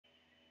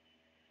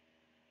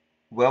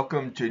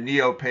Welcome to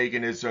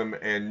Neo-Paganism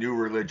and New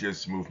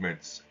Religious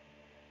Movements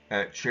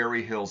at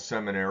Cherry Hill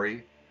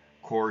Seminary,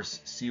 course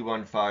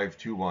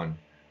C1521.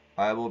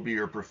 I will be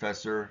your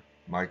professor,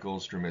 Michael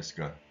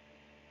Stremiska.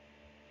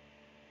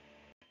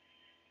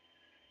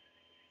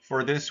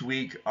 For this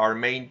week, our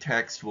main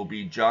text will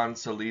be John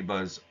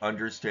Saliba's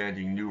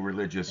Understanding New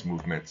Religious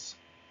Movements.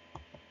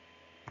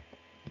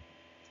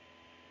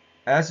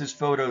 As his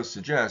photo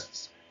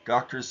suggests,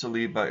 Dr.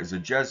 Saliba is a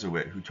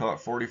Jesuit who taught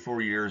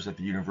 44 years at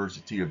the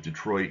University of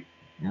Detroit,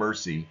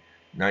 Mercy,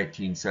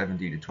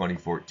 1970 to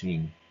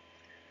 2014.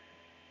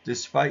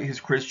 Despite his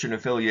Christian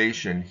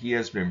affiliation, he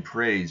has been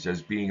praised as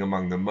being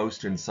among the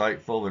most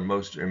insightful and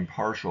most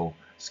impartial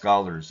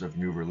scholars of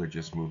new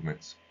religious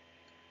movements.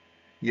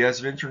 He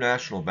has an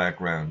international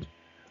background.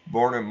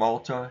 Born in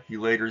Malta, he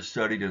later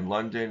studied in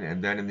London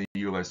and then in the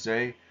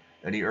USA,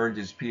 and he earned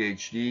his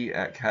PhD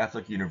at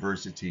Catholic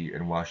University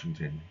in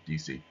Washington,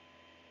 D.C.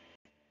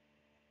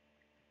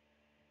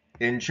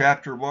 In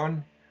Chapter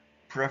 1,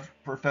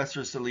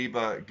 Professor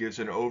Saliba gives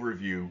an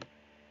overview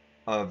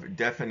of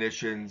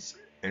definitions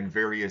and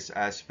various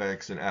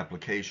aspects and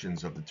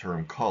applications of the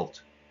term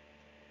cult.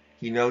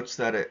 He notes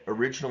that it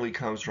originally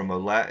comes from a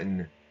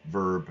Latin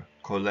verb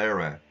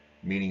colere,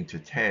 meaning to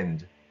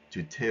tend,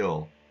 to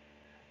till,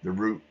 the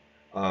root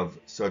of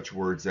such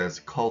words as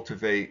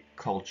cultivate,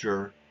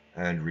 culture,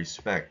 and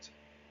respect.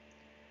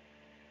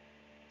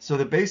 So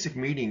the basic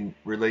meaning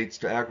relates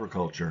to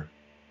agriculture,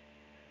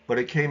 but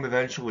it came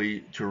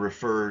eventually to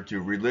refer to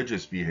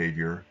religious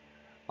behavior,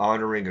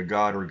 honoring a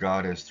god or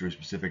goddess through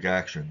specific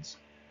actions.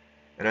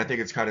 And I think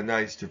it's kind of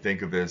nice to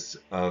think of this,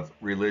 of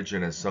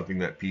religion, as something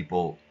that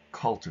people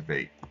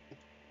cultivate.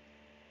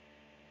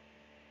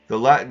 The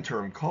Latin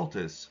term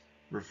cultus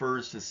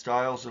refers to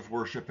styles of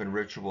worship and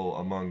ritual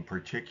among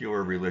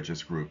particular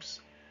religious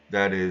groups.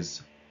 That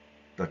is,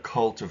 the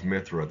cult of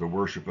Mithra, the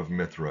worship of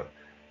Mithra,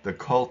 the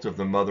cult of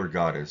the mother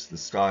goddess, the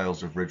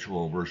styles of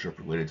ritual and worship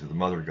related to the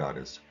mother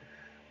goddess,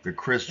 the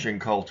Christian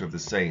cult of the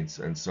saints,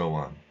 and so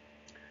on.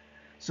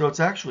 So it's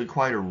actually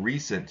quite a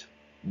recent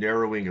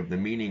narrowing of the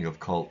meaning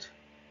of cult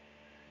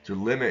to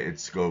limit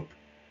its scope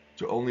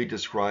to only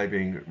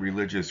describing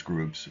religious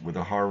groups with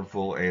a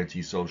harmful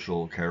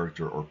antisocial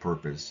character or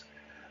purpose.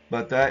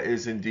 But that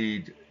is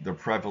indeed the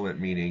prevalent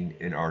meaning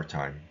in our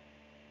time.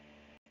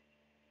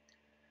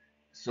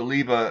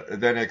 Saliba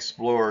then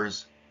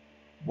explores,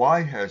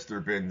 why has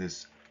there been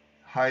this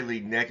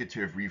highly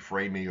negative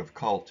reframing of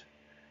cult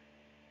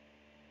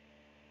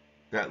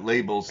that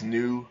labels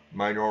new,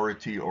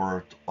 minority,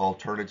 or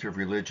alternative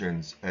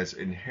religions as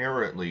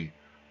inherently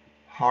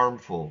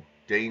harmful,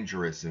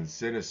 dangerous, and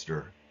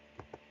sinister?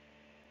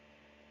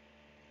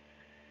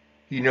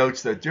 He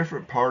notes that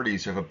different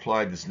parties have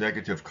applied this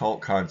negative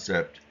cult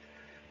concept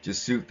to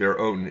suit their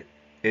own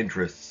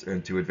interests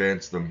and to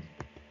advance them.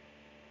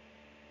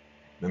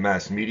 The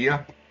mass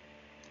media,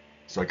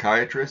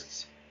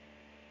 psychiatrists,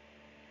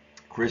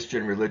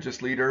 Christian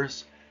religious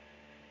leaders,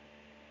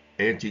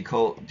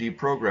 anti-cult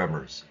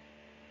deprogrammers.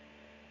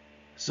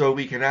 So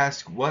we can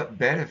ask, what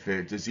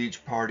benefit does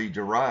each party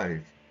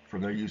derive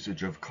from their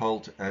usage of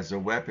cult as a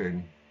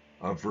weapon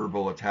of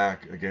verbal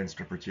attack against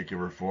a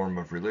particular form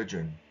of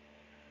religion?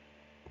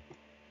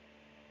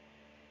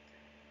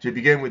 To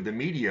begin with the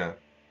media,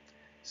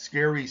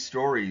 scary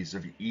stories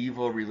of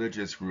evil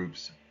religious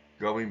groups,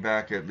 going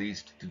back at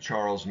least to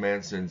Charles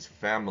Manson's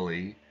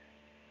family,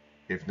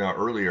 if not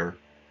earlier,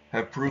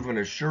 have proven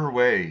a sure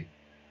way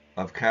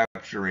of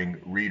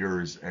capturing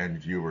readers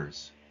and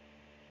viewers.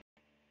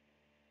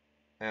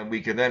 And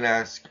we can then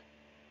ask,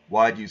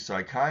 why do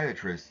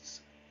psychiatrists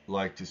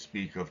like to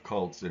speak of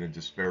cults in a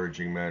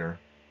disparaging manner?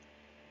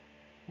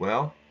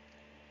 Well,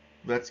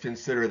 let's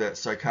consider that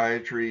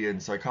psychiatry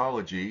and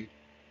psychology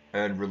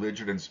and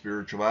religion and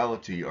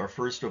spirituality are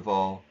first of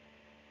all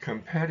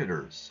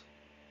competitors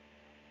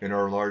in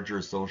our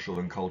larger social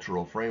and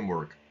cultural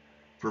framework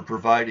for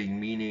providing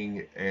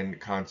meaning and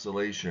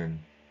consolation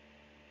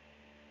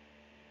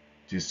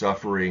to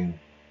suffering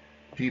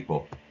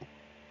people.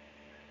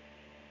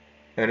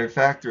 And in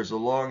fact, there's a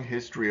long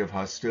history of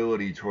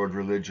hostility toward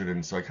religion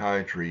and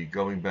psychiatry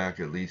going back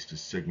at least to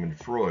Sigmund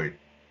Freud.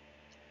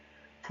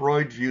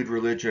 Freud viewed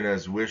religion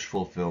as wish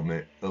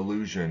fulfillment,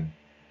 illusion,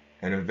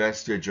 and a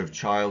vestige of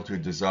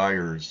childhood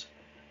desires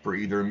for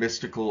either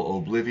mystical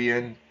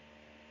oblivion,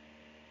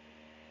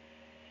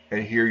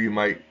 and here you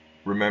might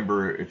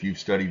remember, if you've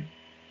studied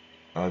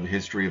the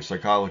history of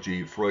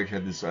psychology, Freud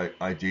had this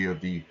idea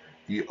of the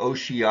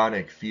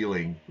oceanic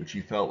feeling, which he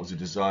felt was a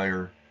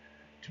desire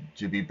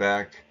to be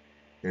back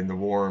in the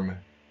warm,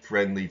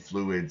 friendly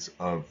fluids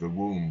of the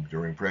womb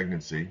during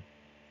pregnancy,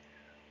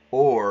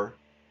 or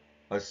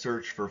a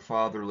search for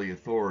fatherly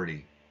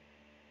authority,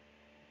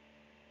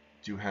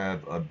 to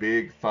have a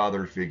big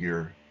father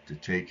figure to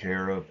take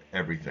care of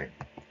everything.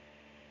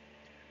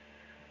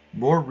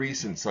 More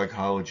recent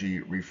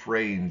psychology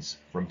refrains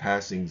from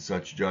passing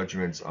such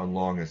judgments on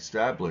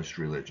long-established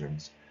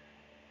religions,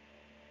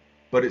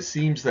 but it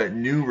seems that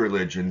new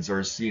religions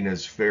are seen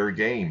as fair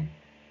game.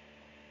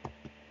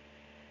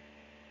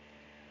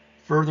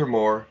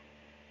 Furthermore,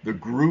 the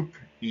group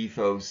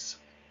ethos,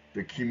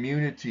 the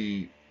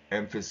community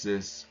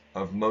emphasis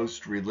of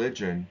most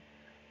religion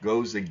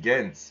goes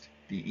against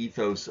the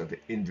ethos of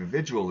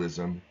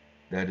individualism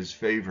that is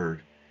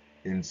favored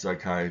in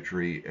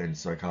psychiatry and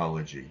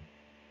psychology.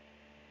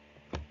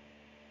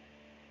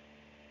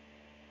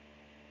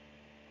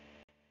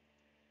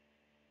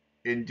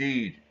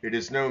 Indeed, it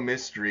is no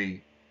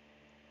mystery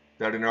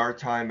that in our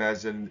time,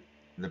 as in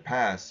the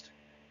past,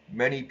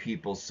 many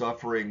people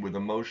suffering with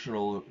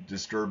emotional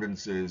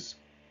disturbances,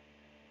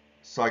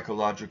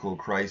 psychological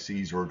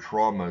crises, or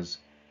traumas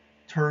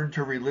turn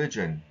to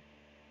religion,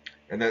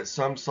 and that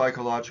some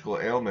psychological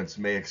ailments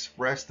may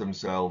express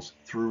themselves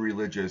through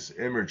religious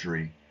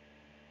imagery.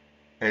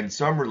 And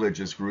some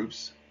religious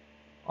groups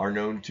are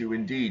known to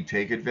indeed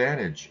take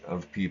advantage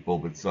of people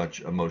with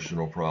such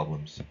emotional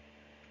problems.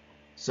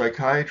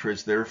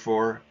 Psychiatrists,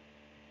 therefore,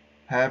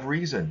 have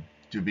reason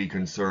to be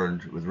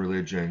concerned with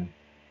religion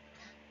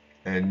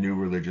and new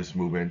religious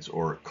movements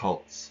or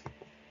cults.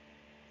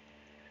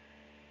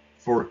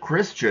 For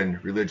Christian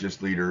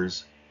religious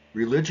leaders,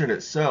 religion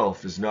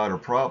itself is not a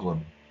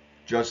problem,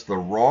 just the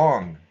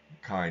wrong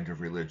kind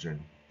of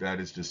religion, that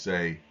is to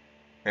say,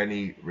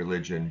 any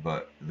religion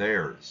but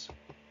theirs.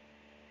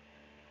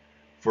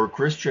 For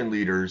Christian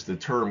leaders, the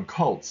term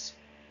cults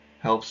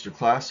helps to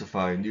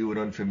classify new and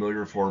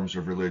unfamiliar forms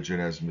of religion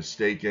as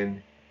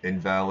mistaken,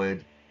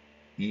 invalid,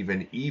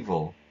 even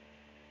evil,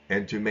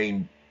 and to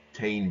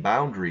maintain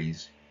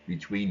boundaries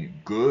between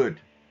good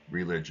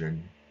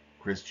religion,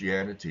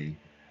 Christianity,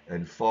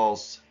 and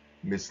false,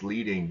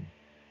 misleading,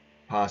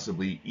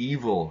 possibly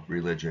evil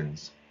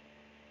religions,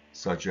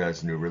 such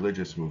as new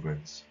religious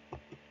movements.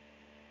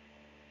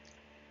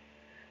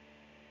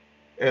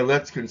 And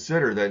let's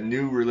consider that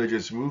new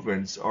religious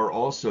movements are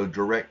also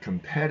direct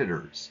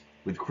competitors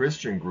with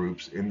Christian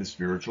groups in the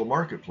spiritual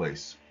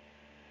marketplace,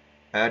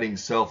 adding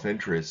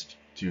self-interest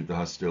to the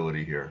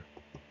hostility here.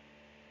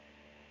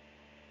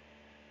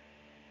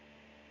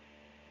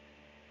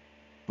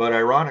 But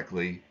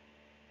ironically,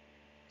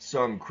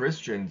 some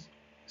Christian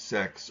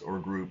sects or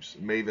groups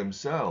may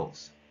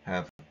themselves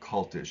have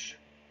cultish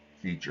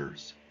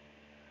features.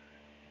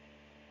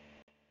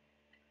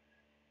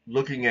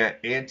 Looking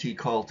at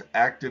anti-cult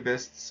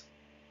activists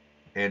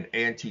and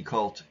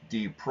anti-cult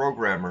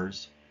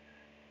deprogrammers,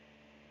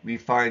 we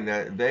find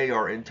that they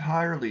are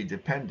entirely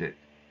dependent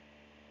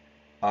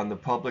on the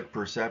public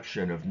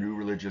perception of new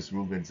religious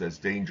movements as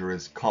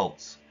dangerous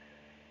cults,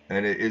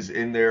 and it is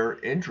in their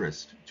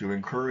interest to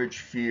encourage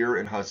fear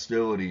and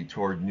hostility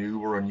toward new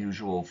or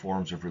unusual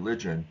forms of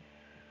religion,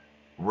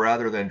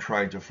 rather than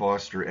trying to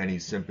foster any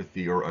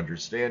sympathy or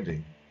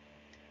understanding.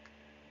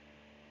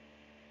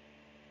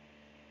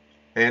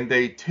 And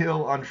they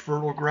till on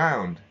fertile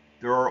ground.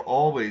 There are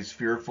always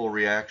fearful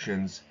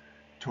reactions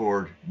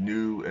toward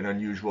new and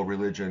unusual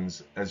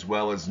religions, as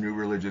well as new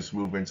religious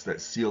movements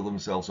that seal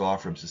themselves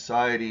off from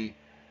society,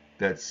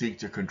 that seek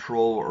to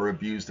control or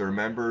abuse their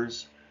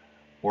members,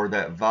 or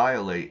that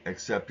violate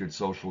accepted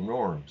social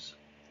norms.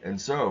 And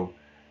so,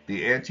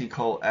 the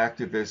anti-cult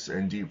activists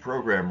and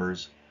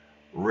deprogrammers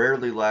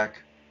rarely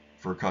lack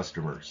for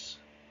customers.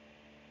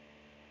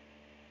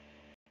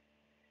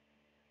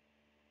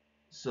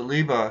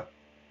 Saliba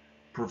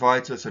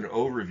provides us an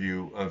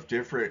overview of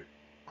different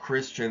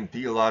Christian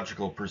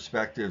theological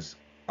perspectives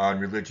on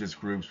religious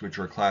groups which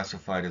are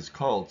classified as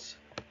cults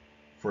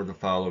for the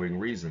following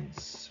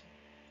reasons.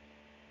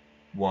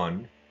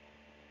 1.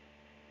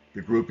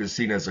 The group is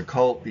seen as a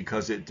cult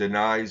because it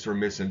denies or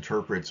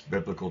misinterprets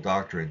biblical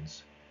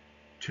doctrines.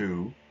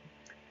 2.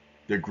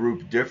 The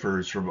group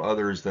differs from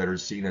others that are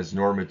seen as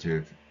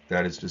normative,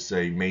 that is to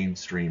say,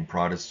 mainstream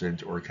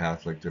Protestant or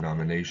Catholic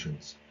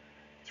denominations.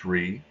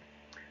 3.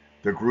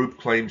 The group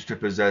claims to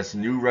possess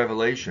new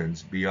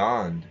revelations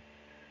beyond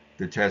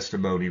the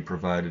testimony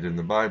provided in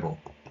the Bible.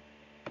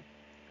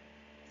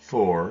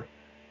 4.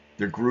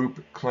 The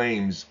group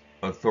claims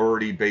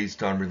authority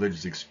based on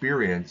religious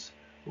experience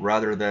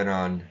rather than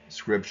on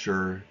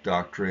scripture,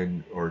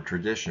 doctrine, or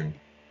tradition.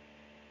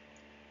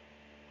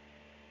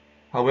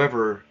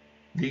 However,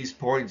 these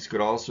points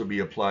could also be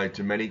applied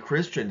to many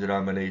Christian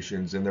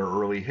denominations in their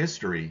early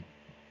history.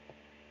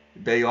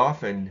 They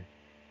often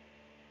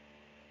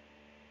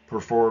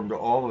performed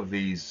all of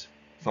these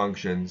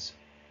functions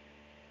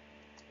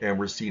and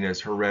were seen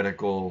as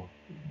heretical,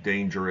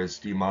 dangerous,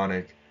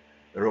 demonic,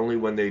 and only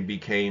when they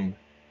became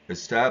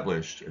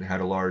established and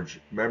had a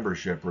large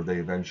membership were they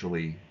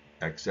eventually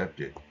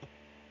accepted.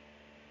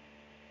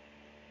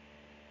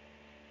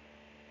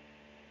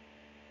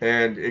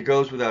 And it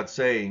goes without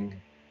saying,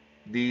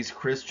 these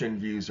Christian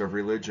views of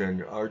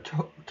religion are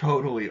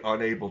totally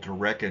unable to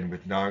reckon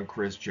with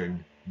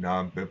non-Christian,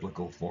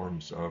 non-biblical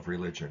forms of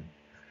religion.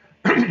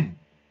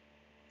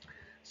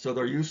 So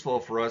they're useful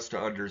for us to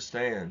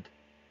understand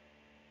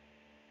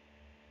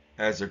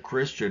as a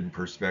Christian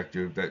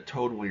perspective that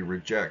totally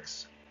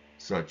rejects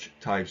such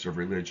types of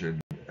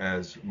religion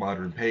as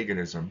modern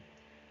paganism,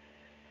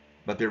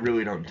 but they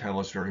really don't tell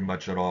us very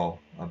much at all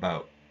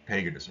about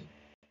paganism.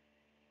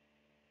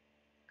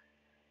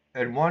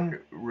 And one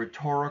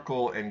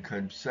rhetorical and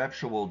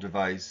conceptual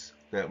device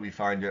that we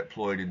find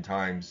employed in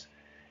times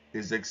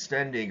is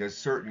extending a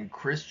certain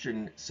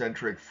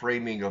Christian-centric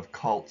framing of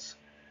cults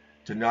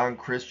to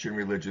non-Christian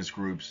religious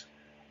groups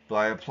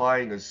by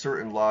applying a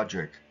certain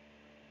logic,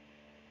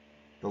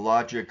 the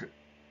logic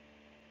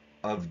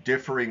of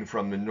differing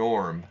from the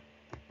norm,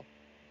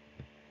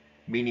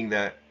 meaning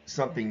that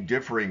something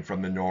differing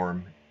from the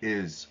norm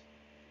is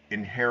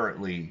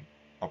inherently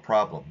a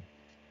problem.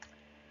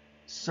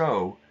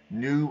 So,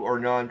 new or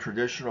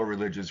non-traditional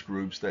religious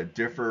groups that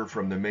differ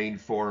from the main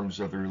forms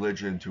of the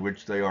religion to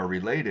which they are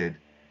related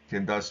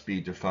can thus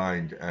be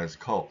defined as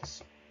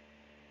cults.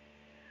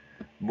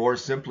 More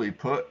simply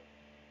put,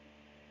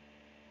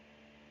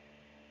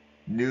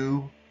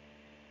 new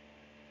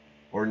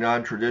or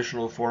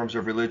non-traditional forms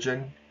of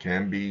religion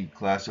can be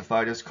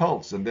classified as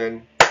cults, and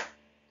then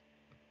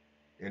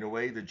in a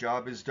way the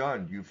job is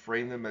done. You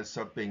frame them as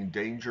something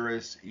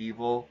dangerous,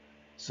 evil,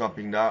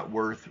 something not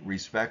worth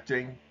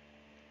respecting,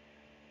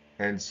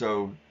 and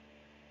so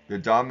the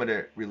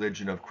dominant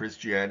religion of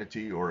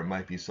Christianity, or it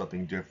might be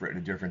something different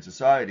in a different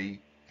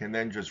society, can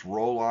then just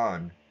roll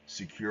on,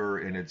 secure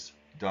in its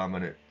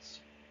dominance.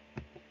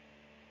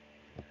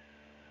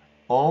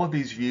 All of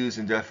these views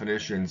and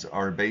definitions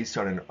are based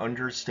on an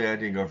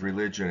understanding of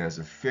religion as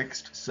a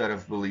fixed set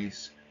of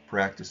beliefs,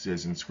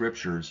 practices, and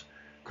scriptures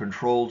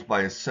controlled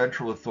by a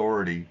central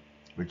authority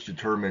which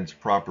determines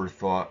proper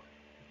thought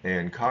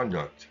and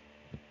conduct.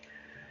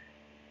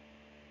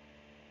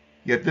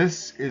 Yet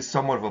this is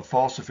somewhat of a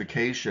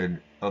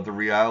falsification of the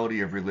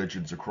reality of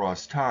religions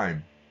across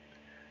time,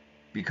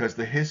 because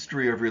the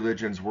history of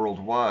religions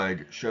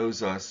worldwide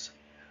shows us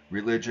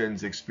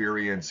religions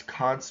experience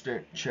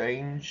constant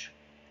change,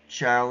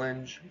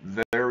 challenge,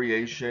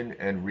 variation,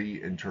 and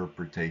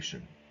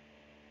reinterpretation.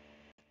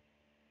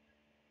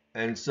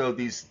 And so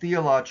these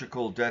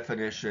theological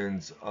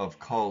definitions of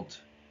cult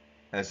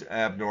as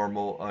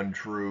abnormal,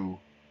 untrue,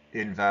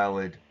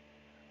 invalid,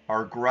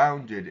 are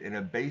grounded in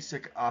a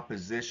basic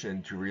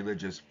opposition to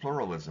religious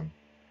pluralism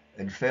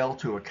and fail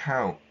to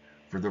account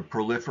for the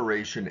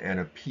proliferation and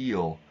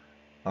appeal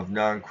of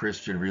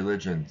non-Christian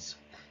religions,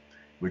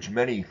 which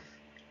many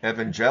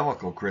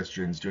evangelical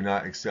Christians do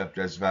not accept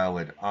as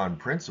valid on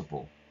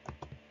principle.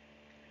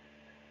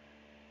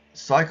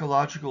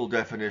 Psychological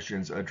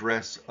definitions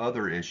address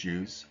other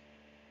issues,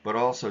 but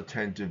also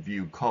tend to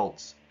view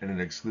cults in an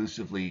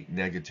exclusively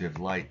negative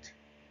light.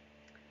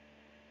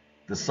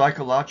 The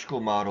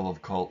psychological model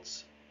of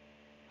cults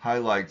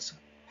highlights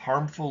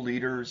harmful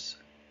leaders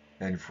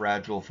and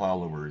fragile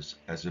followers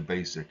as a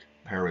basic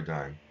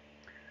paradigm,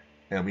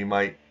 and we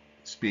might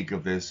speak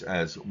of this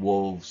as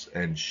wolves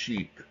and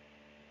sheep.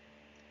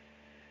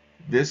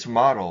 This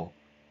model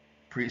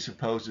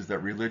presupposes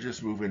that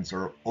religious movements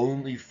are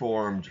only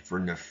formed for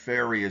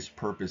nefarious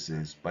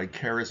purposes by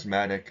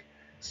charismatic,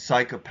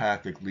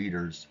 psychopathic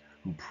leaders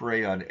who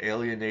prey on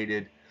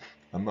alienated,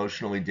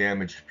 emotionally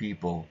damaged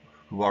people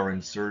who are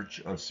in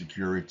search of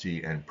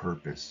security and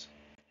purpose.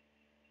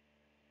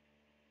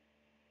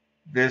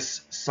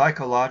 This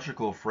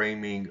psychological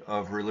framing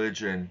of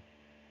religion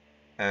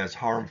as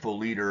harmful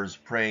leaders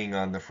preying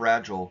on the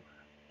fragile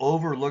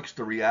overlooks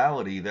the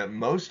reality that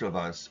most of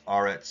us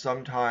are at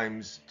some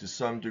times, to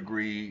some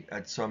degree,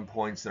 at some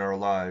points in our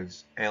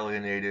lives,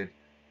 alienated,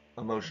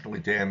 emotionally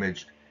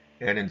damaged,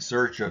 and in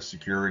search of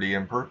security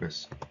and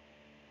purpose.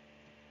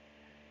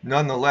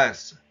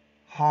 Nonetheless,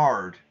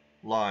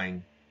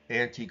 hard-line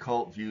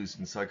anti-cult views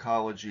in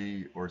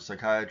psychology or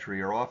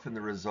psychiatry are often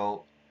the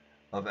result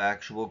of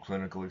actual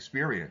clinical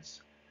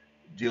experience,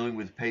 dealing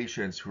with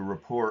patients who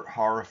report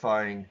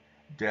horrifying,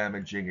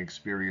 damaging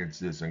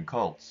experiences in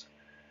cults.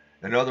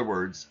 In other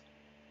words,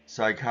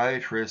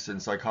 psychiatrists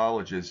and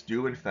psychologists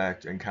do in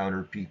fact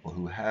encounter people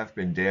who have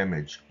been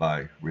damaged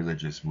by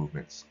religious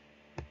movements.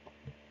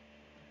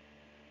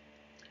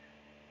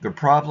 The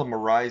problem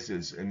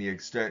arises in the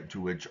extent to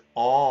which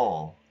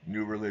all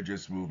new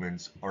religious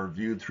movements are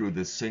viewed through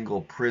this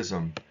single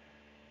prism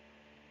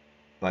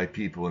by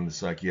people in the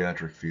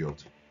psychiatric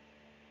field.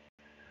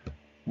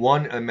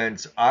 One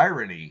immense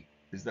irony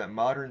is that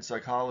modern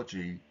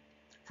psychology,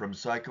 from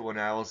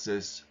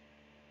psychoanalysis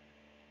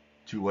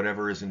to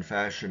whatever is in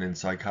fashion in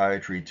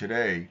psychiatry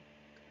today,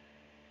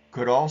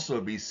 could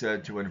also be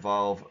said to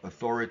involve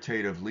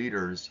authoritative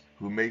leaders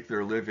who make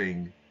their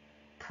living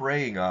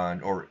preying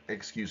on, or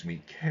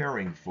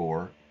caring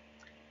for,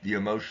 the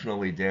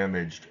emotionally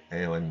damaged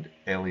and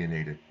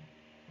alienated.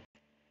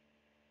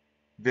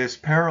 This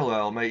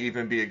parallel may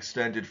even be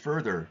extended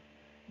further.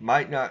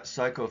 Might not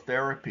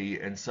psychotherapy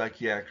and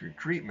psychiatric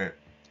treatment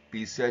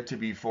be said to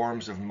be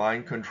forms of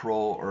mind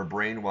control or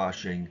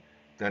brainwashing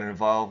that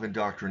involve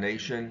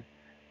indoctrination,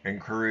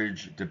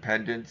 encourage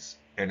dependence,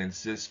 and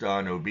insist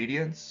on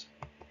obedience?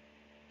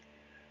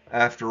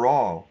 After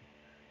all,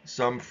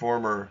 some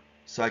former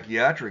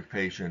psychiatric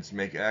patients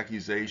make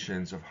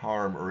accusations of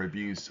harm or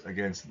abuse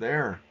against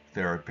their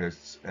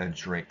therapists and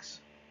shrinks.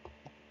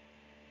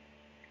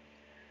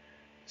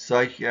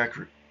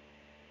 Psychiatric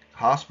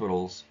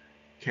hospitals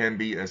can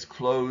be as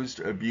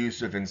closed,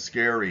 abusive, and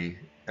scary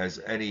as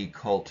any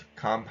cult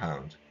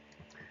compound.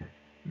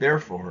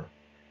 Therefore,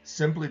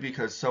 Simply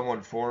because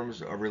someone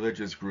forms a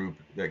religious group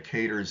that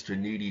caters to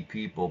needy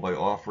people by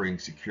offering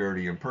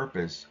security and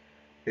purpose,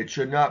 it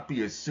should not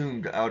be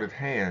assumed out of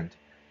hand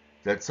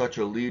that such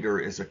a leader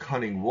is a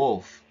cunning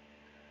wolf,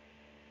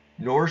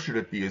 nor should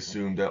it be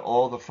assumed that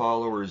all the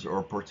followers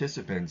or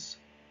participants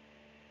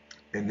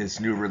in this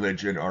new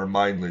religion are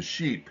mindless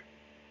sheep.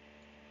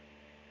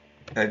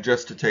 And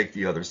just to take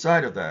the other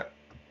side of that,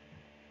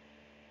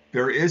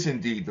 there is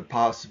indeed the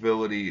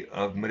possibility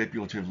of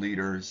manipulative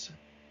leaders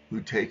who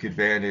take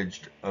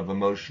advantage of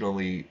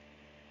emotionally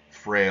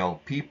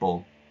frail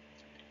people,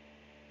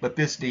 but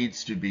this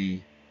needs to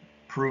be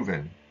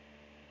proven.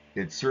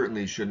 It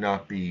certainly should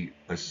not be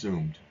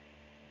assumed.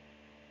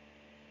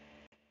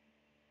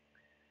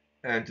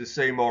 And to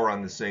say more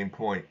on the same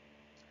point,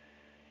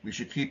 we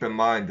should keep in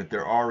mind that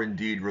there are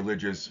indeed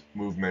religious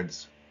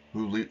movements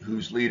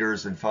whose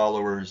leaders and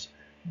followers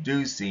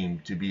do seem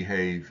to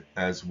behave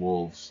as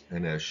wolves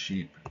and as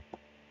sheep.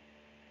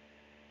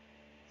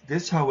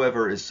 This,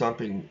 however, is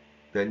something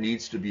that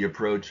needs to be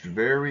approached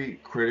very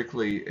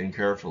critically and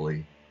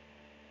carefully,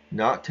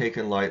 not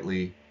taken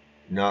lightly,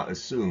 not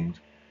assumed,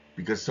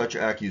 because such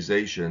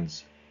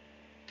accusations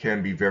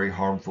can be very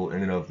harmful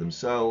in and of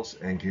themselves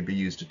and can be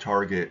used to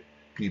target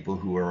people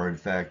who are in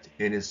fact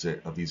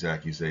innocent of these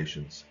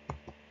accusations.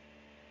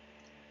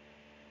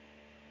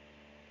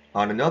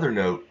 On another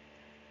note,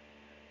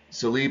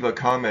 Saliba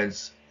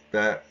comments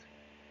that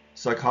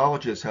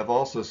psychologists have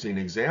also seen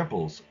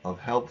examples of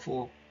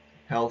helpful,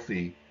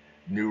 healthy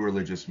new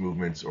religious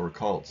movements or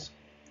cults.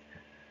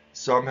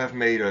 Some have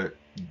made a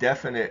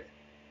definite,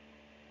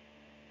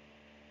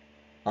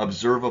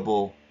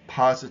 observable,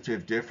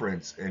 positive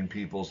difference in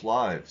people's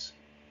lives,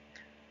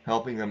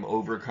 helping them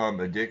overcome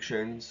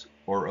addictions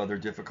or other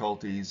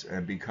difficulties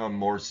and become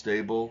more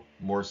stable,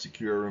 more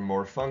secure, and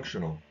more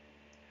functional.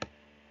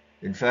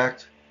 In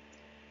fact,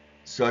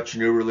 such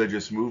new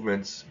religious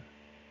movements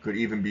could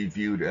even be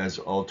viewed as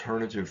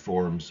alternative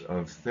forms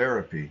of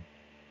therapy.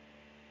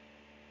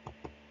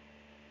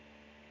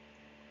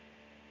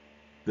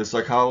 The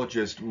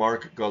psychologist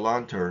Mark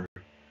Galanter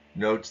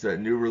notes that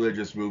new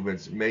religious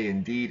movements may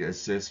indeed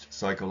assist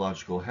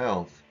psychological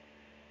health,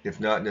 if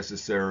not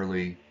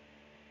necessarily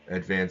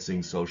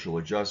advancing social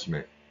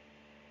adjustment.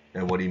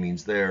 And what he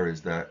means there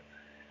is that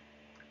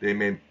they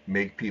may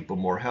make people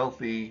more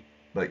healthy,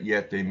 but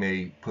yet they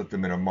may put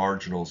them in a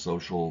marginal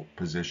social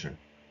position.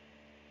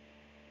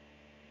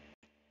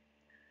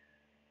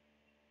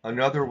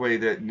 Another way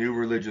that new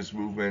religious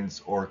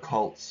movements or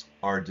cults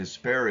are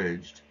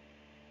disparaged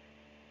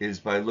is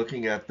by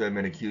looking at them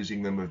and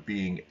accusing them of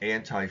being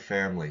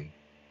anti-family,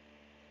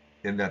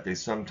 in that they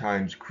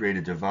sometimes create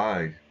a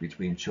divide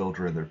between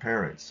children and their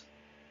parents.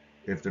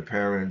 If the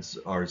parents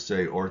are,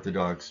 say,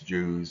 Orthodox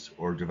Jews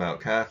or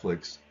devout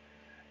Catholics,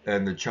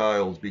 and the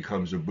child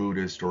becomes a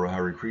Buddhist or a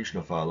Hare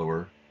Krishna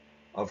follower,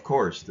 of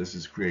course this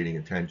is creating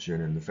a tension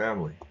in the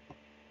family.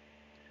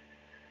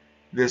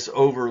 This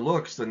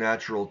overlooks the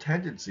natural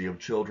tendency of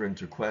children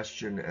to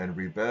question and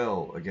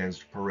rebel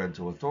against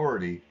parental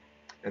authority,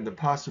 and the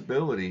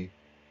possibility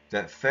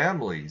that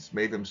families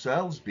may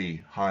themselves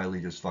be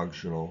highly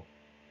dysfunctional,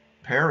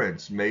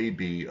 parents may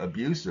be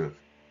abusive,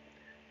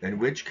 in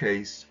which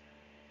case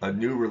a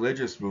new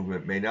religious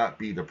movement may not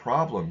be the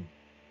problem,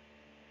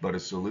 but a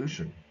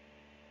solution,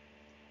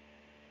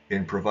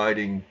 in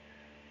providing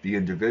the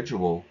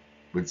individual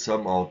with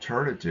some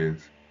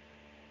alternative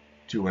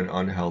to an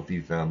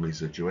unhealthy family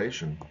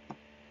situation.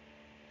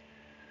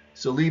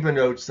 Saliba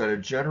notes that a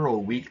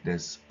general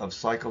weakness of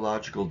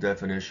psychological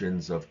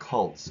definitions of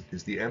cults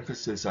is the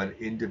emphasis on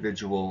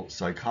individual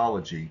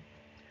psychology,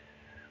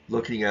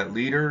 looking at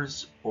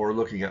leaders or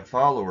looking at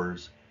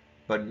followers,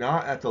 but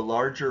not at the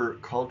larger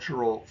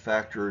cultural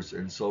factors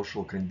and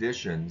social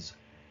conditions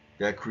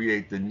that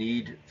create the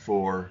need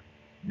for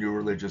new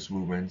religious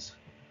movements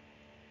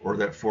or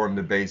that form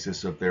the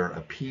basis of their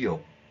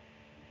appeal.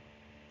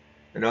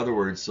 In other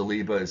words,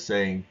 Saliba is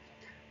saying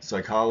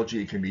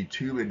psychology can be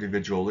too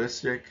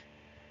individualistic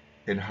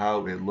in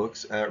how it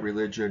looks at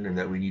religion, and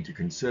that we need to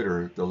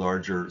consider the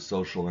larger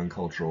social and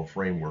cultural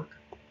framework.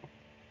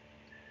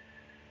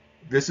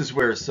 This is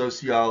where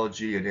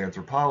sociology and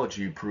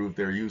anthropology prove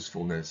their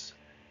usefulness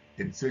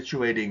in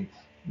situating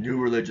new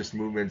religious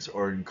movements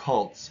or in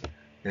cults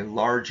in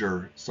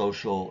larger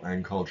social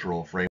and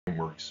cultural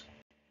frameworks.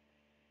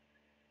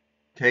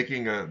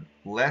 Taking a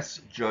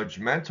less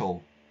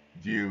judgmental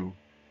view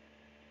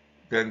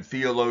than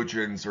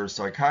theologians or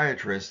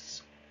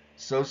psychiatrists,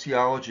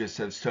 sociologists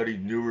have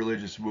studied new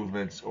religious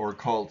movements or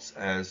cults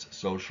as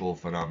social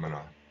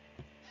phenomena.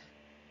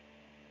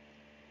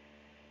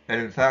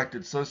 And in fact,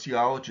 it's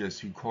sociologists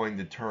who coined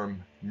the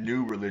term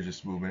new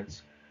religious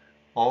movements,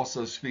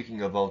 also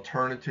speaking of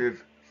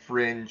alternative,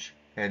 fringe,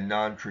 and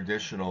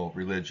non-traditional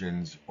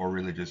religions or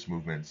religious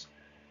movements,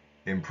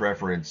 in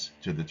preference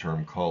to the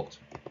term cult.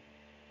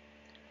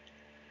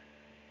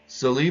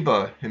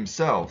 Saliba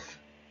himself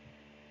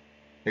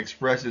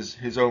expresses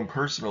his own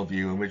personal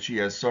view in which he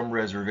has some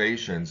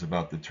reservations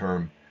about the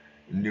term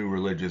new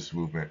religious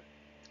movement.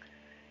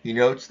 He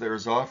notes there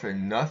is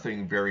often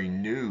nothing very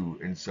new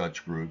in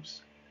such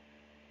groups,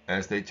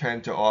 as they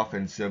tend to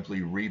often simply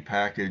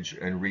repackage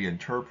and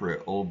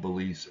reinterpret old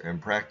beliefs and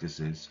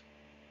practices.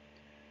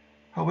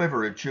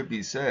 However, it should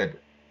be said,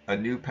 a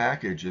new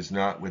package is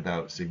not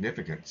without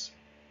significance.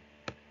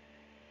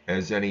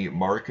 As any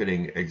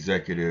marketing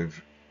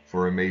executive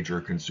for a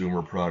major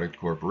consumer product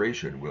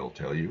corporation will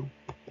tell you,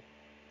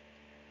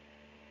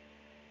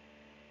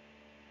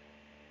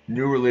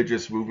 new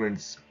religious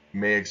movements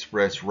may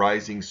express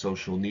rising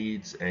social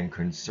needs and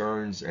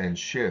concerns and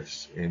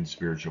shifts in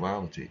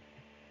spirituality.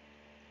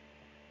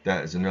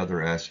 That is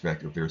another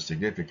aspect of their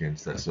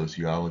significance that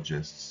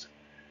sociologists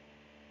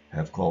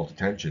have called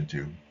attention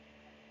to.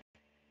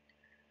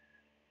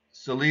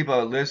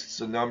 Saliba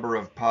lists a number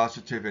of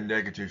positive and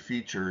negative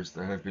features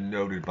that have been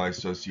noted by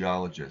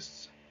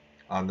sociologists.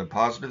 On the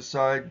positive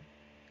side,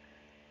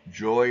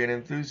 joy and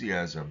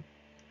enthusiasm,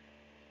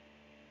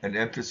 an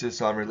emphasis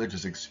on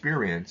religious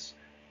experience,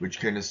 which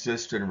can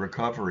assist in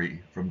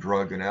recovery from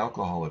drug and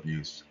alcohol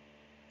abuse,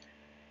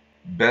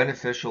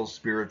 beneficial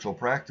spiritual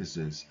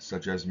practices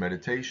such as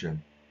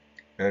meditation,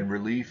 and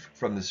relief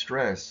from the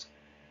stress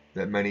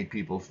that many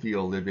people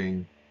feel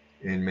living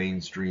in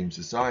mainstream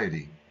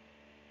society.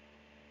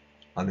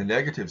 On the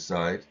negative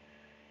side,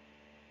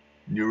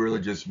 new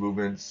religious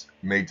movements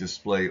may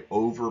display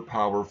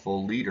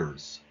overpowerful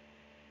leaders,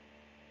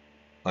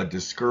 a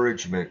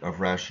discouragement of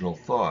rational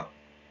thought.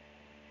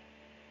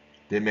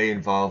 They may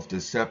involve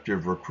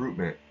deceptive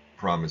recruitment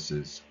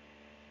promises,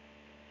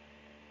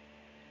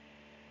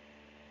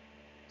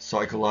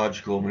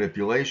 psychological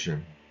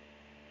manipulation.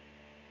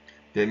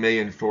 They may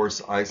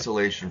enforce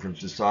isolation from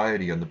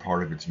society on the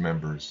part of its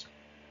members.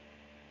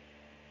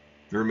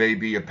 There may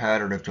be a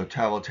pattern of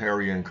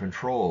totalitarian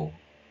control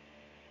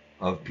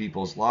of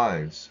people's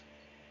lives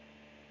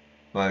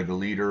by the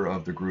leader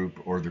of the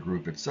group or the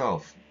group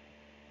itself.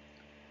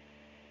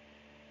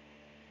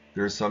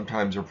 There is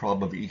sometimes a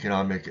problem of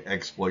economic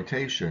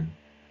exploitation,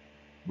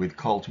 with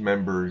cult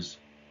members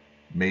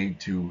made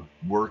to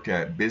work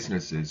at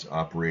businesses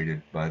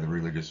operated by the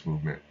religious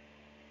movement.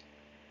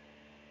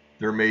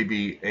 There may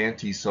be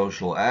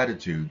antisocial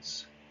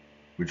attitudes,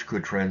 which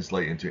could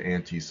translate into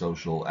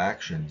antisocial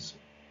actions.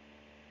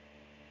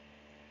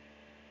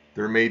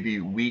 There may be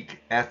weak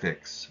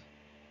ethics,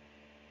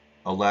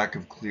 a lack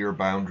of clear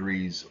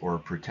boundaries or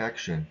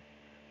protection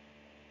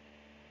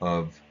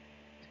of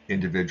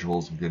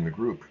individuals within the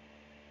group.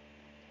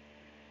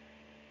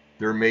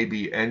 There may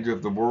be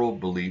end-of-the-world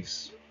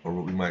beliefs, or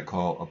what we might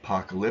call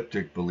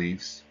apocalyptic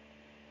beliefs,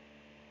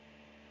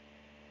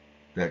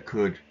 that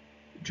could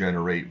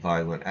generate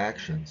violent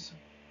actions.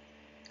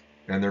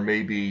 And there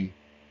may be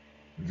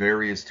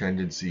various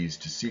tendencies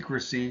to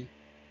secrecy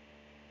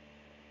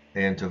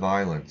and to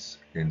violence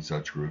in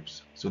such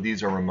groups. So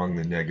these are among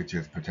the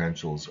negative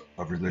potentials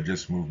of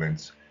religious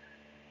movements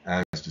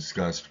as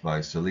discussed by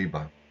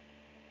Saliba.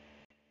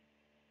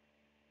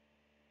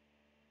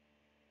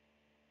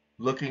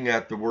 Looking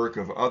at the work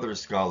of other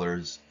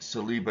scholars,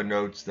 Saliba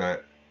notes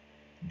that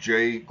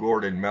J.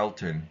 Gordon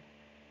Melton,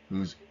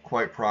 who's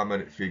quite a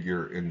prominent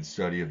figure in the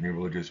study of new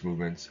religious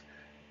movements,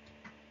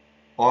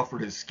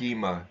 offered a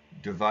schema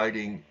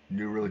dividing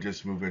new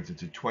religious movements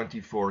into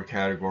 24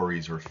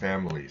 categories or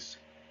families.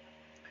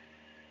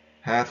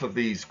 Half of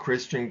these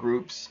Christian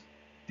groups,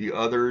 the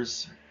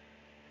others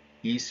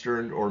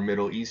Eastern or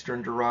Middle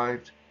Eastern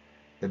derived,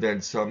 and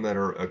then some that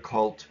are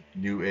occult,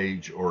 New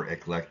Age, or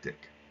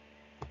eclectic.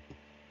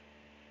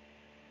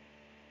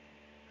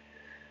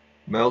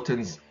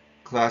 Melton's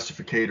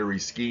classificatory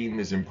scheme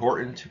is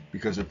important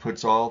because it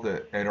puts all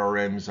the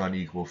NRMs on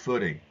equal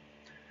footing,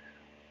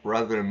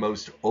 rather than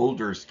most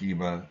older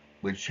schema,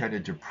 which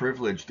tended to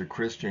privilege the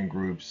Christian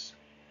groups,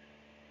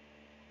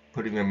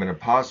 putting them in a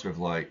positive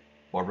light,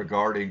 while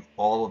regarding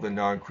all of the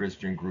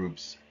non-Christian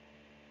groups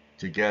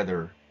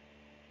together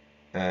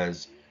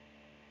as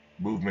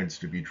movements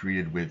to be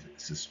treated with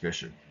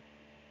suspicion.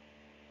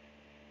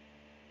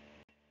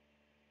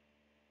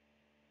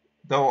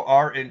 Though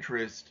our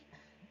interest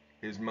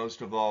is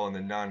most of all in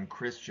the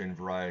non-Christian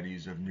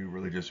varieties of new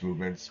religious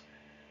movements,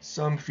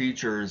 some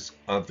features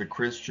of the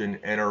Christian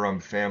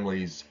NRM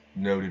families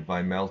noted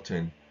by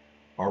Melton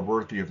are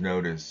worthy of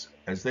notice,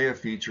 as they have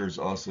features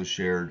also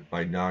shared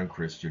by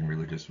non-Christian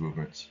religious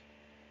movements.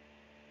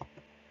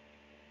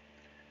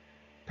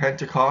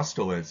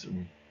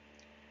 Pentecostalism,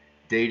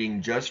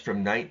 dating just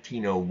from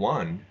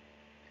 1901,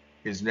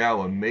 is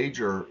now a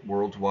major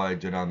worldwide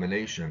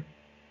denomination,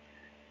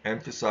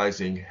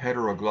 emphasizing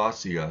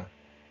heteroglossia,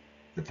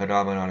 the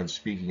phenomenon of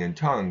speaking in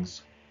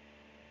tongues,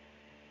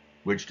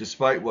 which,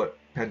 despite what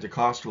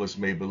Pentecostalists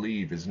may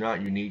believe, is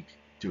not unique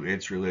to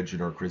its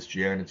religion or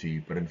Christianity,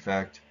 but in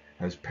fact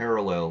has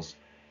parallels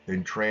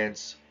in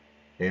trance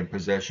and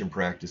possession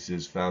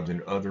practices found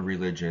in other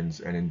religions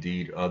and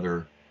indeed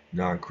other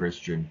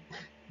non-Christian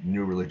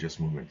new religious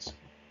movements.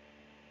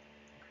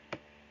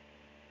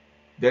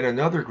 Then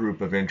another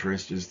group of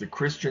interest is the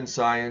Christian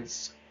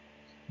Science,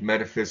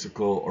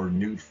 Metaphysical, or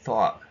New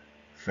Thought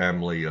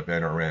family of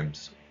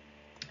NRMs.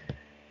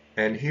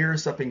 And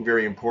here's something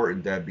very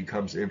important that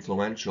becomes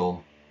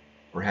influential,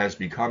 or has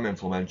become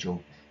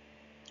influential,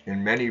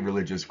 in many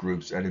religious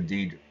groups, and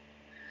indeed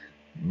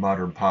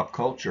modern pop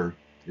culture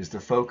is the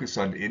focus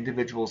on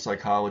individual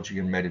psychology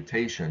and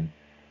meditation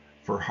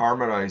for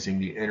harmonizing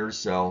the inner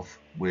self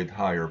with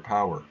higher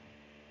power.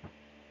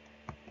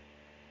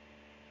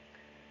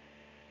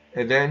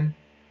 And then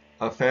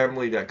a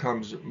family that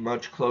comes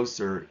much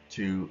closer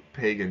to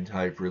pagan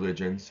type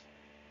religions,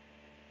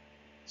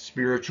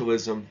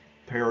 spiritualism,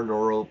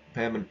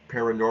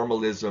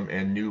 paranormalism,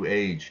 and New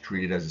Age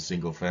treated as a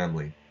single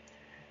family.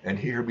 And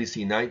here we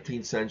see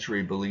 19th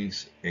century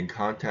beliefs in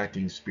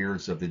contacting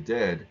spirits of the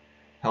dead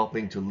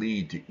helping to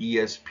lead to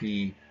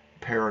ESP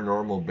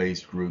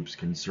paranormal-based groups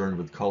concerned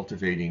with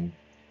cultivating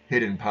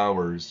hidden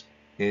powers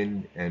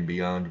in and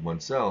beyond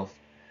oneself,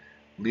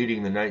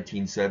 leading the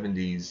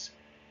 1970s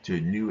to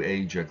New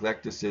Age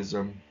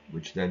eclecticism,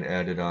 which then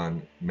added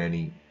on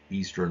many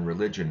Eastern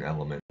religion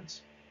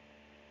elements.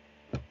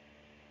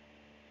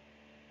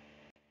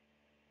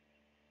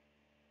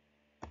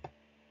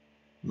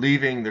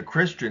 Leaving the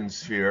Christian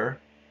sphere,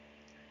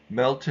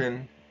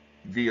 Melton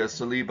via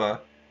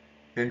Saliba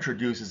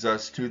introduces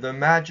us to the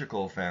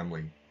magical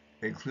family,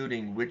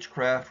 including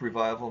witchcraft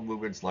revival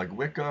movements like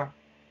Wicca,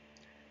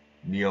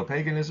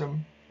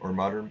 neo-paganism or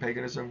modern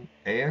paganism,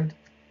 and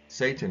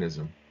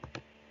Satanism.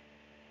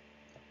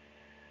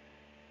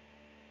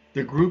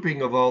 The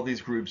grouping of all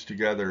these groups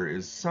together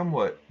is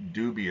somewhat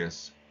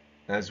dubious,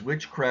 as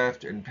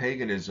witchcraft and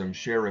paganism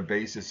share a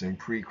basis in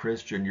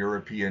pre-Christian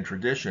European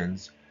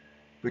traditions,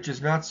 which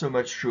is not so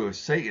much true of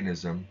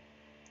Satanism,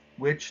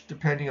 which,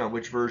 depending on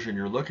which version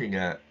you're looking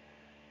at,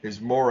 is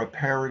more a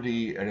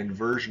parody and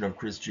inversion of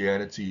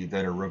Christianity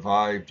than a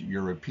revived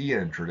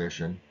European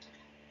tradition,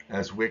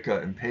 as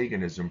Wicca and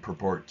paganism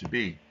purport to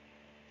be.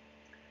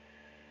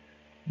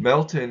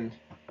 Melton,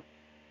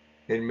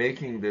 in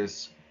making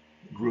this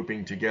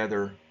grouping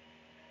together,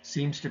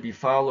 seems to be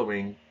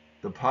following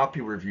the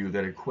popular view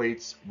that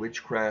equates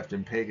witchcraft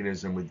and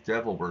paganism with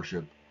devil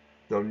worship,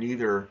 though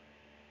neither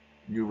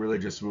new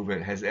religious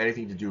movement has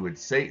anything to do with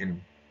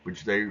Satan,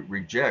 which they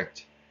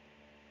reject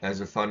as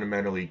a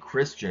fundamentally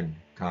Christian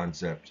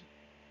concept.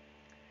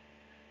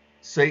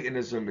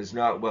 Satanism is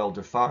not well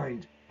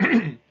defined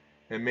and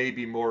may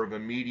be more of a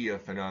media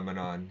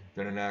phenomenon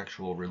than an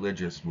actual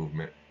religious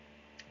movement,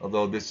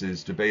 although this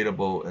is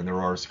debatable and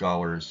there are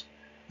scholars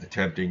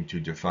attempting to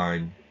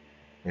define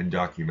and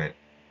document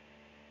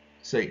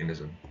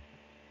Satanism.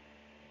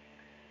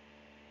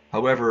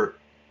 However,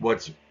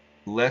 what's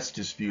less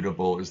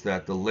disputable is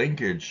that the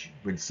linkage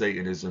with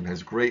Satanism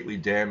has greatly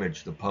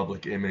damaged the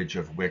public image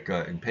of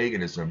Wicca and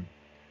paganism,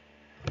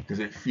 because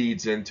it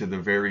feeds into the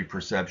very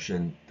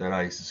perception that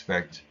I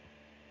suspect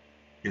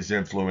is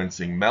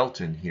influencing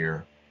Melton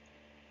here,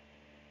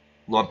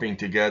 lumping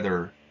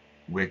together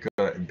Wicca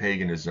and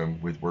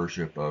paganism with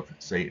worship of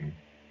Satan.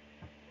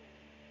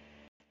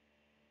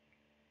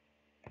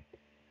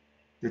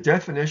 The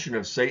definition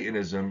of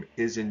Satanism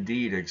is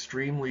indeed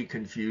extremely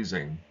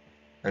confusing,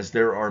 as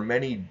there are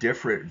many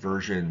different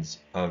versions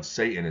of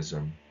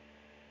Satanism,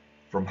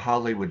 from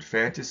Hollywood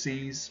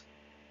fantasies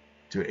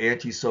to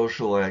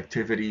antisocial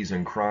activities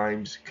and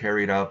crimes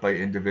carried out by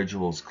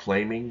individuals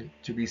claiming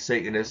to be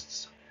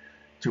Satanists,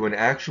 to an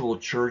actual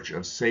Church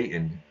of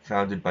Satan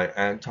founded by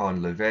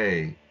Anton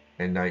LaVey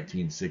in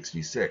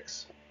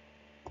 1966.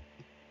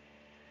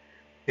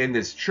 In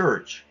this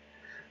church,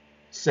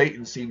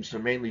 Satan seems to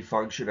mainly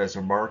function as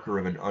a marker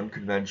of an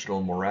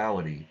unconventional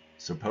morality,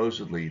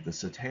 supposedly the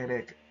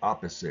satanic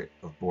opposite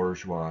of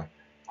bourgeois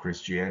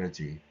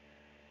Christianity,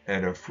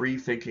 and a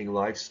free-thinking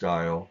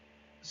lifestyle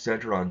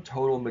centered on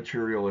total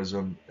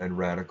materialism and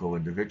radical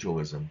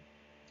individualism.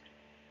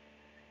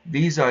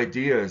 These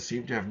ideas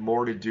seem to have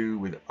more to do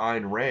with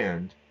Ayn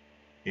Rand,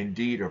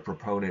 indeed a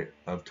proponent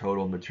of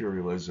total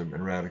materialism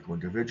and radical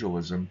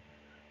individualism,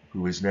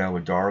 who is now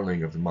a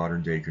darling of the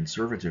modern-day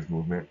conservative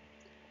movement,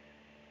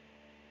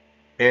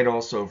 and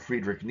also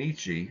Friedrich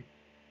Nietzsche,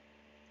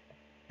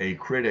 a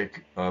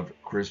critic of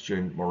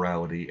Christian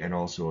morality and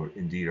also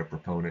indeed a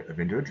proponent of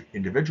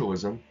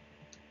individualism,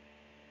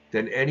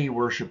 than any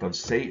worship of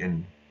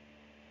Satan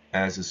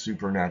as a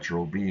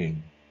supernatural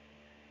being.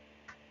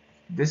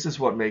 This is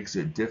what makes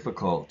it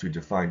difficult to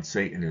define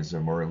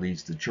Satanism, or at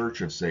least the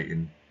Church of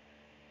Satan,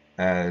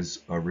 as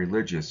a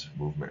religious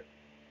movement.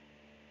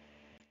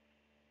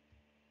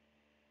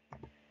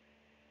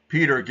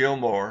 Peter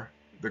Gilmore,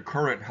 the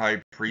current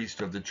high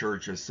priest of the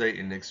Church of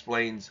Satan,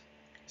 explains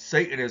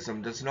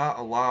Satanism does not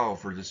allow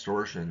for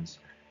distortions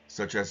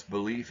such as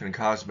belief in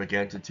cosmic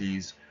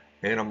entities,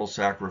 animal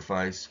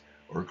sacrifice,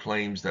 or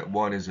claims that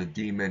one is a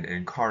demon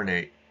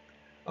incarnate,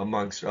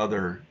 amongst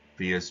other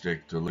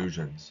theistic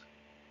delusions.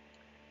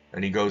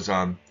 And he goes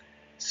on,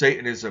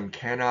 Satanism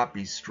cannot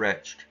be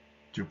stretched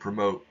to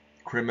promote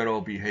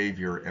criminal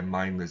behavior and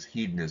mindless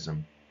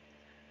hedonism.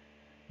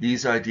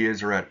 These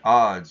ideas are at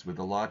odds with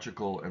the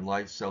logical and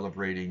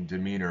life-celebrating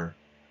demeanor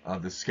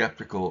of the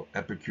skeptical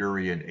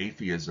Epicurean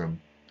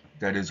atheism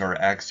that is our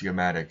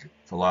axiomatic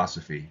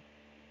philosophy.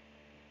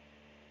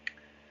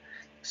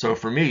 So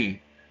for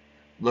me,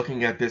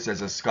 looking at this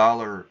as a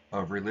scholar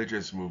of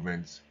religious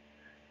movements,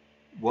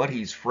 what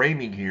he's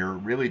framing here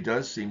really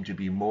does seem to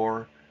be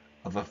more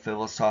of a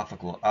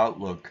philosophical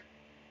outlook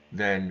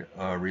than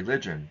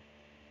religion.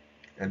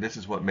 And this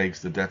is what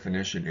makes the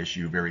definition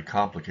issue very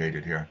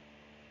complicated here.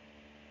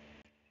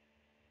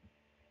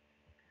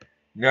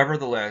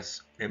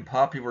 Nevertheless, in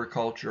popular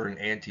culture and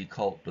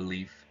anti-cult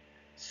belief,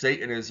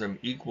 Satanism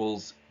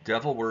equals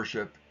devil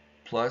worship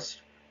plus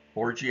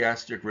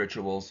orgiastic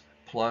rituals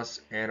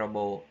plus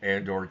animal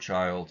and/or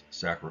child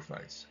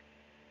sacrifice.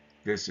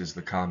 This is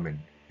the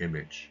common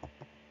image.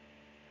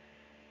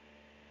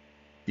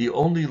 The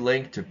only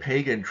link to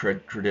pagan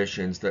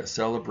traditions that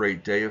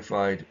celebrate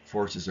deified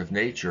forces of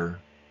nature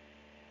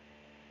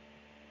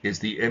is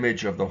the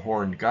image of the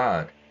horned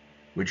god,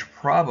 which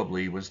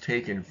probably was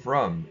taken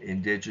from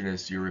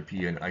indigenous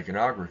European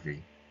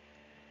iconography.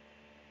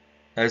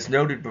 As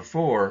noted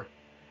before,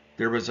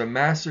 there was a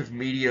massive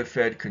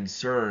media-fed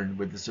concern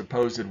with the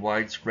supposed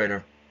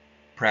widespread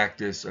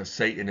practice of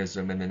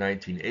Satanism in the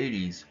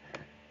 1980s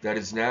that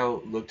is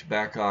now looked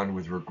back on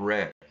with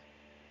regret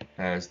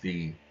as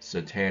the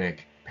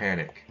Satanic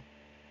Panic.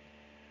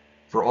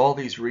 For all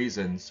these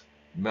reasons,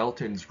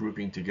 Melton's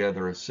grouping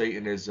together of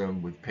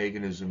Satanism with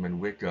paganism and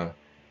Wicca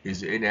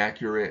is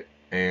inaccurate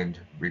and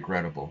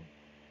regrettable.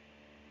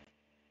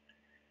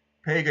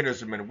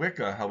 Paganism and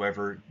Wicca,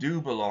 however,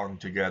 do belong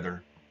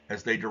together,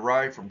 as they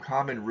derive from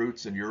common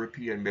roots in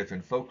European myth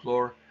and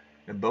folklore,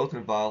 and both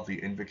involve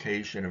the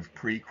invocation of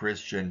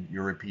pre-Christian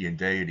European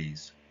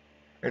deities,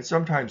 and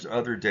sometimes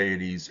other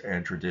deities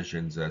and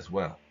traditions as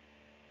well.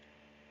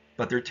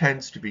 But there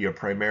tends to be a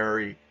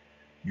primary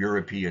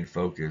European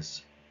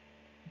focus,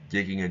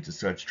 digging into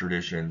such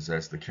traditions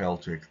as the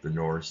Celtic, the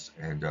Norse,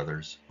 and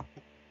others.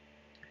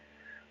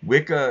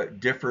 Wicca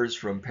differs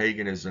from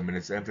paganism in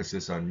its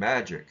emphasis on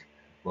magic,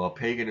 while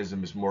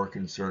paganism is more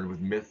concerned with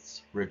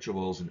myths,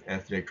 rituals, and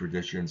ethnic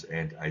traditions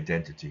and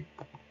identity.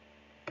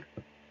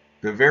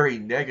 The very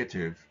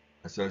negative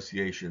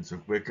associations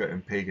of Wicca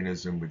and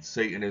paganism with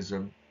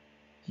Satanism,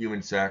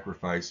 human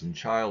sacrifice, and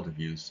child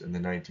abuse in the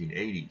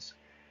 1980s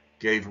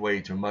gave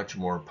way to much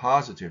more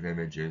positive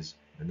images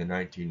in the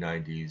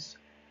 1990s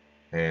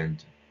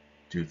and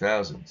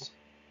 2000s.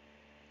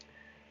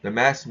 The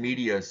mass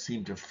media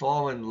seemed to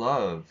fall in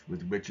love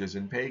with witches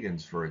and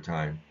pagans for a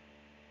time.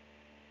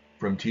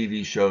 From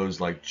TV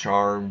shows like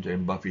Charmed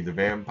and Buffy the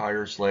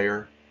Vampire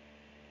Slayer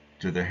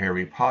to the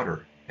Harry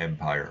Potter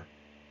empire.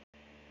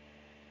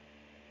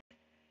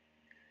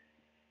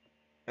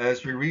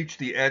 As we reach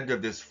the end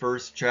of this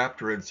first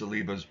chapter in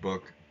Saliba's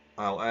book,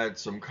 I'll add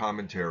some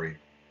commentary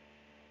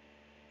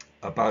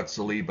about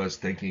Saliba's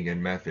thinking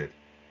and method.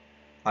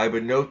 I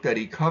would note that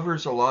he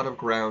covers a lot of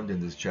ground in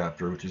this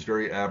chapter, which is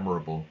very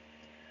admirable,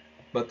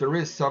 but there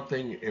is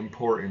something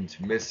important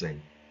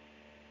missing.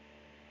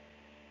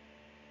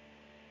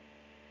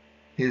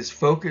 His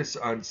focus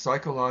on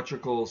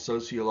psychological,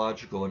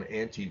 sociological, and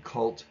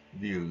anti-cult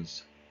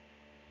views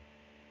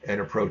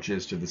and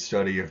approaches to the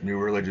study of new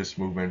religious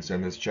movements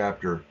in this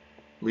chapter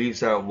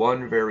leaves out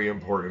one very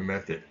important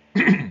method.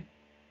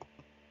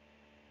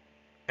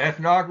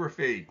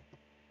 Ethnography,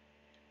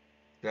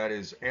 that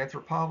is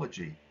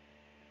anthropology,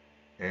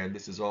 and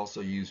this is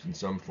also used in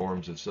some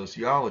forms of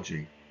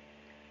sociology.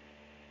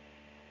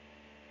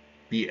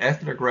 The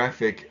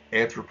ethnographic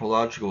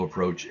anthropological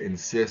approach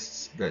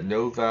insists that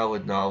no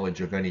valid knowledge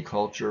of any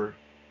culture,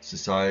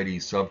 society,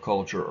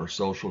 subculture, or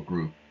social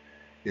group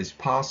is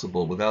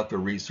possible without the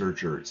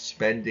researcher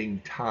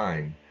spending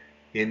time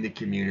in the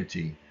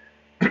community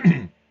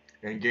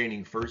and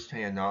gaining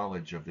first-hand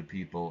knowledge of the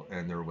people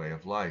and their way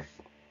of life.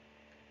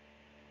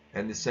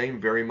 And the same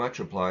very much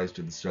applies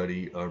to the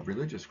study of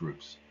religious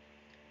groups.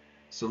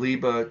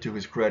 Saliba, to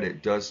his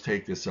credit, does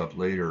take this up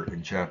later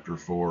in Chapter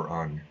 4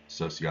 on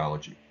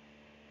sociology.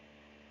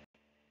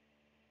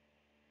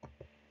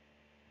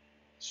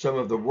 Some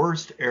of the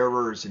worst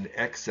errors and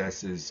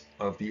excesses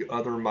of the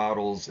other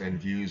models and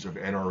views of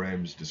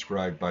NRMs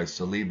described by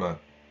Saliba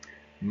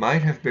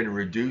might have been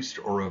reduced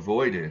or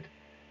avoided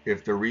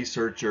if the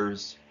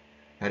researchers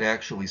had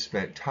actually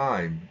spent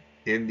time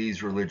in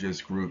these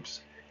religious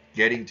groups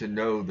getting to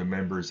know the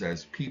members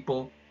as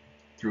people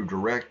through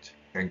direct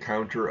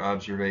encounter,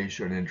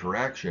 observation, and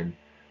interaction,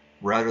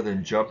 rather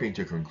than jumping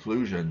to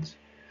conclusions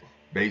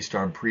based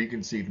on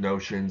preconceived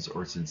notions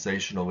or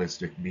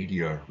sensationalistic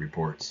media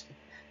reports.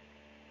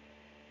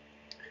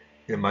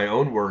 In my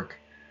own work,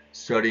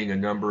 studying a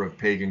number of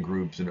pagan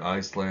groups in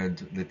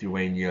Iceland,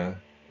 Lithuania,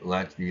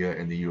 Latvia,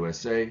 and the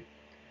USA,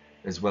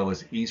 as well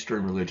as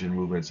Eastern religion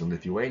movements in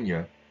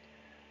Lithuania,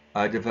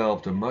 I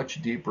developed a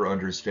much deeper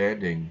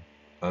understanding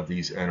of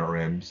these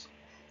NRMs,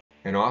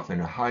 and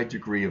often a high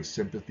degree of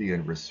sympathy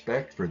and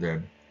respect for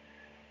them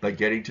by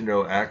getting to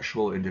know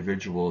actual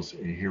individuals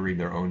and hearing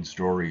their own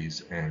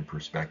stories and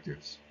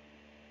perspectives.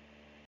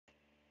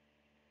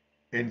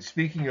 In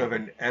speaking of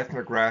an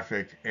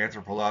ethnographic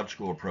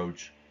anthropological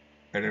approach,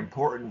 an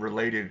important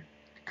related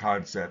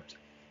concept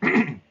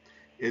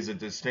is a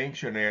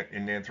distinction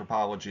in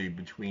anthropology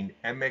between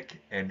emic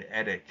and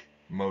etic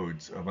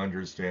modes of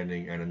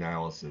understanding and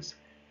analysis.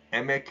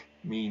 Emic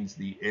means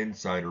the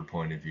insider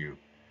point of view,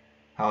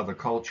 how the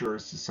culture,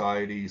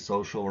 society,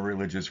 social, or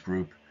religious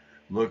group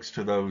looks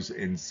to those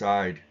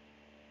inside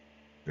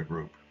the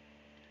group.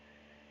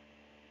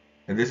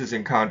 And this is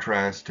in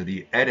contrast to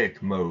the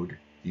etic mode,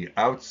 the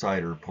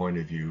outsider point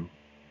of view,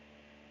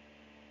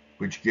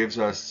 which gives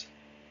us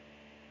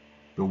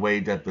the way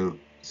that the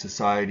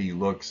society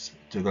looks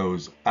to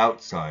those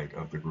outside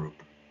of the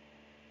group,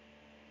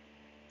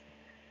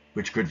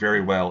 which could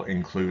very well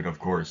include, of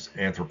course,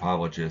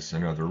 anthropologists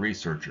and other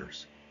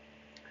researchers.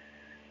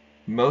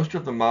 Most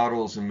of the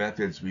models and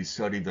methods we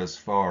studied thus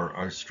far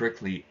are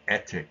strictly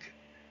etic,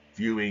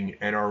 viewing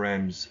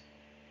NRMs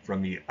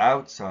from the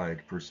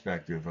outside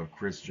perspective of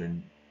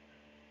Christian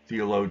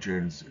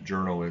theologians,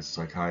 journalists,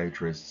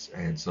 psychiatrists,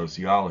 and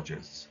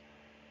sociologists.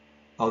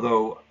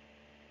 Although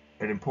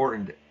an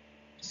important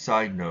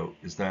side note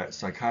is that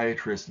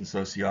psychiatrists and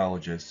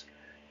sociologists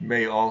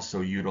may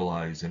also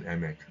utilize an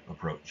emic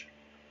approach.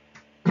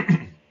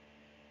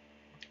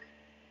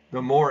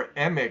 The more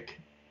emic,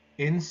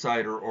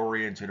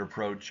 insider-oriented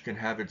approach can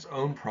have its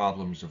own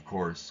problems, of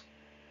course,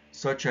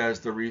 such as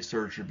the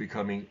researcher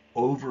becoming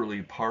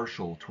overly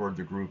partial toward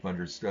the group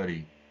under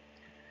study.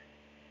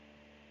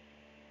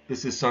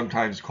 This is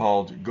sometimes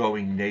called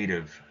going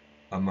native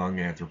among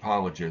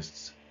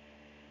anthropologists,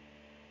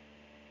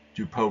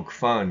 to poke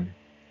fun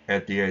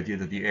at the idea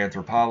that the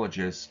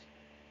anthropologist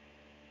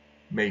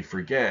may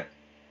forget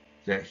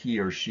that he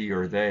or she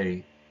or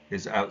they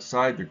is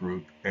outside the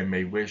group and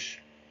may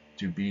wish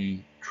to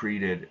be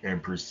treated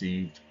and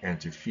perceived and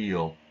to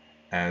feel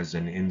as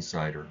an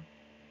insider.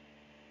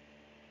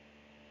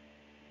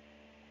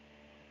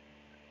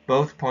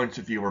 Both points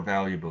of view are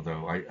valuable,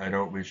 though. I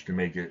don't wish to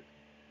make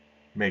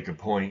a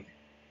point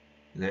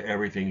that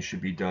everything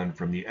should be done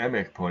from the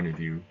emic point of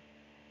view.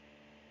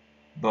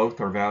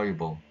 Both are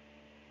valuable.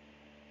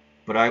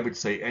 But I would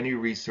say any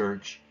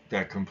research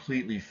that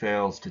completely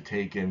fails to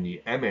take in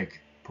the emic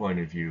point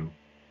of view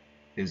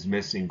is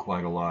missing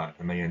quite a lot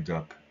and may end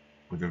up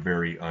with a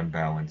very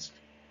unbalanced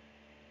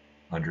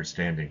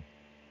understanding.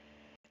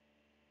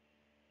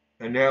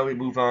 And now we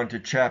move on to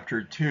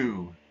Chapter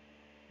 2,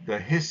 the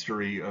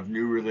history of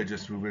new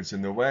religious movements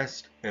in the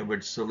West, in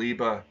which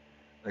Saliba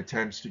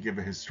attempts to give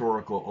a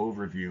historical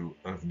overview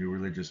of new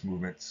religious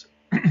movements.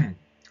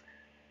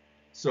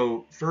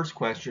 So, first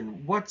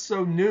question, what's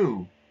so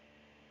new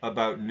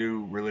about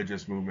new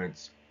religious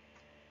movements?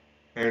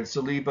 And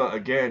Saliba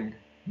again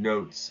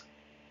notes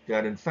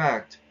that in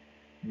fact,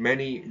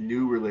 many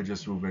new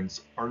religious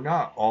movements are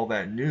not all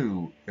that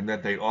new, and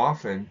that they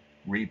often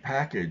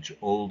repackage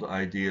old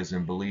ideas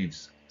and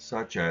beliefs,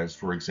 such as,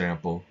 for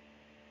example,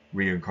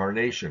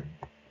 reincarnation.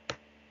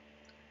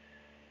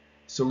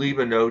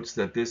 Saliba notes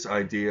that this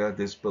idea,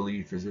 this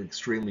belief, is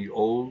extremely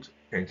old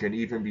and can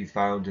even be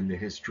found in the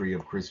history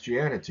of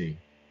Christianity.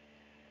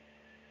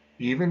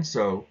 Even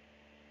so,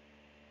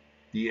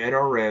 the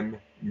NRM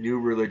New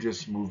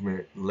Religious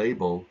Movement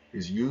label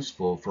is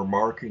useful for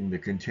marking the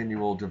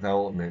continual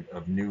development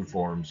of new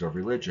forms of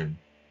religion,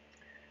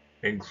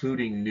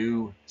 including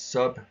new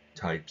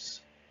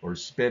subtypes or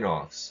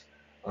spin-offs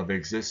of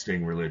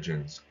existing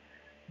religions,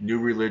 new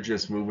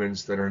religious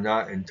movements that are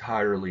not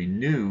entirely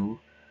new,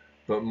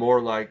 but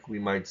more like, we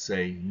might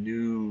say,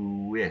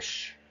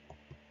 newish.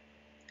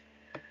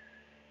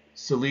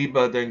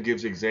 Saliba then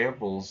gives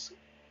examples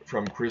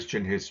from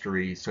Christian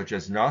history, such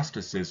as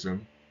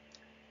Gnosticism,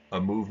 a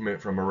movement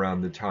from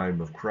around the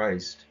time of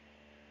Christ,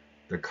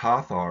 the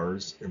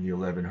Cathars in the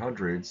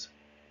 1100s,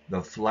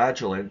 the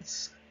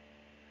Flagellants,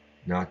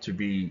 not to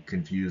be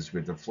confused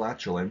with the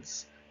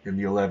Flatulence in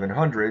the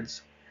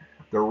 1100s,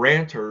 the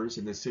Ranters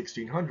in the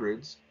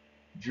 1600s,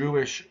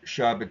 Jewish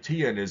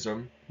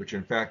Shabbatianism, which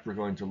in fact we're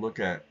going to look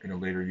at in a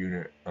later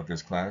unit of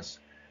this class,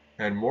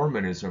 and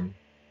Mormonism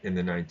in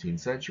the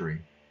 19th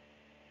century.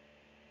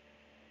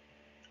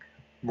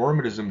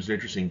 Mormonism is an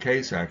interesting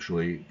case,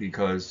 actually,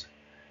 because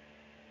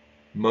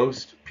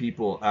most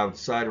people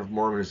outside of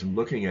Mormonism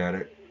looking at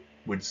it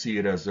would see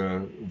it as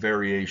a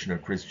variation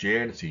of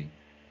Christianity,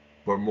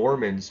 but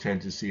Mormons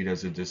tend to see it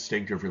as a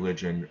distinctive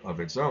religion of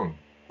its own.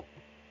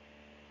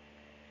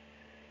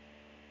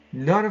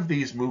 None of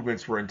these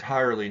movements were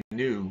entirely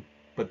new,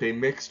 but they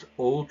mixed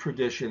old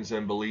traditions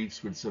and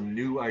beliefs with some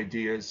new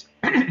ideas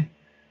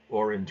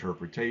or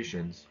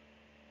interpretations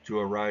to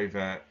arrive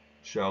at,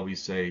 shall we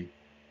say,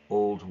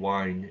 old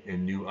wine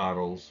in new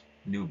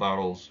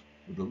bottles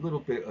with a little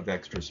bit of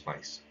extra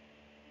spice.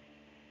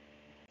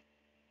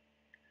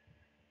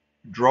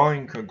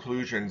 Drawing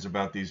conclusions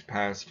about these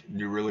past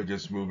new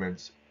religious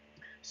movements,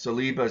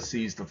 Saliba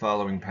sees the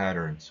following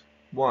patterns.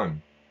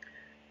 1.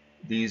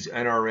 These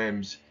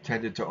NRMs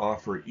tended to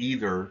offer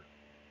either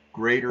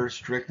greater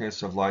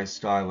strictness of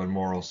lifestyle and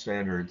moral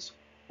standards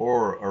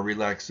or a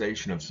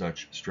relaxation of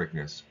such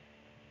strictness.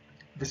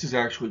 This is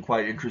actually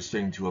quite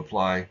interesting to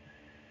apply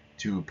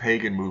to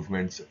pagan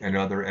movements and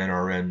other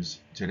NRMs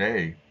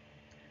today,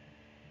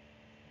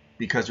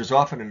 because there's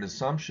often an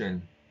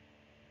assumption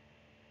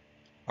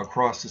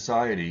across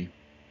society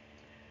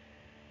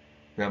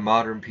that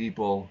modern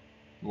people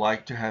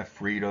like to have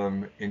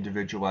freedom,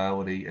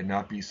 individuality, and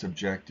not be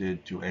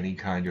subjected to any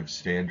kind of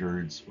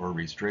standards or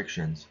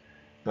restrictions.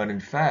 But in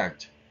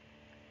fact,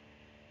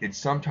 it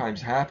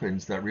sometimes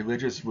happens that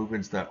religious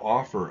movements that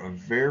offer a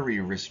very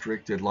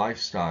restricted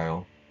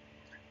lifestyle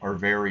are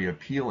very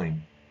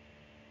appealing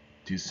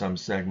to some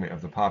segment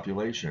of the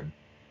population,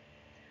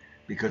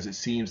 because it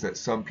seems that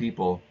some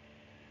people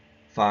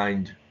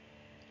find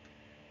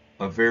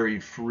a very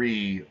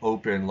free,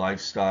 open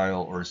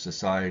lifestyle or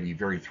society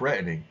very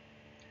threatening,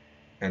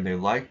 and they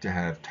like to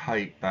have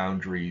tight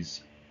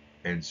boundaries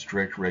and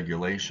strict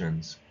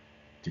regulations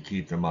to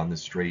keep them on the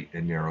straight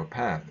and narrow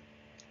path.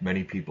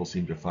 Many people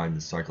seem to find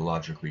this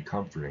psychologically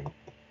comforting.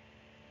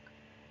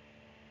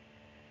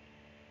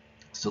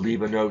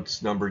 Saliba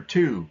notes number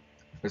 2,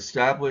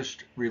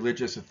 established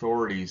religious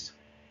authorities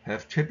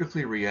have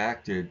typically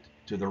reacted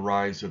to the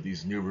rise of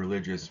these new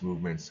religious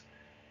movements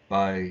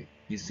by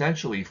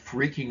essentially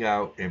freaking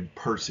out and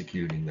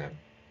persecuting them.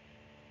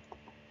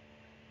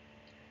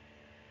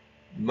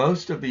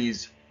 Most of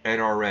these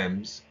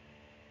NRMs,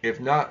 if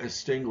not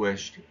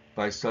extinguished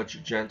by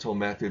such gentle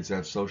methods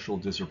of social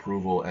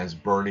disapproval as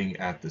burning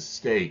at the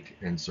stake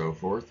and so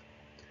forth,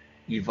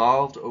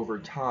 evolved over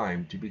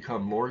time to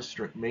become more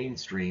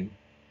mainstream,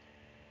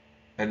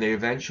 and they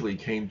eventually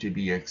came to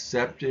be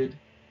accepted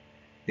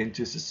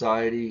into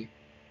society,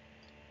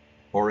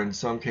 or in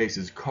some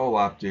cases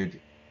co-opted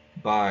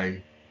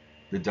by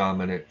the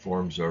dominant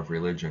forms of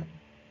religion.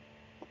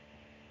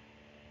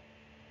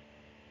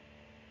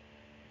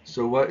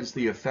 So what is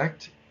the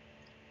effect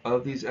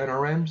of these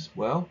NRMs?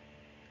 Well,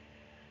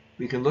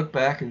 we can look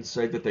back and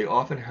say that they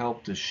often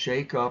help to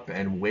shake up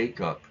and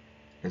wake up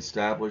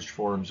established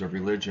forms of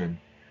religion,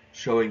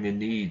 showing the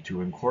need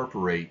to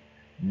incorporate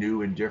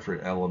new and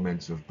different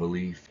elements of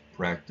belief,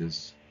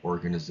 practice,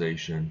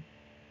 organization,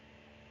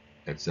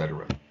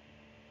 etc.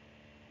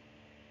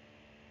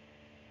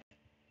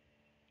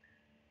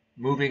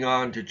 Moving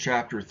on to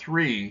Chapter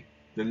 3,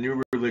 the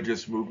new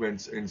religious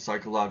movements in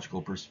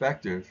psychological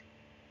perspective,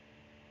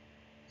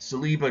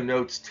 Saliba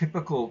notes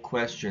typical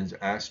questions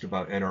asked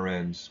about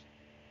NRMs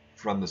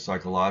from the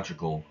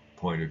psychological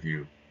point of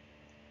view.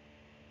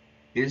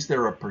 Is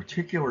there a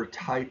particular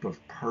type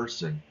of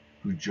person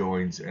who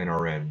joins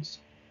NRMs?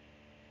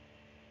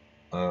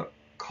 A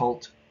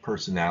cult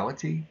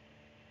personality?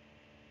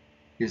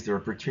 Is there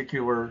a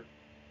particular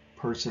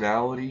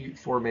personality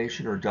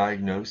formation or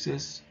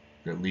diagnosis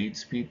that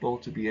leads people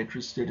to be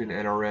interested in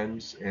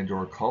NRMs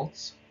and/or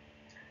cults?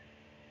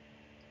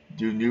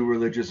 Do new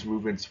religious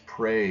movements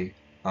prey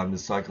on the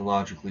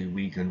psychologically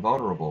weak and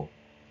vulnerable?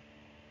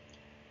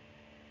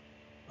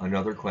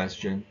 Another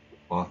question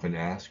often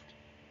asked,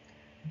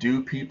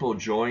 do people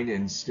join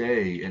and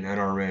stay in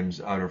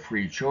NRMs out of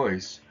free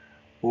choice,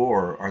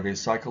 or are they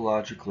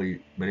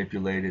psychologically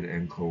manipulated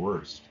and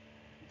coerced,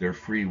 their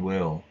free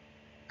will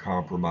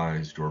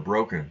compromised or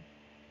broken?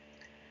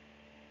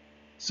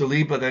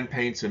 Saliba then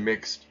paints a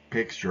mixed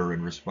picture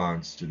in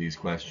response to these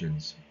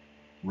questions.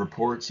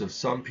 Reports of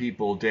some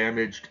people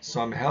damaged,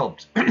 some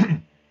helped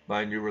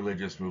by new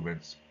religious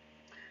movements.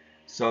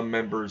 Some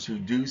members who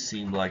do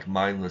seem like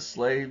mindless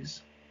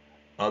slaves,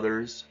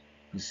 others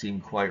who seem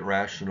quite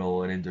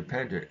rational and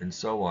independent, and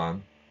so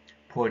on,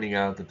 pointing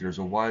out that there's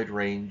a wide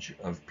range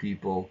of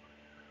people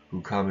who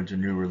come into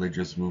new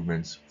religious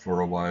movements for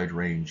a wide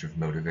range of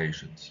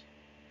motivations.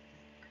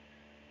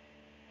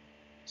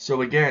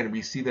 So again,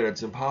 we see that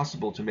it's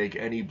impossible to make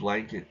any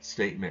blanket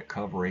statement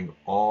covering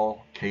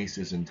all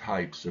cases and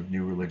types of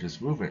new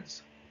religious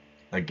movements.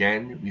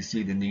 Again, we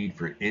see the need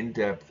for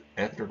in-depth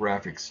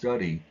ethnographic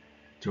study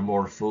to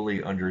more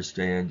fully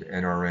understand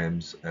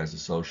NRMs as a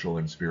social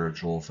and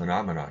spiritual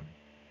phenomenon.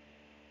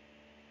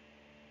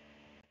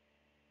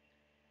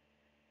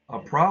 A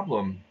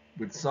problem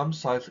with some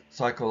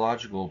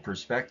psychological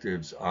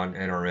perspectives on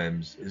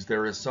NRMs is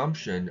their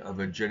assumption of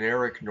a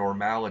generic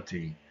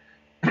normality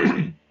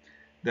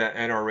that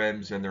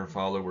NRMs and their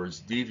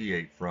followers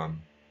deviate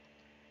from.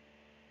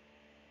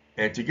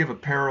 And to give a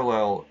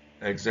parallel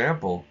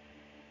example,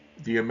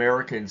 the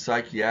American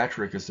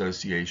Psychiatric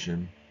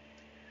Association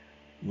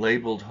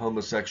labeled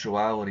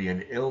homosexuality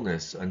an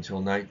illness until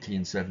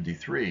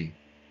 1973,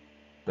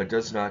 but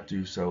does not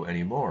do so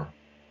anymore,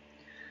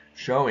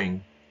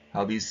 showing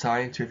how these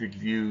scientific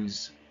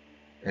views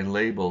and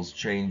labels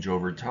change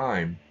over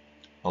time,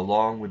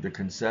 along with the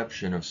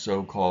conception of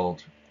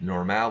so-called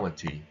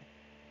normality.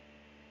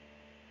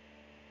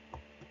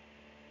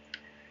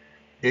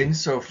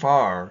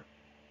 Insofar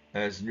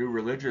as new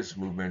religious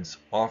movements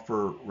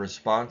offer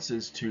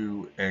responses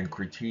to and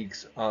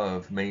critiques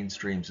of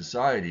mainstream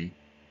society,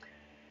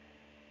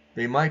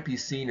 they might be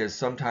seen as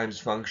sometimes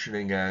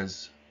functioning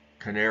as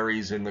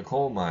canaries in the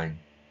coal mine,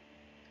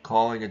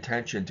 calling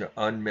attention to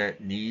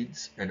unmet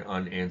needs and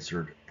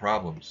unanswered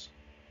problems.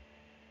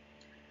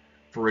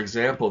 For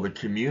example, the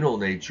communal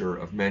nature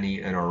of many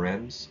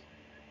NRMs,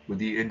 with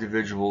the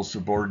individual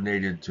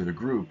subordinated to the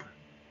group,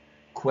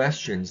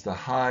 questions the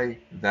high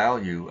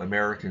value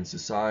American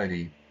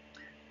society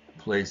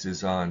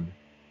places on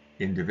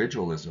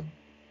individualism.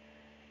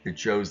 It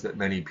shows that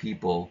many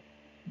people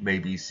may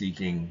be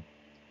seeking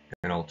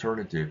an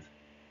alternative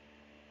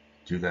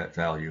to that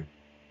value.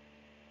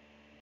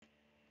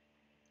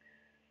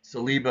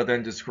 Saliba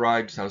then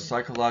describes how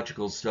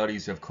psychological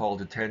studies have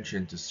called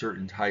attention to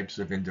certain types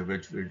of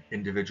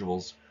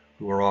individuals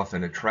who are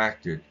often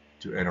attracted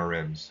to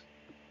NRMs.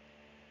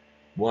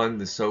 One,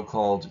 the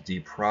so-called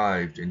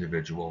deprived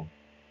individual,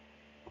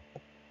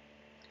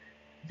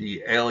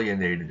 the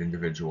alienated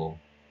individual,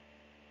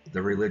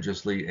 the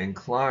religiously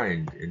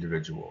inclined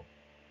individual,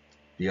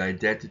 the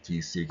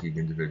identity-seeking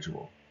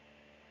individual,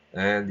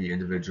 and the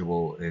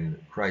individual in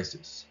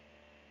crisis.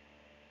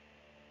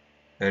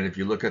 And if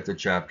you look at the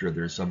chapter,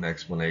 there's some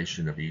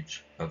explanation of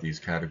each of these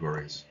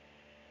categories.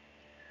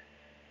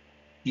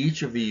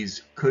 Each of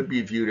these could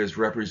be viewed as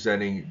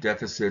representing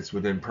deficits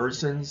within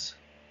persons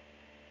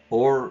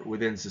or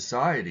within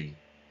society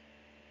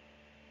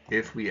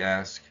if we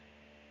ask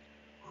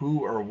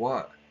who or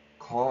what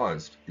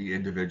caused the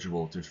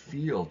individual to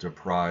feel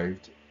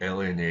deprived,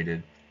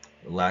 alienated,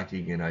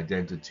 lacking in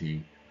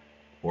identity,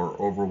 or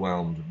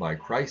overwhelmed by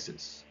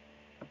crisis.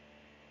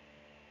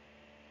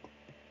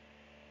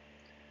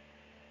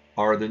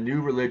 Are the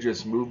new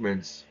religious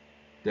movements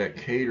that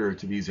cater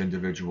to these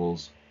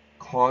individuals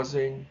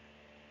causing,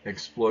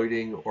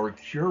 exploiting, or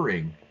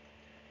curing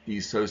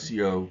these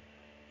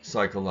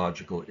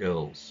socio-psychological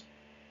ills?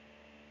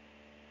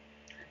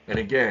 And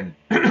again,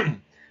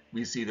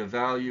 we see the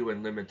value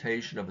and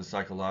limitation of the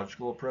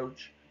psychological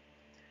approach,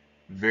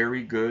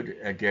 very good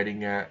at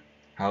getting at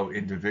how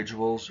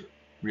individuals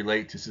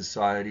relate to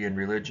society and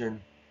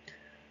religion,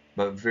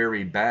 but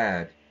very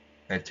bad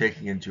at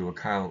taking into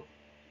account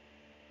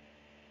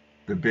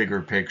the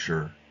bigger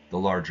picture, the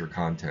larger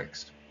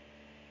context.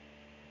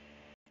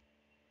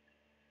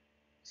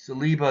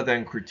 Saliba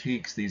then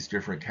critiques these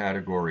different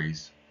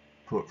categories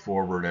put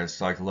forward as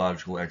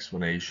psychological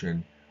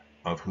explanation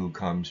of who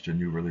comes to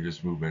new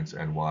religious movements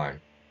and why.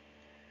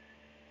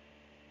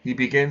 He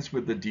begins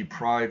with the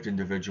deprived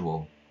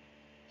individual.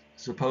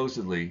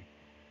 Supposedly,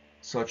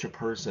 such a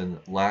person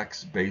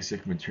lacks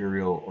basic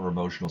material or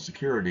emotional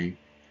security,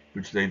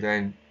 which they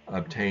then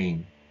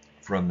obtain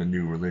from the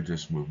new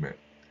religious movement.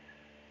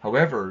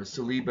 However,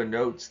 Saliba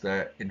notes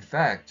that, in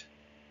fact,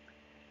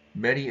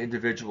 many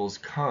individuals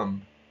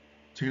come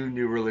to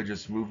new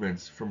religious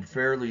movements from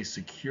fairly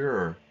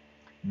secure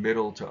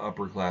middle to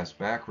upper class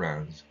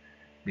backgrounds,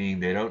 meaning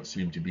they don't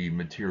seem to be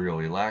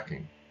materially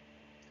lacking.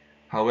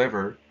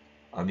 However,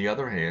 on the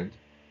other hand,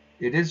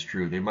 it is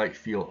true they might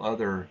feel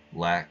other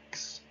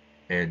lacks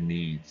and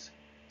needs,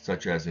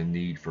 such as a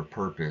need for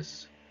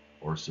purpose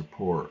or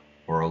support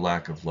or a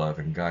lack of love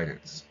and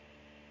guidance.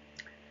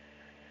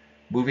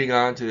 Moving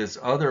on to this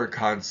other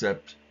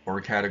concept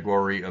or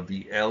category of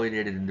the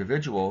alienated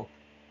individual,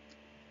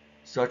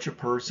 such a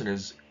person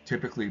is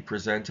typically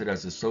presented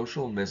as a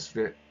social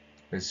misfit,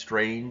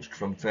 estranged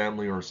from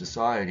family or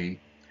society,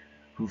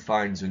 who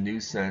finds a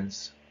new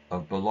sense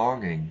of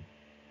belonging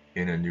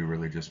in a new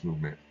religious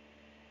movement.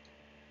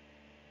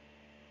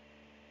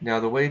 Now,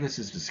 the way this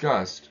is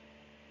discussed,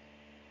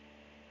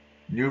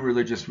 new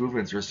religious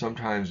movements are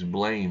sometimes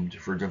blamed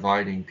for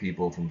dividing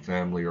people from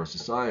family or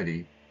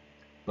society,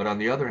 but on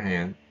the other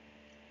hand,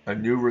 a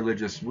new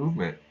religious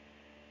movement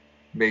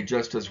may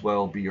just as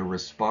well be a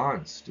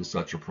response to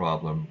such a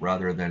problem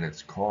rather than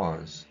its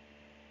cause.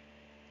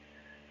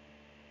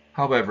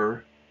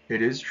 However,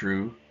 it is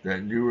true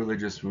that new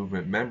religious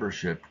movement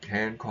membership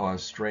can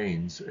cause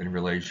strains in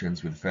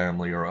relations with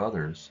family or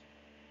others.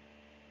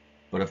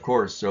 But of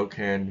course, so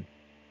can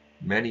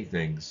many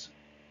things.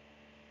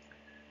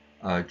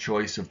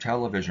 Choice of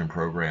television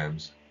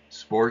programs,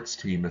 sports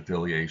team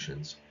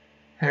affiliations,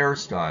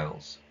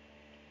 hairstyles,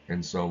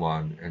 and so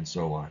on and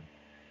so on.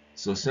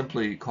 So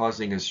simply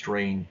causing a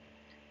strain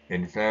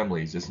in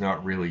families is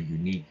not really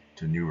unique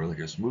to new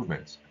religious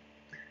movements.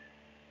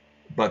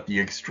 But the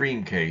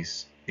extreme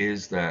case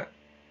is that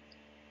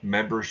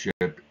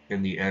membership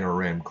in the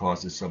NRM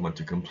causes someone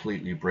to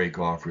completely break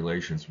off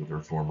relations with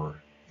their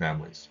former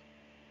families.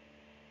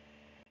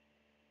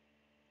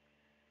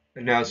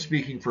 And now,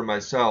 speaking for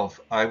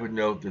myself, I would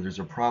note that there's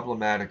a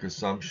problematic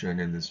assumption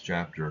in this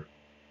chapter.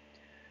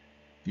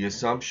 The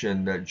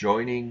assumption that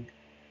joining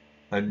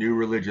a new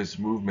religious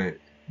movement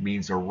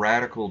means a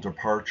radical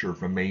departure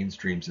from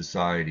mainstream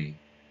society,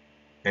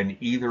 an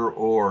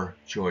either-or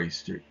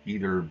choice to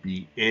either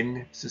be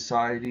in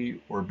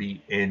society or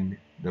be in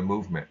the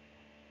movement.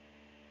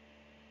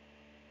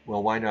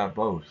 Well, why not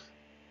both?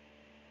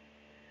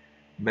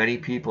 Many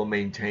people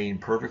maintain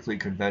perfectly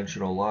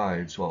conventional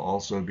lives while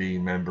also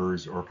being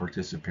members or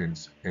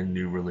participants in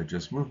new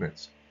religious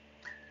movements.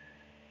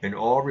 In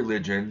all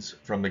religions,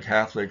 from the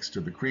Catholics to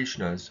the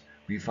Krishnas,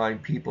 we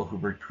find people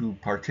who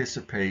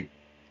participate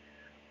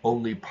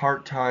only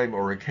part-time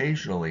or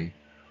occasionally,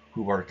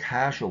 who are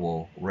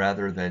casual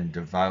rather than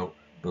devout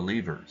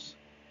believers.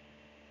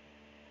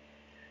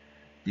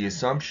 The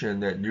assumption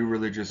that new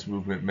religious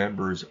movement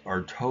members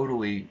are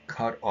totally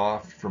cut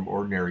off from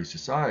ordinary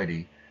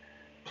society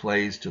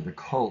plays to the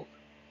cult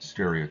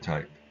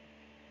stereotype.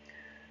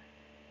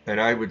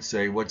 And I would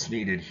say what's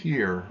needed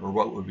here, or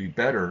what would be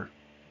better,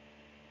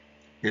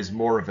 is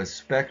more of a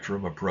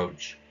spectrum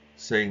approach,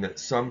 saying that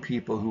some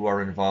people who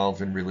are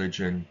involved in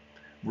religion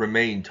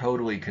remain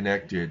totally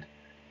connected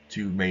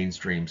to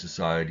mainstream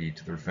society,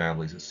 to their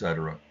families,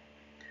 etc.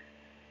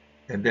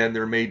 And then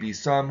there may be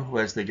some who,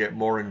 as they get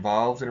more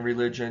involved in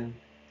religion,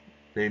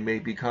 they may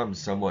become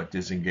somewhat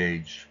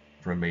disengaged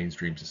from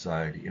mainstream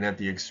society. And at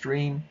the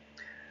extreme,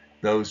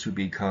 those who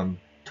become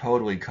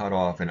totally cut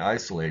off and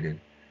isolated,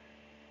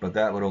 but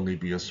that would only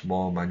be a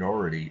small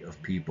minority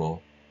of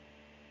people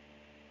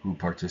who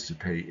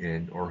participate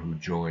in or who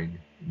join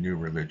new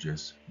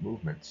religious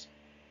movements.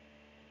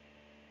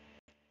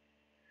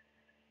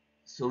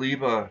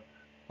 Saliba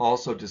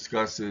also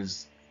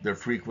discusses the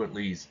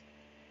frequently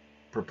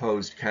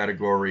proposed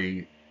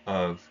category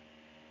of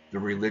the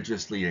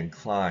religiously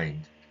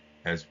inclined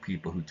as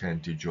people who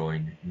tend to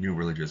join new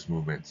religious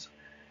movements.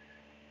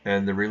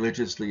 And the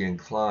religiously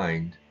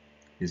inclined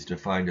is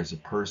defined as a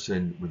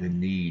person with a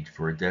need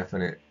for a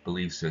definite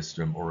belief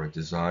system or a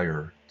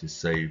desire to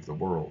save the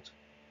world.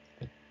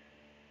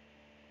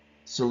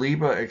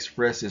 Saliba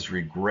expresses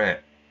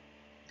regret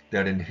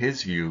that in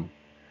his view,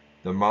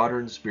 the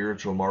modern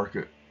spiritual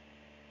marketplace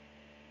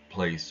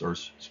or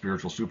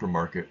spiritual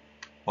supermarket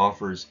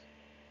offers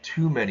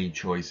too many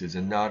choices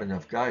and not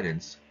enough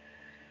guidance,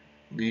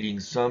 leading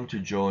some to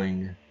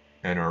join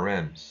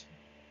NRMs.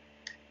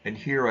 And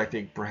here I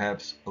think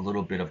perhaps a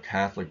little bit of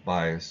Catholic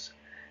bias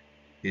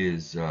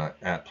is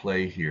at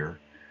play here,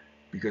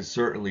 because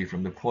certainly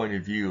from the point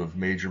of view of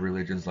major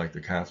religions like the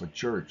Catholic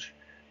Church,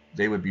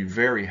 they would be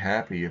very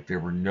happy if there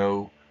were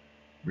no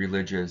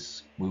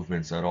religious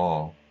movements at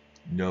all,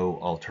 no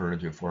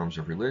alternative forms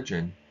of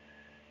religion,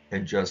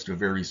 and just a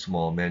very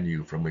small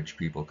menu from which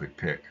people could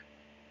pick.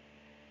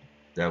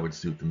 That would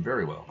suit them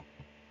very well.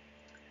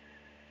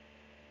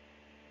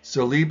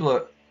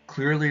 Saliba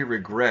clearly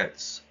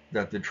regrets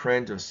that the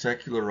trend of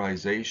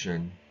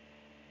secularization,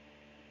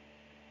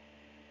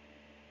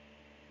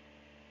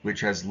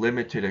 which has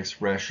limited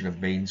expression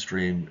of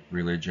mainstream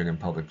religion in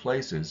public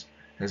places,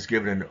 has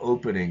given an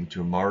opening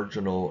to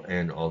marginal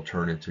and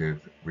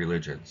alternative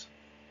religions.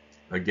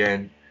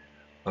 Again,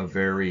 a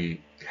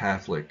very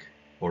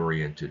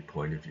Catholic-oriented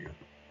point of view.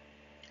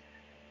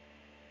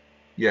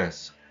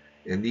 Yes,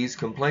 in these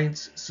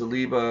complaints,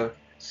 Saliba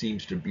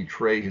seems to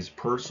betray his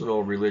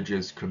personal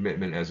religious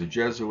commitment as a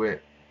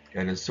Jesuit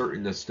and a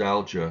certain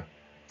nostalgia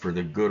for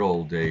the good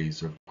old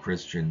days of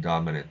Christian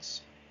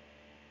dominance.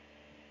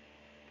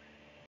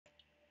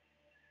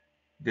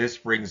 This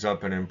brings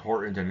up an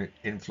important and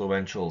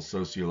influential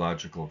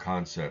sociological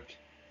concept,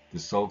 the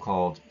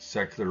so-called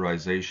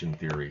secularization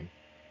theory.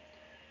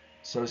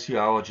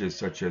 Sociologists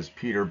such as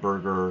Peter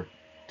Berger,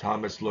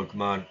 Thomas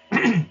Luckmann,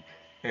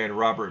 and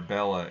Robert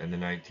Bellah in the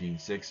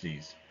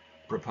 1960s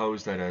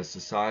proposed that as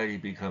society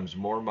becomes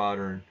more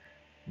modern,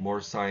 more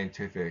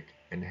scientific,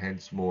 and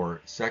hence more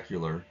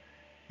secular,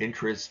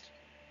 interest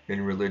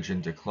in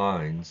religion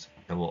declines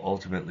and will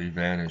ultimately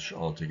vanish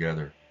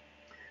altogether.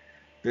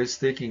 This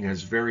thinking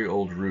has very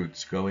old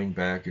roots, going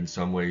back in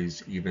some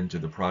ways even to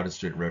the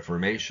Protestant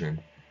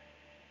Reformation,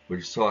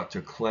 which sought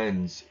to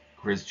cleanse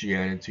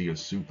Christianity of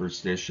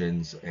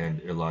superstitions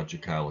and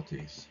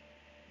illogicalities.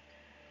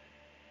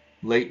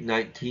 Late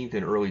 19th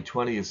and early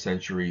 20th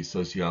century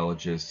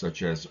sociologists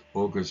such as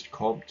Auguste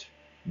Comte,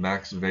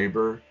 Max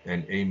Weber,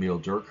 and Emil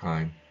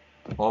Durkheim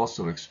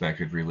also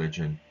expected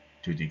religion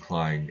to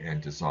decline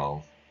and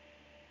dissolve.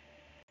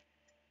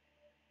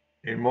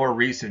 In more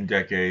recent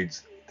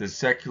decades, the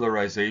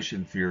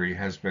secularization theory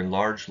has been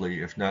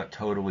largely, if not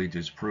totally,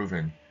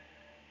 disproven,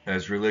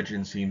 as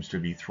religion seems to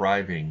be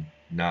thriving,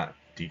 not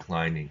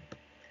declining.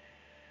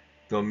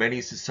 Though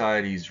many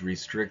societies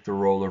restrict the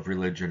role of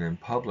religion in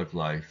public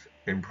life,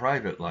 in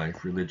private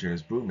life, religion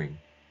is booming.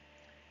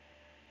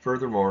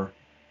 Furthermore,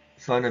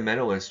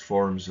 fundamentalist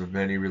forms of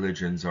many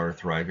religions are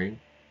thriving,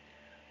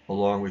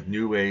 along with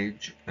New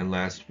Age and,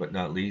 last but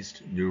not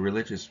least, new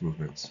religious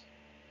movements.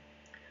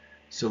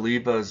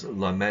 Saliba's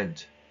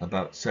lament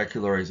about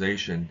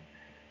secularization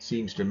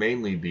seems to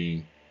mainly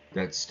be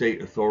that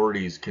state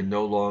authorities can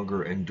no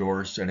longer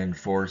endorse and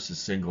enforce a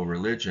single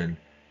religion,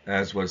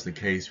 as was the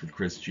case with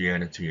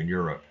Christianity in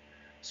Europe.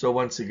 So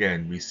once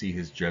again, we see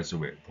his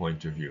Jesuit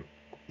point of view.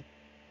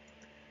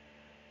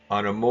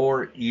 On a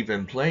more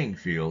even playing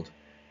field,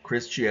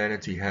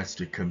 Christianity has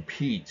to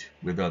compete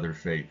with other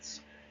faiths,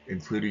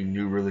 including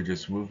new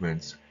religious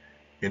movements,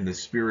 in the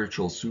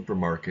spiritual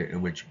supermarket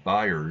in which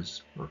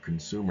buyers, or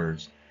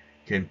consumers,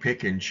 can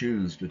pick and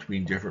choose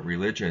between different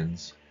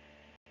religions,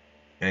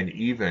 and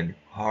even,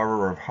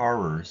 horror of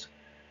horrors,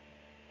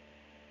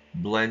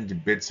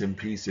 blend bits and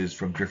pieces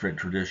from different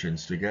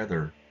traditions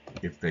together,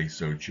 if they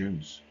so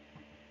choose.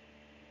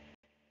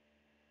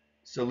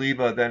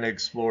 Saliba then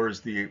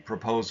explores the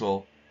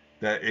proposal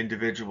that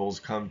individuals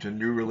come to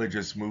new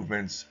religious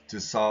movements to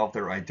solve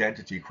their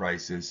identity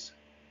crisis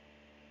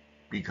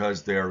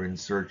because they are in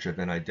search of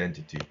an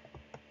identity.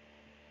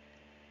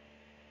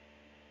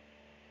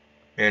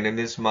 And in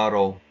this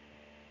model,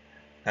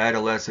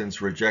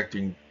 adolescents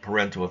rejecting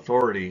parental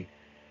authority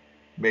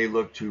may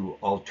look to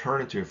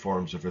alternative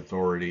forms of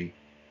authority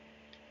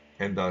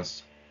and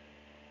thus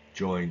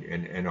join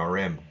an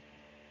NRM.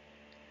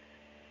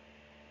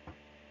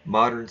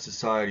 Modern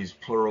society's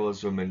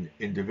pluralism and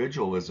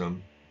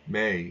individualism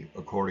may,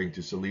 according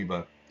to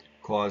Saliba,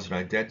 cause an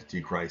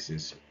identity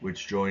crisis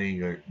which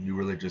joining a new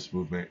religious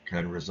movement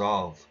can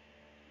resolve.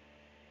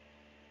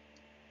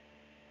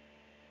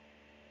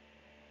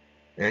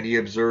 And he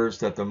observes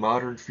that the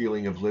modern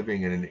feeling of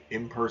living in an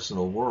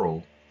impersonal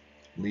world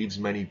leaves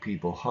many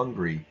people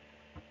hungry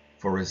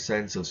for a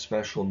sense of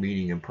special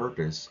meaning and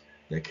purpose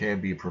that can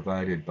be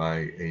provided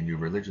by a new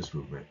religious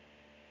movement.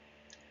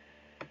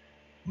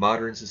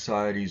 Modern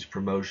society's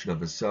promotion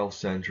of a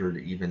self-centered,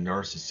 even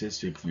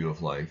narcissistic view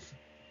of life,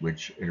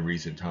 which in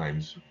recent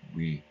times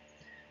we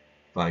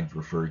find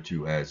referred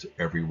to as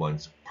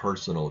everyone's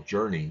personal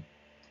journey,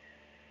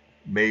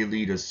 may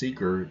lead a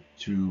seeker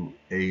to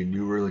a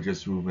new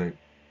religious movement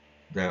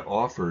that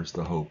offers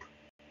the hope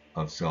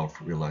of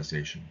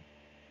self-realization.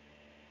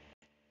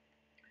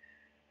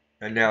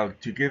 And now,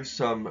 to give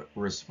some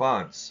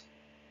response,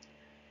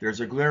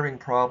 there's a glaring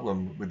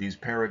problem with these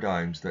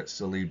paradigms that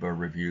Saliba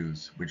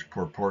reviews, which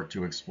purport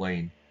to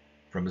explain,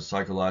 from a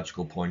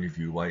psychological point of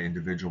view, why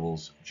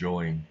individuals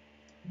join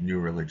new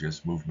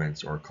religious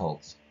movements or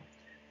cults.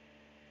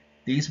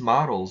 These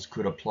models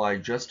could apply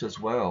just as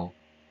well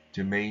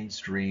to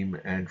mainstream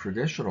and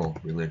traditional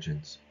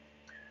religions.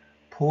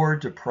 Poor,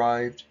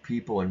 deprived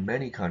people in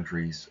many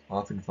countries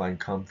often find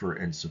comfort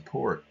and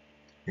support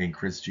in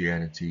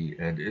Christianity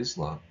and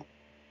Islam.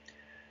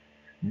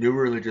 New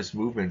religious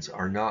movements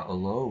are not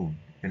alone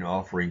in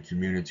offering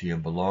community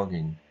and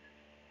belonging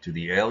to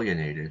the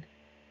alienated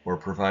or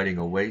providing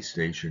a way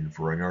station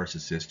for a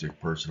narcissistic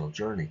personal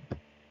journey.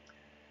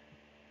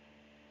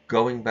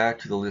 Going back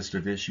to the list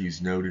of issues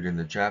noted in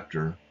the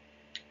chapter,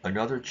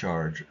 another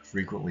charge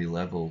frequently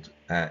leveled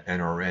at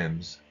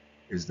NRMs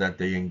is that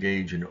they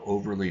engage in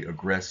overly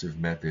aggressive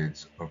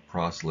methods of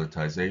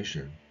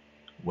proselytization.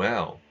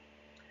 Well,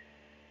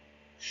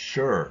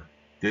 sure,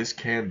 this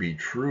can be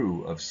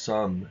true of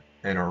some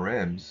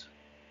NRMs,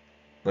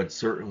 but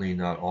certainly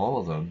not all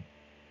of them.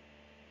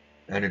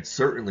 And it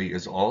certainly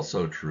is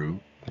also true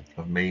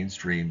of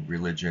mainstream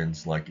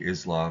religions like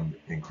Islam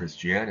and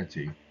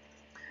Christianity.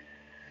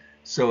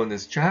 So in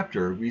this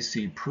chapter, we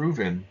see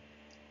proven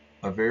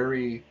a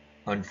very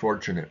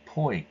unfortunate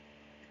point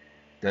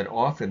that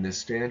often the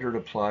standard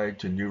applied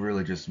to new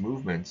religious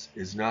movements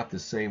is not the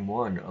same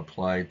one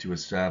applied to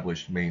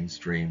established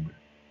mainstream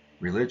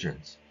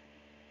religions.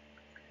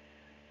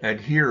 And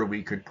here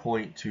we could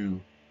point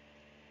to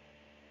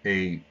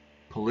a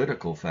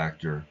political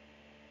factor.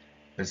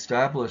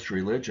 Established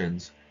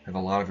religions have a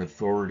lot of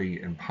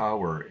authority and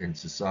power in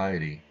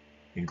society,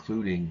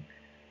 including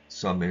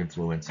some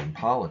influence in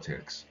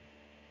politics.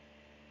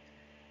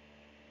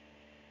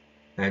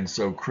 And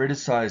so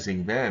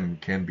criticizing them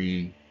can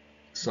be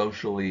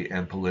socially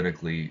and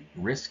politically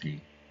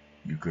risky.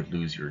 You could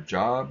lose your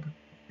job.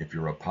 If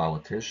you're a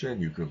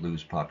politician, you could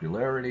lose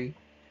popularity.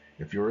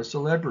 If you're a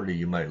celebrity,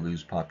 you might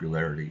lose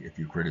popularity if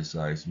you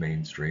criticize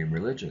mainstream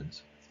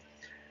religions.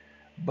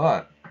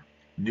 But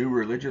new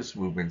religious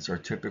movements are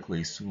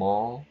typically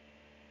small,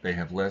 they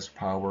have less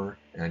power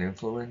and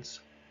influence,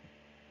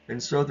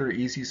 and so they're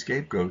easy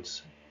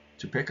scapegoats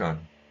to pick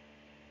on.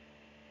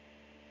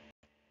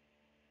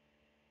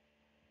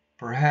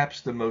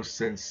 Perhaps the most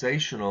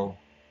sensational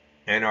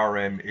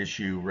NRM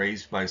issue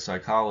raised by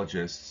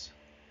psychologists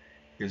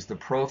is the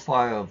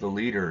profile of the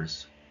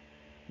leaders,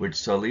 which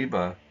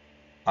Saliba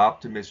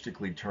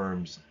optimistically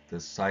terms the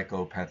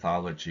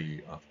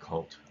psychopathology of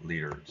cult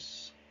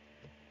leaders.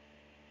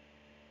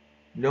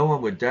 No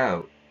one would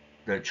doubt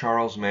that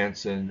Charles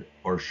Manson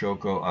or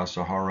Shoko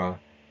Asahara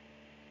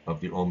of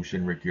the Aum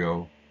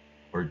Shinrikyo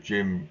or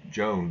Jim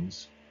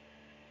Jones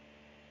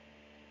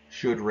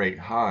should rate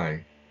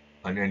high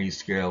on any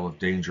scale of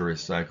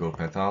dangerous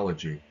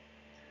psychopathology.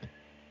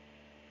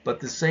 But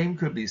the same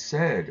could be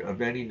said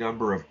of any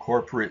number of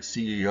corporate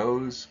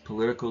CEOs,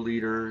 political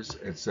leaders,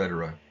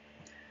 etc.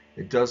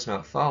 It does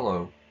not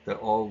follow that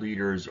all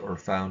leaders or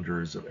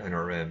founders of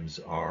NRMs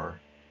are,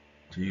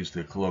 to use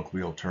the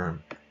colloquial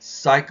term,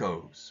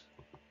 psychos.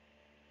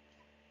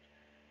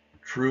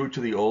 True to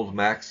the old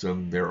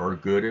maxim, there are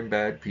good and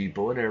bad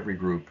people in every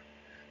group,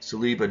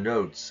 Saliba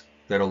notes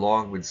that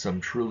along with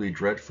some truly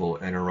dreadful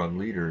NRM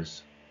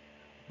leaders,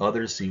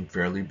 others seem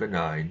fairly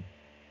benign,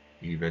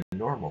 even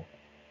normal.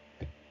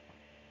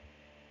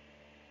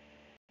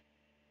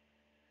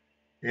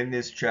 In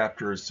this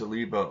chapter,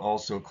 Saliba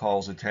also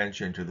calls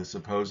attention to the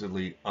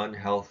supposedly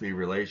unhealthy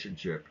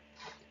relationship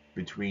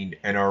between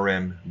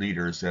NRM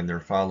leaders and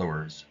their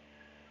followers,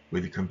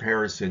 with a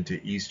comparison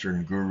to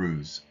Eastern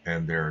gurus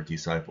and their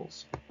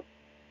disciples.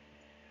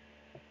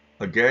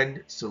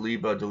 Again,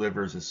 Saliba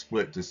delivers a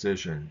split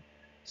decision.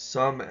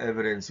 Some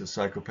evidence of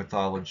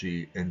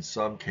psychopathology in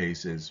some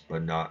cases,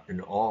 but not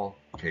in all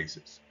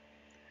cases.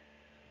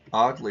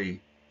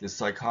 Oddly, the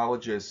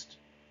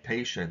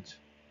psychologist-patient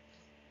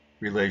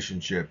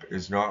relationship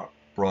is not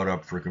brought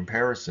up for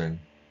comparison,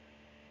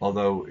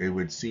 although it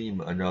would seem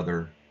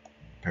another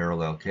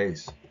parallel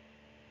case.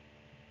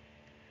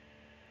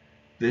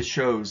 This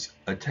shows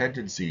a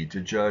tendency to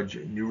judge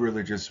new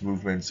religious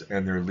movements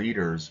and their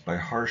leaders by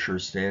harsher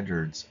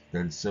standards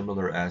than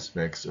similar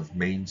aspects of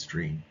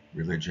mainstream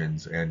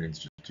religions and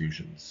institutions.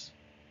 institutions.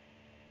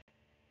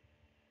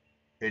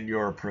 In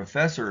your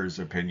professor's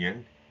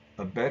opinion,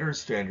 a better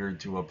standard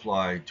to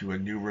apply to a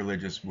new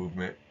religious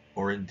movement,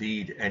 or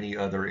indeed any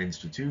other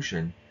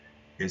institution,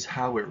 is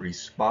how it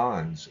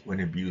responds when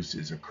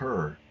abuses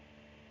occur.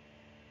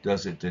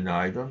 Does it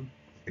deny them,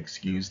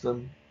 excuse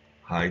them,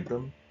 hide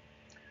them,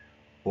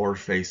 or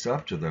face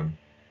up to them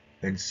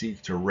and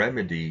seek to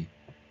remedy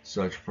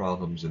such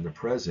problems in the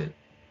present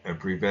and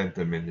prevent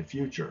them in the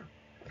future?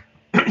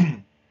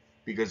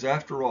 Because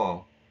after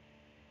all,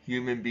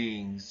 human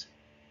beings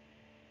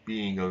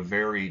being a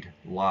varied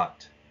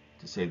lot,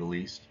 to say the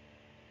least,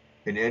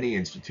 in any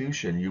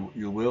institution,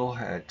 you will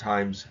at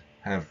times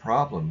have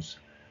problems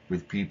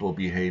with people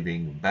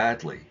behaving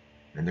badly.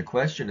 And the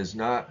question is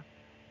not,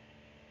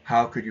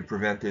 how could you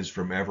prevent this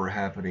from ever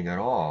happening at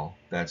all?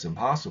 That's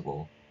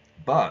impossible.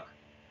 But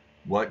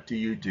what do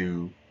you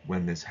do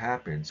when this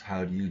happens?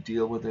 How do you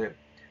deal with it?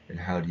 And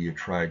how do you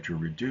try to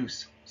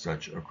reduce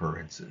such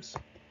occurrences?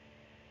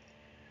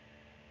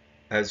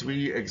 As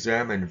we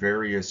examine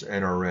various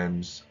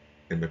NRMs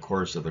in the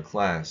course of the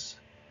class,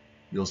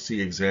 you'll see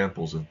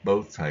examples of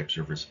both types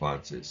of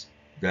responses.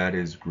 That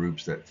is,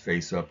 groups that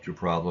face up to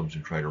problems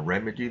and try to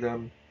remedy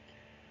them,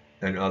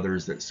 and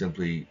others that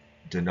simply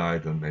deny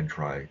them and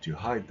try to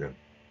hide them.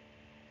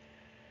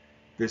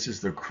 This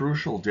is the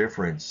crucial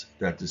difference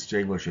that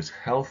distinguishes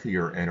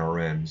healthier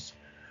NRMs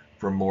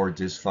from more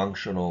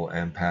dysfunctional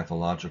and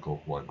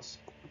pathological ones.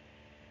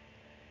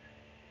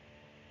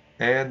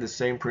 And the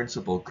same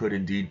principle could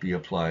indeed be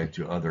applied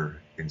to other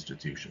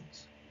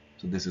institutions.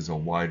 So this is a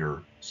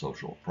wider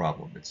social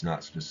problem. It's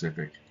not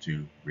specific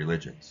to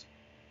religions.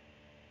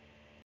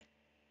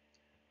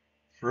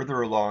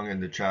 Further along in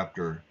the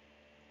chapter,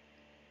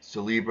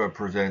 Saliba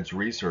presents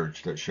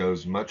research that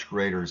shows much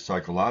greater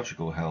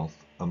psychological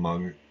health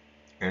among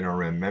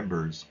NRM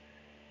members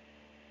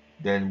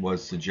than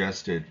was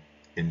suggested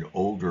in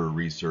older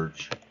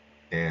research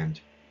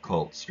and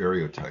cult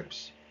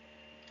stereotypes.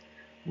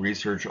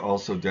 Research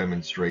also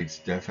demonstrates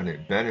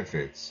definite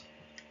benefits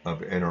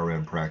of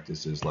NRM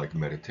practices like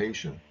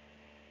meditation.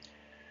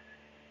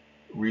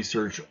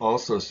 Research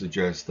also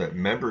suggests that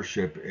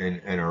membership in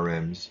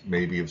NRMs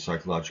may be of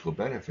psychological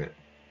benefit.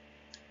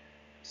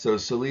 So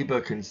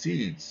Saliba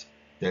concedes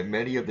that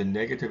many of the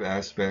negative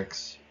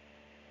aspects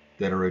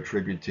that are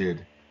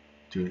attributed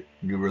to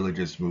new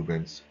religious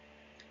movements,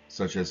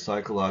 such as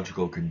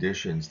psychological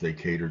conditions they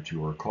cater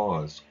to or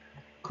cause,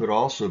 could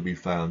also be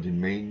found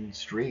in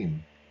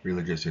mainstream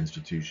religious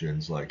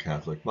institutions like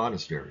Catholic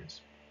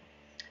monasteries.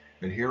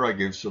 And here I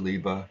give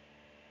Saliba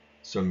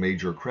some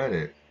major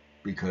credit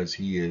because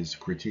he is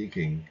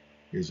critiquing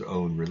his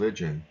own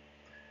religion,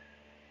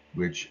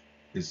 which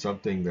is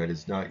something that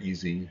is not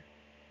easy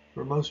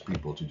for most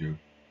people to do.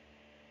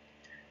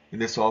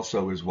 And this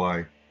also is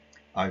why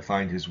I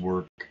find his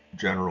work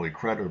generally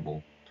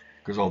credible,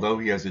 because although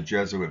he has a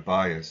Jesuit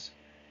bias,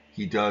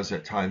 he does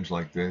at times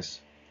like this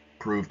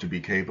prove to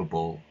be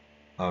capable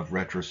of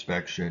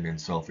retrospection and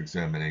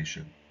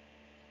self-examination.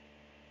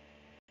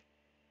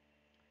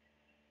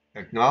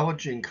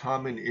 Acknowledging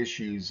common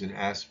issues and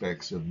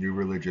aspects of new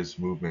religious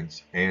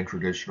movements and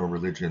traditional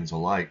religions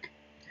alike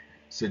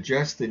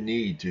suggests the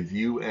need to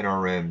view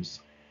NRMs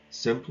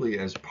simply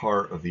as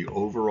part of the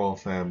overall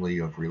family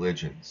of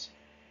religions.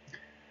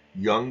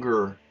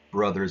 Younger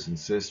brothers and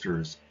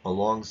sisters,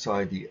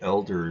 alongside the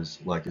elders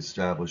like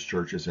established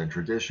churches and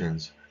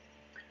traditions,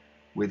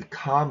 with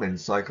common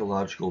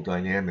psychological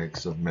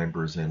dynamics of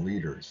members and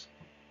leaders.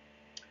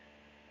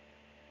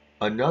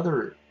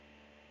 Another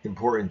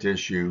important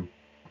issue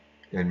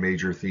and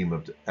major theme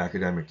of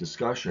academic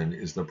discussion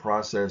is the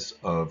process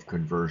of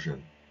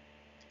conversion.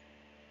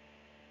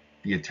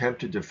 The attempt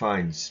to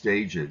define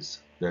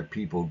stages that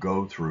people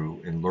go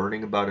through in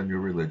learning about a new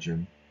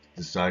religion,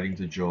 deciding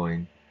to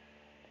join,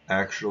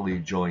 actually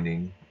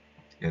joining,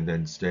 and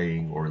then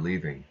staying or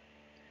leaving.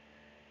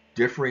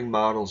 Differing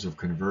models of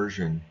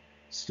conversion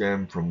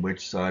stem from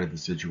which side of the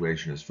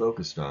situation is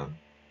focused on: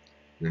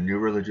 the new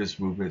religious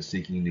movement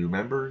seeking new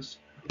members,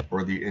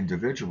 or the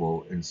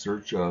individual in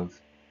search of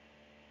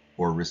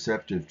or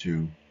receptive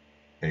to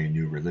a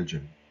new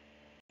religion.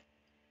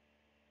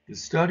 The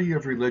study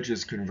of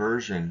religious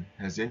conversion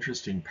has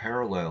interesting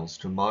parallels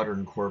to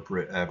modern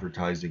corporate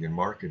advertising and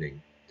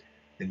marketing.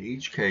 In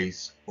each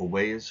case, a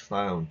way is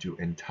found to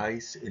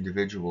entice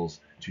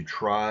individuals to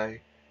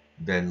try,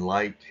 then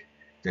like,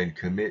 then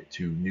commit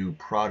to new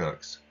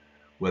products,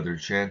 whether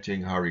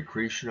chanting Hare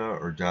Krishna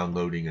or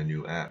downloading a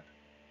new app.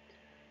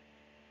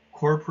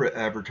 Corporate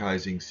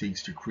advertising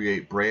seeks to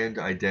create brand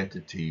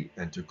identity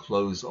and to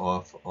close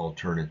off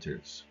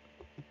alternatives.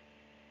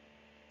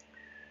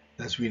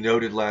 As we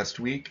noted last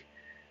week,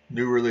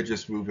 new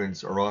religious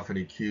movements are often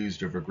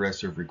accused of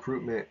aggressive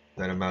recruitment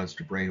that amounts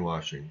to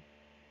brainwashing.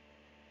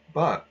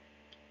 But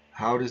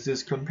how does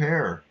this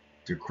compare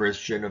to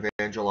Christian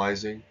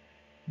evangelizing,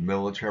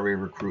 military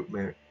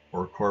recruitment,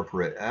 or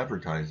corporate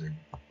advertising?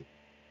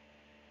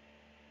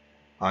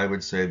 I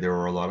would say there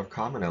are a lot of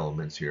common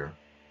elements here.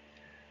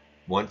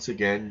 Once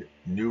again,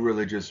 new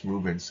religious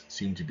movements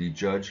seem to be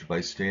judged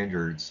by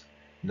standards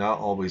not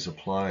always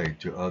applied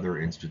to other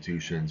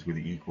institutions with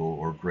equal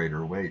or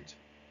greater weight.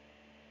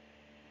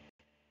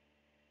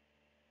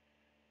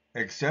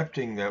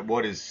 Accepting that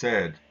what is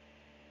said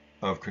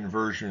of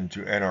conversion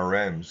to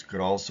NRMs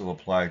could also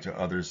apply to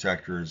other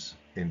sectors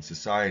in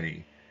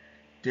society,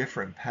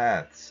 different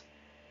paths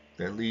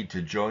that lead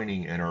to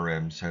joining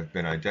NRMs have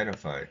been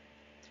identified.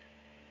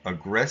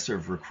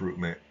 Aggressive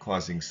recruitment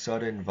causing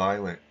sudden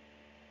violent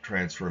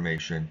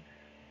transformation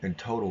and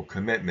total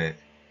commitment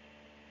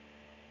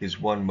is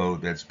one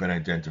mode that's been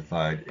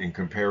identified in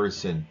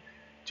comparison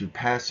to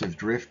passive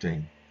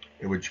drifting,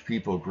 in which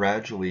people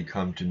gradually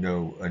come to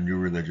know a new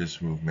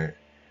religious movement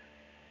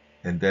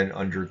and then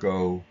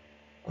undergo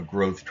a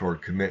growth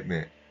toward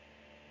commitment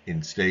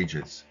in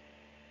stages.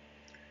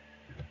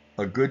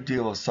 A good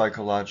deal of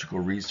psychological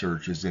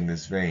research is in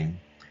this vein,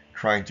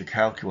 trying to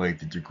calculate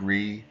the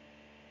degree,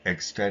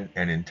 extent,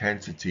 and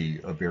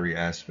intensity of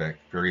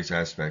various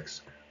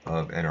aspects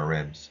of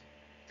NRMs.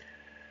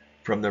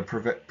 From the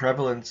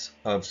prevalence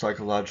of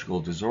psychological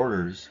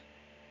disorders,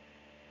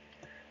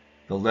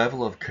 the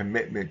level of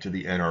commitment to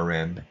the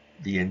NRM,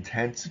 the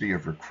intensity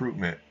of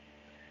recruitment,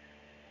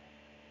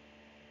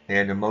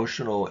 and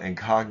emotional and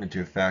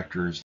cognitive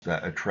factors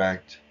that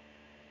attract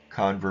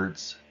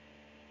converts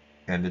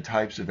and the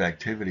types of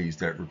activities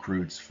that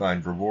recruits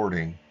find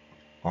rewarding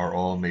are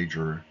all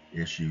major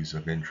issues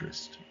of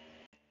interest.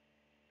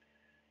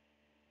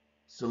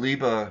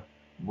 Saliba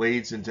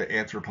wades into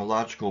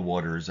anthropological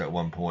waters at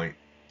one point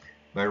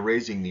by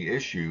raising the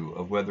issue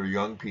of whether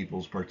young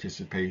people's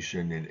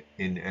participation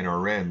in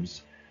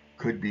NRMs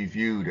could be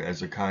viewed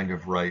as a kind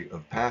of rite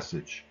of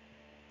passage.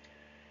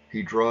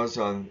 He draws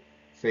on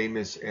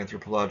famous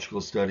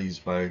anthropological studies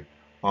by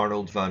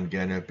Arnold van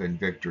Gennep and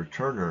Victor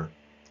Turner,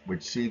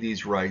 which see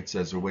these rites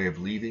as a way of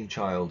leaving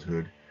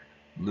childhood,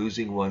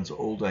 losing one's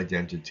old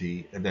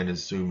identity, and then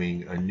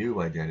assuming a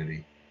new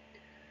identity.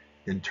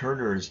 In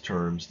Turner's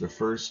terms, the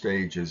first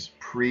stage is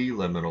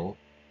preliminal,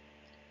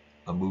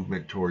 a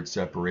movement towards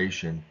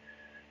separation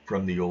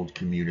from the old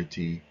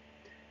community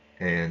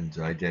and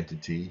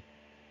identity.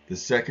 The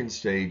second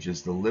stage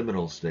is the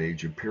liminal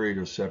stage, a period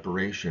of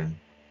separation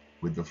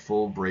with the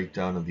full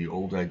breakdown of the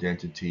old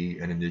identity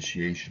and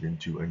initiation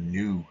into a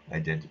new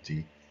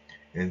identity.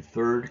 And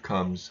third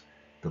comes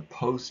the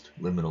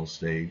post-liminal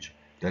stage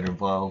that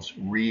involves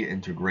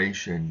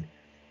reintegration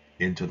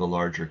into the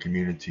larger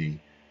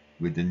community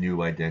with the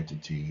new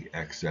identity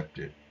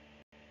accepted.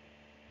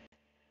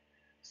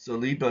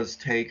 Saliba's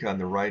take on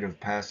the rite of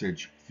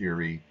passage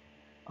theory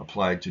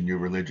applied to new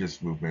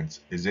religious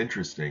movements is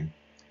interesting,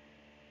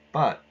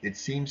 but it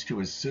seems to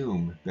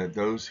assume that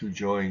those who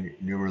join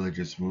new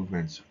religious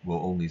movements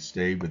will only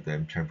stay with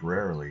them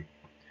temporarily.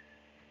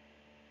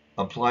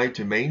 Applied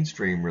to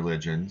mainstream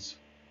religions,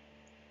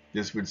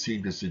 this would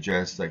seem to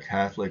suggest that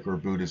Catholic or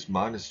Buddhist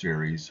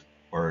monasteries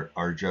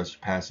are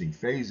just passing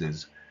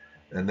phases,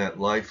 and that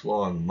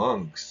lifelong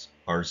monks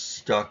are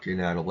stuck in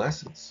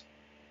adolescence.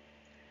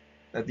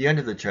 At the end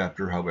of the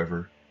chapter,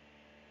 however,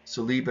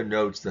 Saliba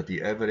notes that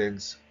the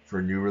evidence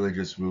for new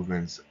religious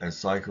movements as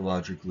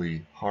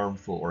psychologically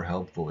harmful or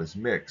helpful is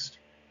mixed,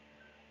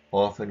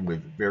 often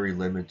with very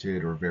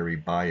limited or very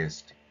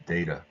biased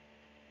data.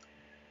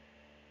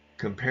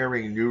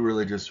 Comparing new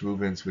religious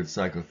movements with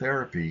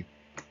psychotherapy,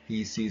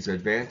 he sees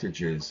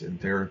advantages in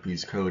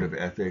therapy's code of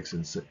ethics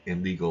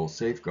and legal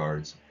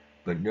safeguards,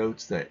 but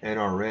notes that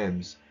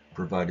NRMs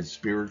provide a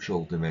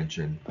spiritual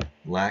dimension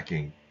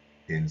lacking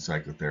in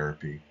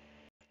psychotherapy.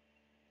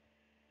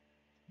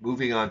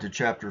 Moving on to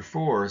Chapter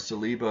 4,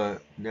 Saliba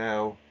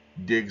now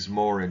digs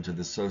more into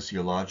the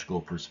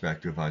sociological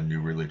perspective on new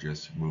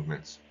religious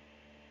movements.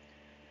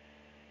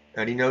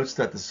 And he notes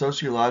that the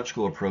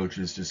sociological approach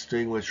is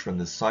distinguished from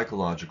the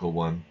psychological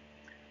one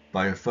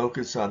by a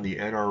focus on the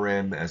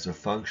NRM as a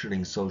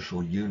functioning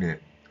social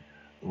unit,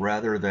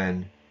 rather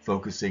than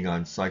focusing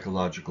on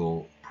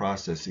psychological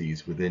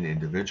processes within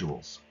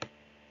individuals.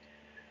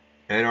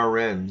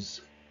 NRMs,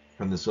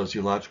 from the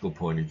sociological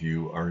point of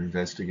view, are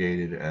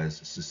investigated as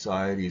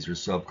societies or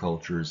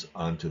subcultures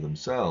unto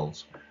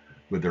themselves,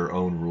 with their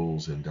own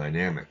rules and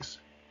dynamics.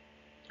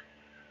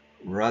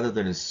 Rather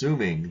than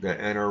assuming that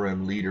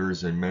NRM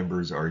leaders and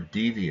members are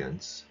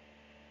deviants,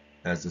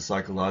 as the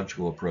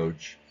psychological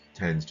approach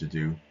tends to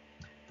do,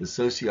 the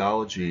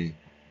sociologist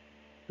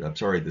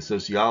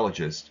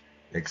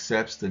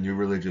accepts the new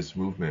religious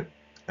movement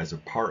as a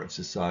part of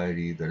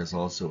society that is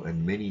also a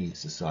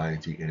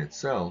mini-society in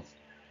itself,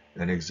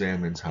 and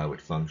examines how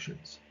it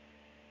functions.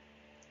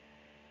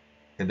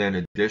 And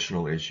then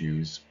additional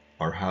issues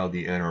are how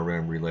the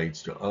NRM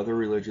relates to other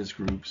religious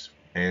groups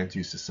and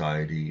to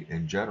society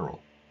in general.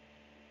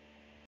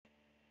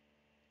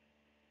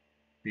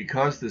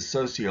 Because the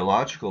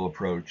sociological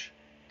approach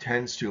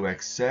tends to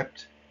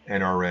accept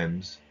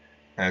NRMs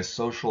as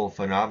social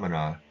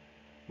phenomena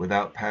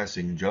without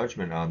passing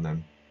judgment on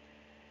them,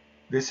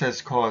 this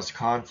has caused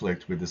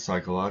conflict with the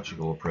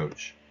psychological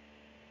approach.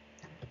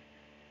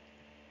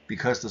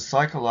 Because the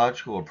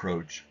psychological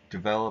approach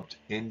developed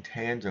in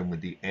tandem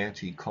with the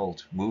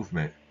anti-cult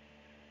movement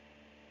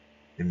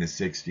in the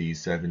 60s,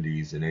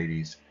 70s, and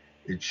 80s,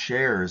 it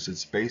shares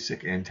its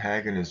basic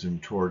antagonism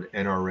toward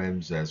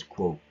NRMs as,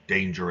 quote,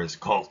 dangerous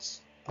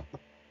cults.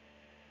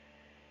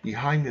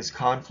 Behind this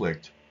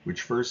conflict,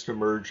 which first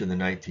emerged in the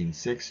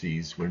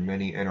 1960s when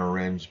many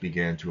NRMs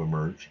began to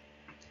emerge,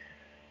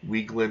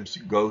 we glimpse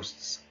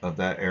ghosts of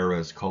that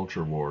era's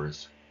culture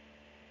wars,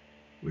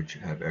 which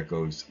have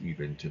echoes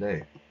even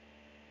today.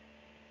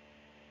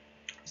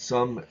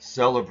 Some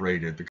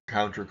celebrated the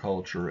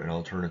counterculture and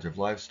alternative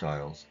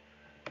lifestyles.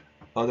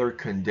 Others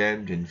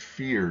condemned and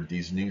feared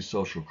these new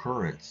social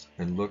currents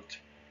and looked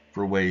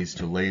for ways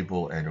to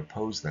label and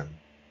oppose them.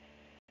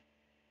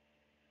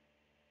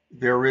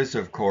 There is,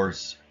 of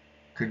course,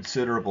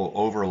 considerable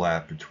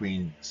overlap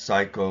between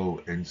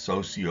psycho and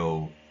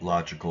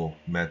sociological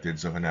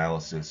methods of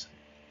analysis,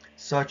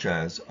 such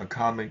as a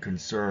common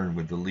concern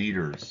with the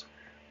leaders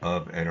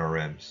of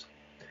NRMs.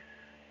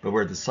 But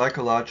where the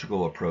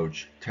psychological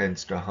approach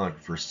tends to hunt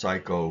for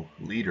psycho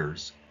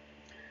leaders,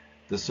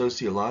 the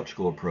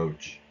sociological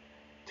approach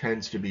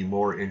tends to be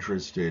more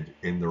interested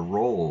in the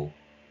role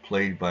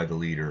played by the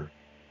leader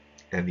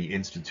and the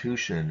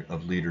institution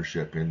of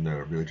leadership in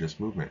the religious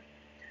movement,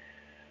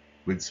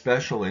 with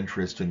special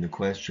interest in the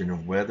question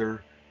of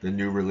whether the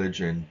new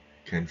religion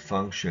can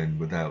function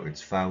without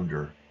its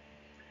founder.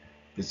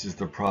 This is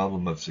the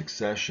problem of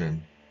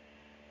succession,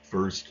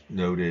 first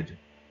noted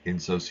in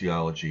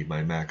sociology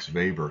by Max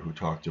Weber, who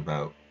talked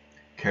about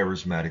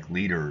charismatic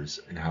leaders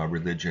and how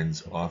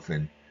religions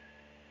often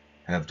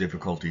have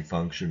difficulty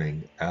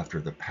functioning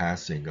after the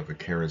passing of a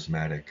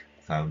charismatic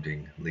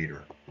founding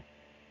leader.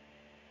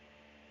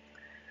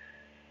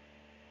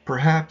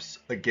 Perhaps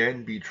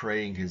again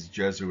betraying his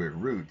Jesuit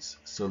roots,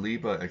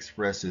 Saliba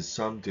expresses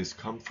some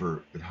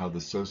discomfort with how the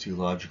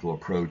sociological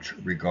approach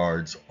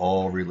regards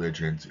all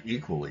religions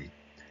equally,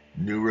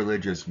 new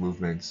religious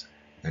movements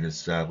and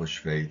established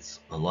faiths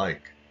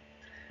alike.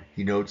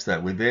 He notes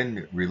that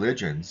within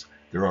religions,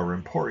 there are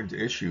important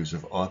issues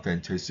of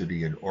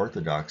authenticity and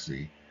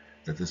orthodoxy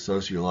that the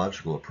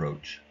sociological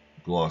approach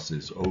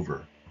glosses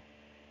over.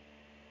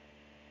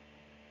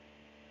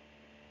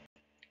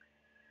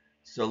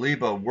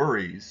 Saliba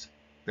worries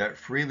that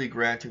freely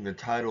granting the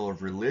title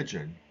of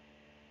religion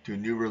to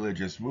new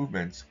religious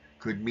movements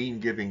could mean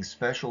giving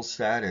special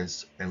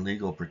status and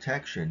legal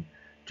protection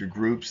to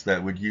groups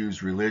that would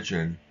use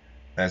religion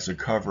as a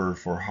cover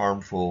for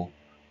harmful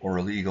or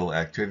illegal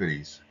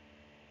activities.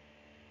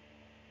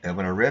 And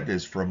when I read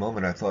this for a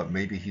moment, I thought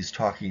maybe he's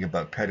talking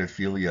about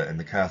pedophilia in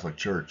the Catholic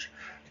Church.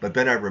 But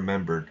then I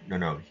remembered,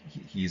 no,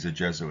 he's a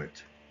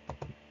Jesuit.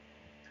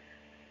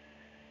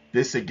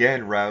 This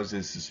again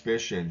rouses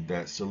suspicion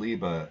that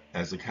Saliba,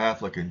 as a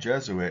Catholic and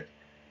Jesuit,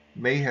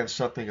 may have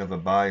something of a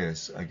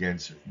bias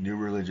against new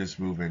religious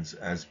movements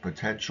as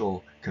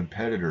potential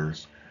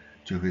competitors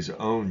to his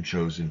own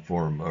chosen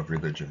form of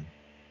religion.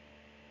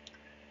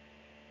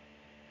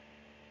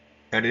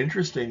 An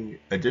interesting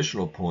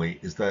additional point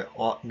is that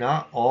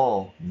not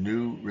all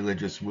new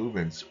religious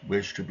movements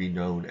wish to be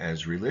known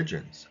as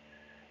religions,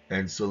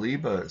 and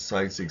Saliba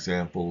cites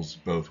examples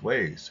both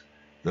ways,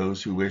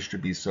 those who wish to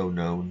be so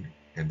known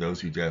and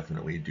those who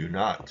definitely do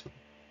not.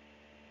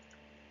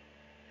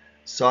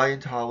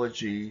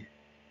 Scientology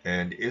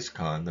and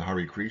ISKCON, the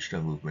Hare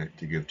Krishna movement,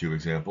 to give two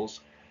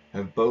examples,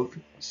 have both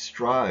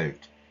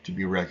strived to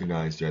be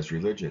recognized as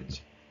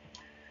religions.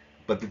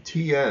 But the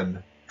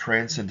TM,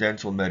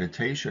 Transcendental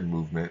Meditation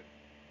movement,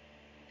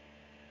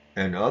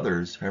 and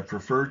others have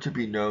preferred to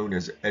be known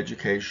as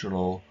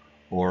educational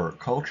or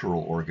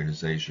cultural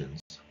organizations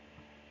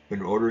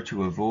in order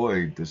to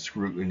avoid the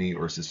scrutiny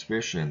or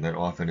suspicion that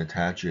often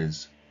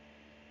attaches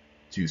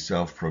to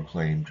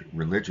self-proclaimed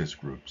religious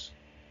groups.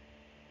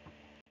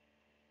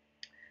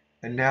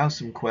 And now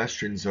some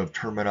questions of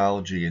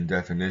terminology and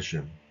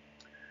definition.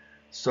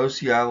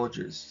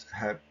 Sociologists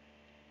have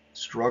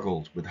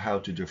struggled with how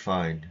to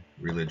define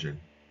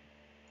religion.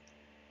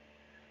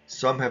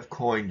 Some have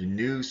coined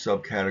new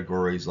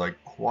subcategories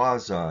like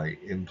quasi,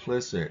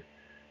 implicit,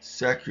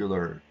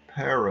 secular,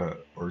 para,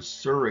 or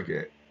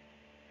surrogate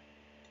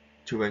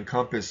to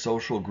encompass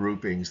social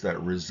groupings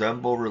that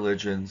resemble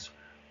religions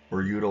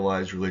or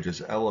utilize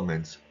religious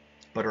elements,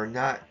 but are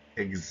not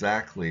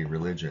exactly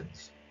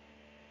religions.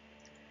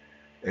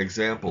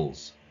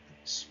 Examples: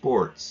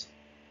 sports,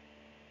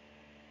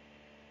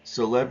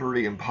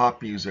 celebrity and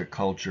pop music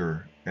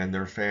culture and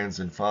their fans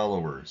and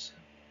followers,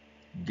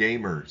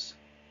 gamers,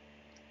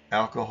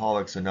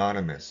 Alcoholics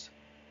Anonymous.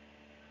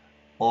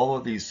 All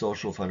of these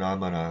social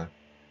phenomena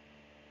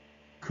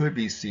could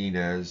be seen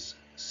as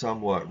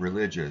somewhat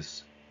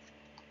religious,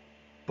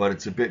 but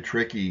it's a bit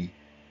tricky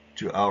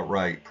to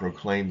outright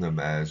proclaim them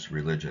as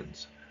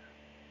religions.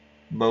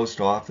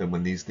 Most often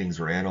when these things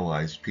are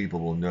analyzed, people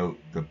will note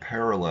the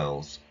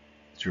parallels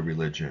to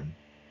religion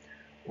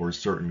or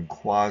certain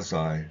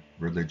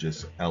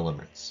quasi-religious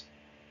elements.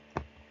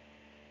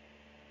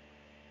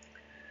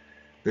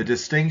 The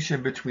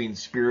distinction between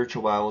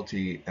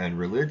spirituality and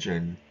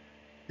religion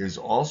is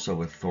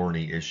also a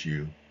thorny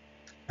issue,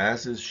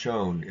 as is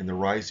shown in the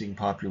rising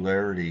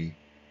popularity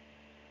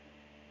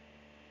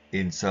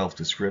in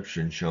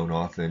self-description shown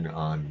often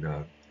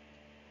on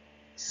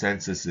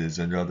censuses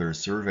and other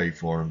survey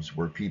forms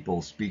where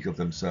people speak of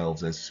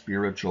themselves as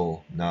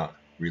spiritual, not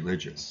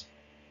religious.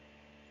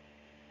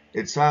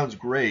 It sounds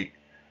great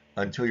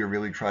until you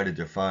really try to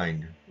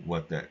define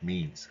what that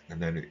means,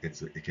 and then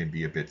it can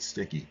be a bit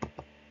sticky.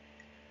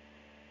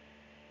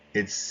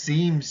 It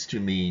seems to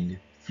mean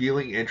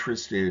feeling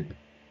interested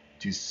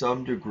to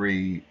some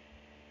degree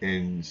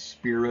in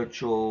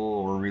spiritual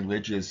or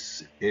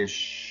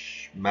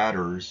religious-ish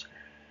matters,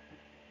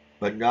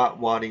 but not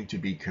wanting to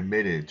be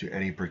committed to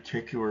any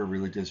particular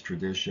religious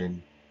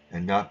tradition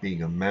and not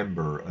being a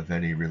member of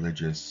any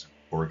religious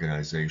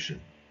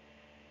organization.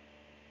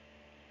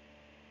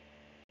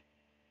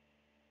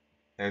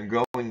 And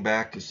going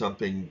back to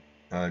something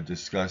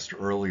discussed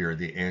earlier,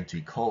 the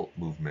anti-cult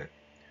movement,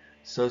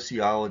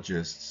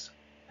 sociologists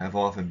have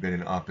often been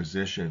in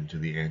opposition to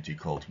the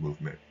anti-cult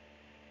movement.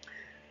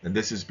 And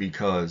this is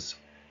because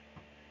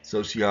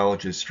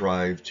sociologists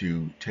strive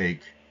to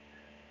take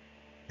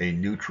a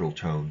neutral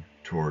tone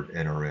toward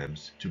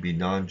NRMs, to be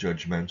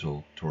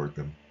non-judgmental toward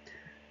them.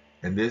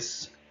 And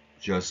this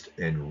just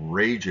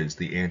enrages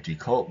the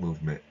anti-cult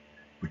movement,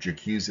 which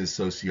accuses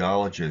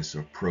sociologists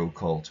of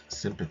pro-cult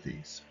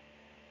sympathies.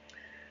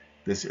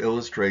 This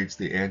illustrates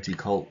the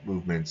anti-cult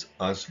movement's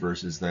us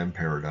versus them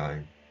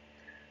paradigm.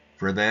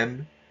 For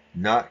them,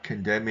 not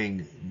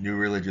condemning new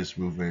religious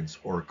movements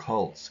or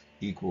cults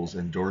equals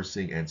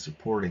endorsing and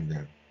supporting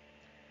them.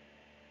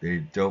 They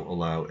don't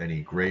allow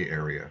any gray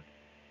area.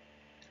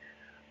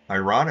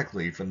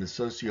 Ironically, from the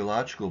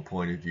sociological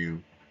point of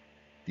view,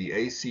 the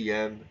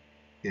ACM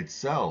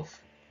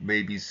itself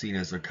may be seen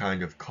as a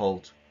kind of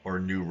cult or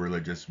new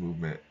religious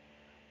movement,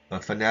 a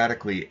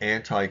fanatically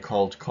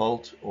anti-cult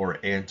cult or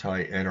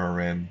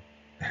anti-NRM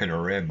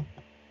NRM.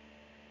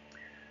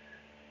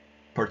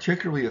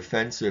 Particularly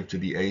offensive to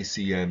the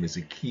ACM is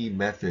a key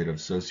method of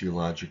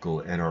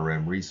sociological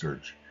NRM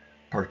research,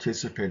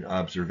 participant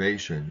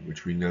observation,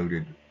 which we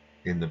noted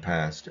in the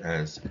past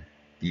as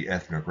the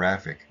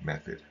ethnographic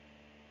method.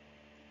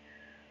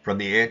 From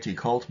the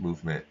anti-cult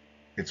movement,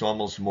 it's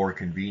almost more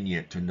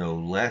convenient to know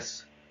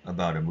less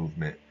about a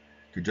movement,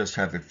 to just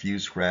have a few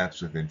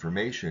scraps of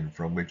information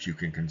from which you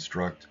can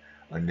construct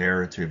a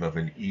narrative of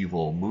an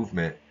evil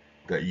movement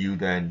that you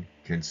then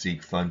can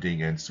seek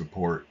funding and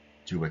support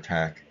to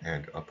attack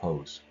and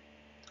oppose.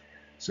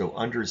 So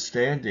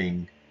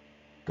understanding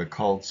the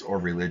cults or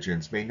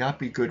religions may not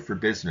be good for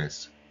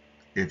business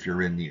if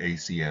you're in the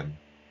ACM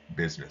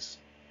business.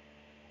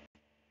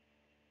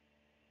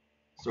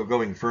 So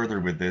going further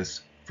with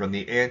this, from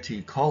the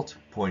anti-cult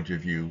point of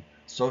view,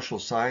 social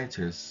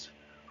scientists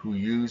who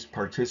use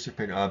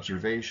participant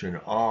observation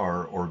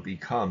are or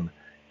become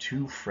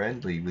too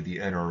friendly with the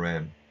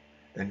NRM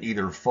and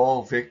either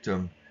fall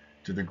victim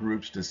to the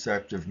group's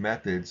deceptive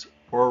methods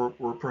or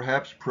were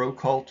perhaps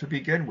pro-cult to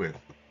begin with.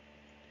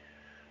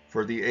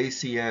 For the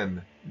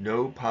ACM,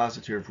 no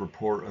positive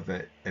report of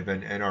an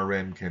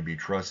NRM can be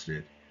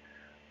trusted.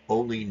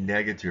 Only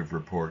negative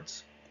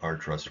reports are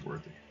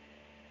trustworthy.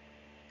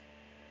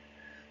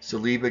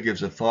 Saliba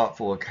gives a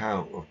thoughtful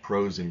account of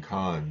pros and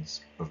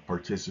cons of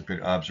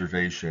participant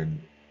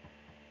observation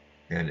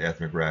and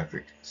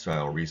ethnographic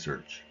style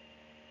research.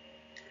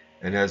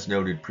 And as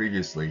noted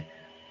previously,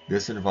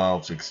 this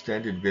involves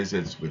extended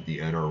visits with the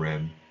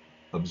NRM,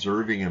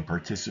 observing and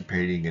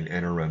participating in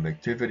NRM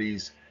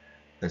activities,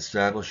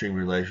 establishing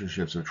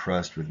relationships of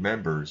trust with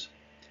members,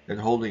 and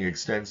holding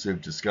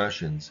extensive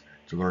discussions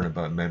to learn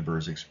about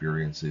members'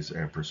 experiences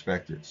and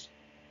perspectives.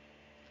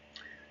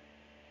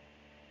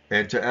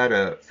 And to add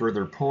a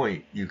further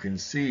point, you can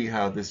see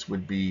how this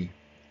would be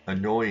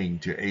annoying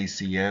to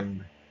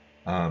ACM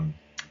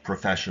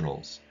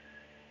professionals,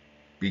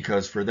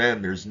 because for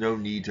them there's no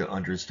need to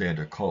understand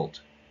a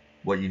cult.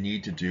 What you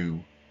need to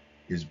do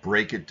is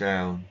break it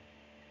down,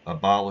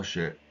 abolish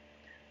it,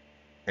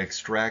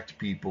 extract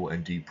people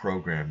and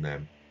deprogram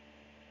them.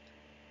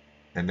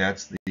 And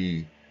that's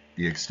the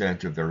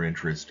extent of their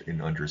interest in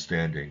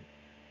understanding,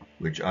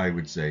 which I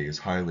would say is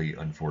highly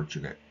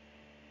unfortunate.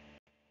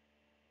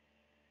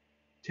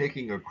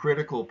 Taking a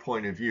critical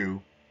point of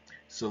view,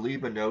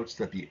 Saliba notes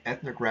that the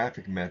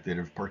ethnographic method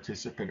of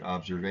participant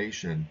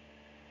observation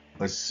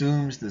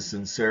assumes the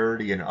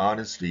sincerity and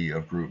honesty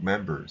of group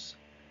members.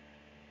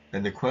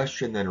 And the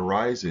question then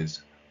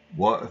arises,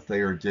 what if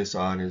they are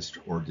dishonest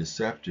or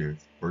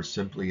deceptive or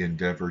simply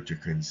endeavor to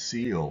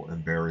conceal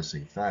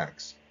embarrassing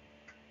facts?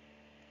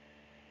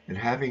 And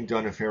having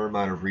done a fair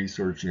amount of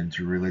research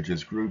into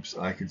religious groups,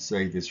 I could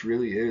say this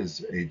really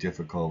is a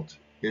difficult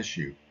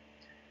issue.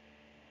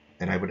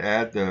 And I would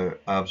add the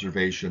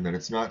observation that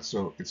it's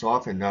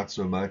often not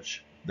so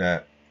much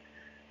that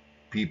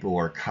people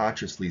are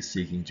consciously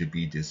seeking to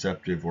be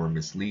deceptive or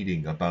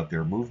misleading about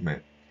their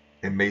movement.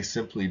 It may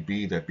simply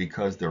be that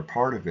because they're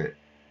part of it,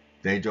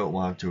 they don't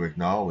want to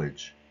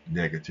acknowledge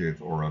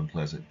negative or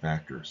unpleasant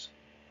factors.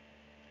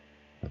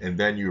 And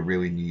then you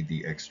really need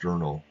the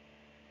external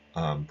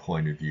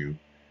point of view,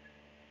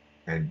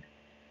 and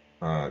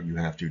you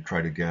have to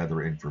try to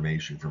gather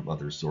information from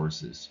other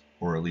sources,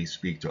 or at least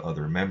speak to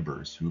other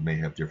members who may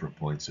have different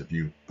points of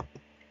view.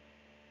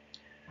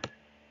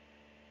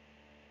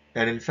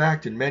 And in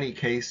fact, in many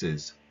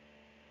cases,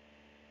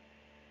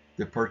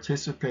 the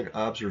participant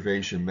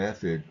observation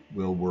method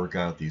will work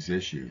out these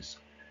issues,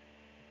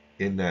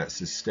 in that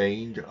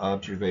sustained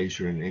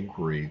observation and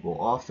inquiry will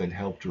often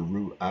help to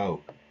root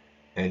out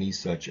any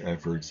such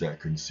efforts at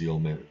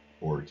concealment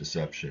or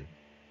deception.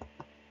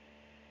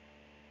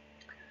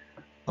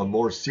 A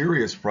more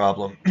serious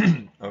problem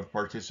of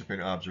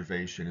participant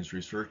observation is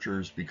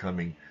researchers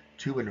becoming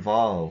too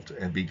involved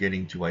and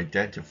beginning to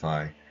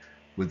identify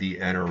with the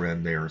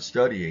NRM they are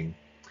studying,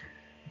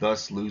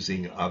 thus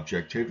losing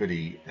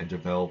objectivity and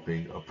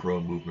developing a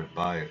pro-movement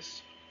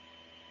bias.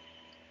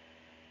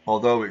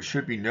 Although it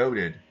should be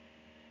noted,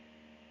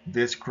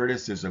 this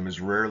criticism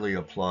is rarely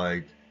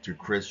applied to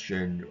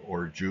Christian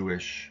or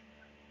Jewish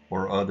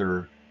or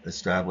other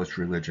established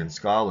religion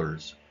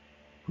scholars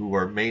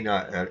who may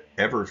not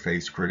ever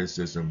face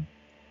criticism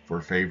for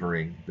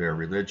favoring their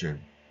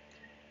religion.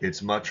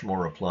 It's much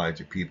more applied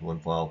to people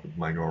involved with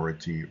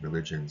minority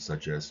religions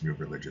such as new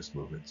religious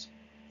movements.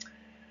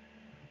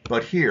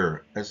 But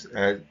here, as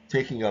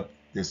taking up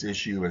this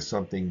issue as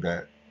something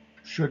that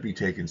should be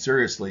taken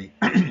seriously,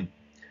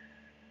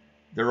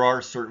 there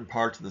are certain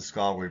parts of the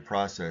scholarly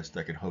process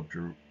that can hope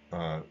to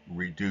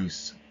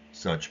reduce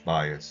such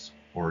bias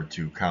or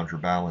to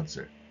counterbalance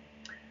it.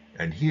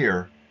 And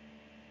here,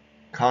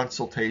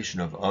 consultation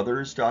of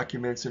others'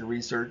 documents and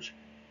research,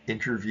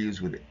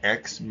 interviews with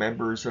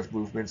ex-members of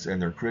movements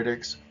and their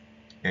critics,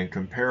 and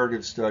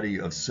comparative study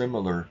of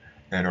similar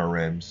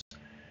NRMs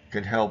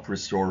can help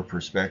restore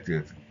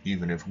perspective,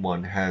 even if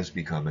one has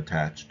become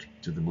attached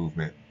to the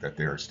movement that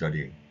they are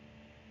studying.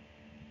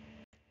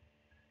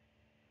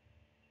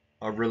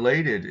 A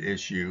related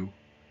issue,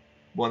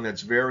 one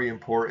that's very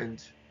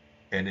important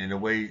and in a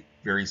way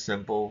very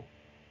simple,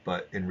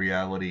 but in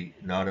reality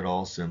not at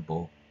all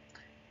simple,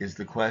 is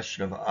the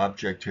question of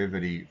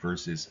objectivity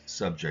versus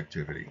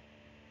subjectivity.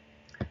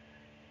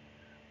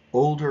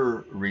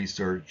 Older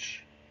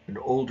research and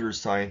older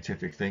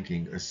scientific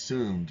thinking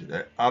assumed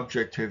that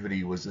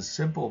objectivity was a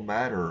simple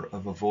matter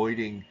of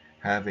avoiding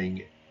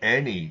having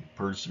any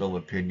personal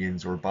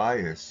opinions or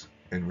bias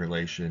in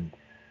relation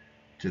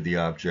to the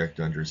object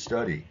under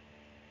study.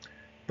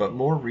 But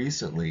more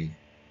recently,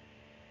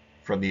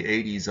 from the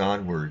 80s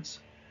onwards,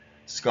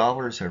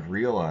 scholars have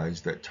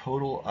realized that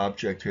total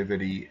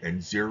objectivity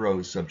and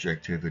zero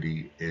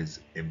subjectivity is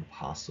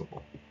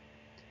impossible.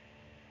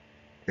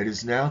 It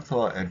is now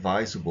thought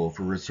advisable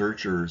for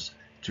researchers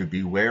to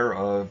beware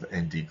of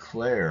and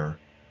declare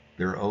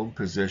their own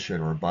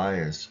position or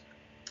bias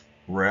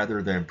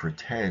rather than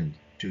pretend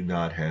to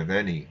not have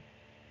any.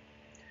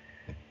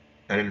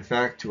 And in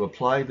fact, to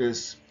apply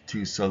this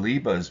to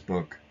Saliba's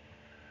book,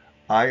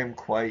 I am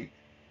quite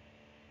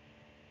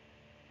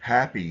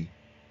happy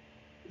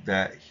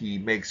that he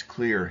makes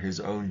clear his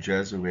own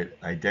Jesuit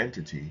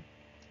identity,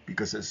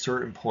 because at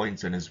certain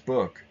points in his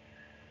book,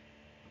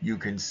 you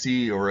can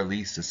see or at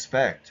least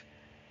suspect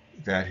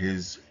that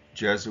his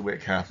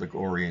Jesuit Catholic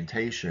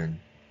orientation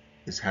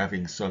is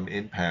having some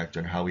impact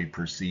on how he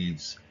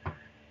perceives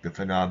the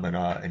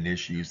phenomena and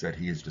issues that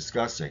he is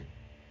discussing.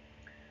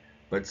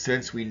 But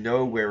since we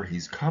know where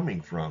he's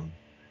coming from,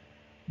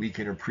 we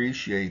can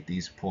appreciate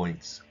these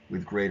points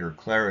with greater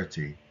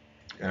clarity,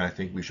 and I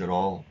think we should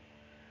all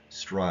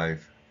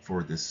strive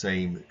for the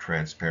same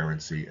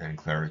transparency and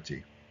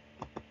clarity.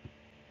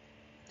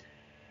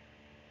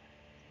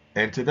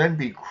 And to then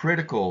be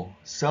critical,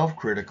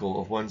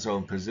 self-critical of one's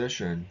own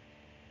position,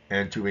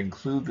 and to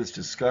include this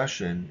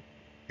discussion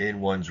in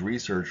one's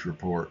research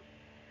report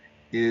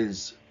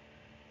is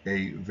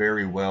a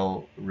very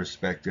well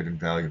respected and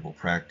valuable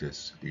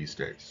practice these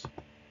days.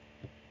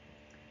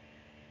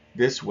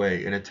 This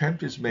way, an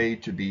attempt is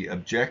made to be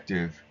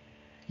objective,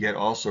 yet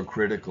also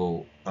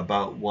critical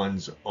about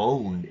one's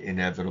own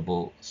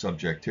inevitable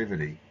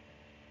subjectivity.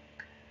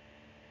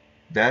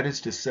 That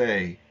is to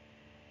say,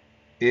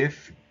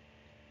 if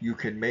you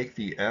can make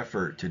the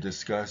effort to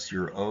discuss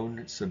your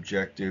own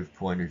subjective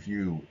point of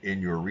view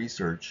in your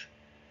research,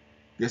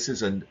 this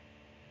is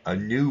a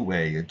new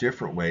way, a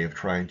different way of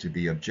trying to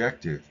be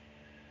objective.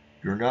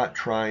 You're not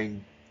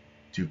trying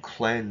to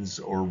cleanse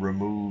or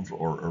remove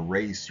or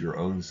erase your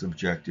own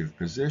subjective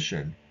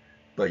position,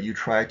 but you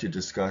try to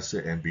discuss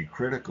it and be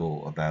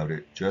critical about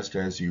it just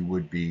as you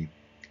would be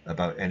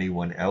about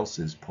anyone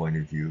else's point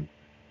of view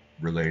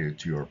related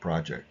to your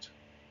project.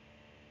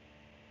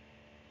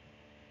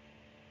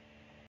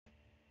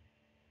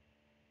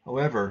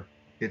 However,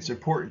 it's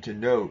important to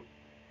note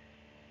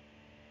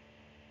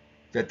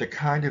that the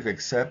kind of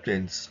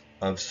acceptance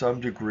of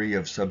some degree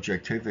of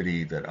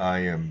subjectivity that I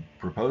am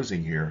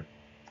proposing here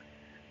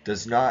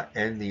does not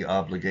end the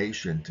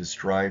obligation to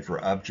strive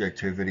for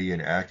objectivity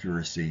and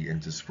accuracy in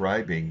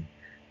describing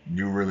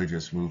new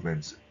religious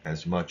movements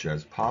as much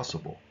as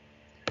possible.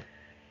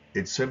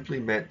 It's simply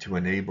meant to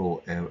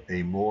enable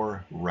a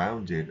more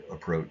rounded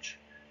approach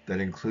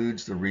that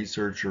includes the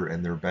researcher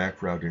and their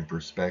background and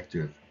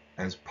perspective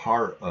as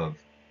part of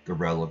the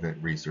relevant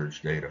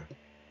research data.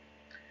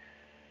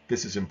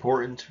 This is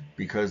important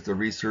because the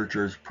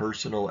researcher's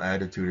personal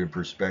attitude and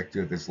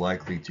perspective is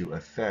likely to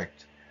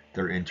affect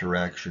their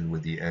interaction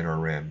with the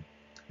NRM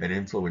and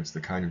influence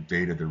the kind of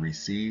data they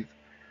receive,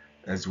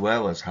 as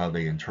well as how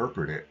they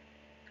interpret it.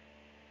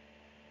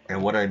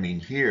 And what I mean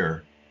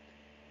here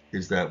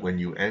is that when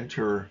you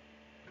enter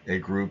a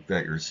group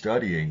that you're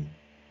studying,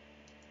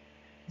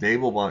 they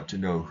will want to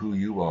know who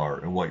you are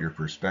and what your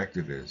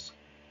perspective is.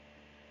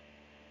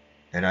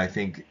 And I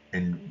think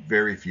in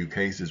very few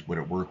cases would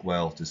it work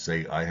well to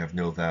say, I have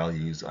no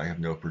values, I have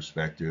no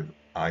perspective,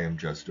 I am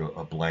just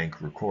a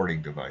blank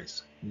recording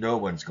device. No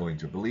one's going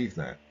to believe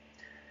that.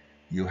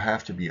 You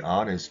have to be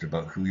honest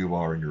about who you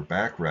are and your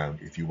background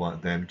if you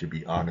want them to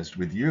be honest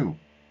with you.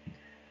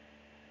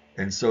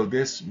 And so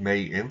this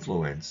may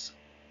influence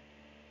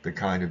the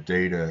kind of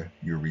data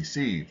you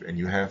receive, and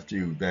you have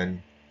to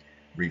then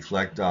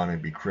reflect on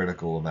and be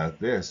critical about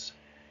this.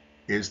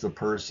 Is the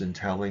person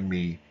telling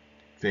me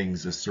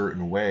things a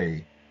certain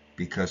way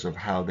because of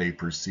how they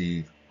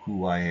perceive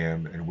who I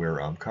am and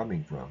where I'm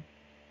coming from?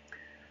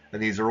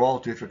 And these are all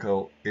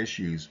difficult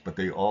issues, but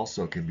they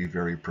also can be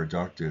very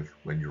productive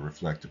when you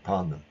reflect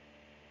upon them.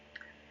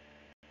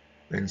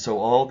 And so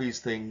all these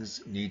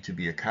things need to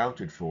be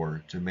accounted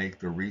for to make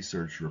the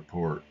research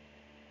report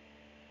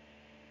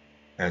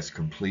as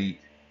complete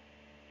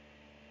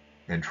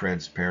and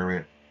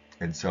transparent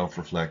and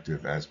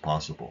self-reflective as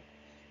possible.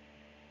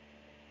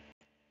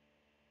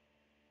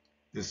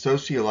 The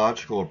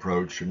sociological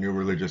approach to new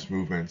religious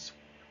movements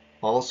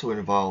also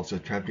involves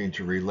attempting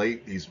to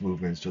relate these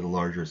movements to the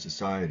larger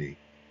society,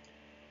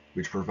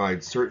 which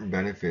provides certain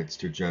benefits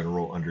to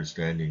general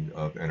understanding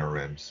of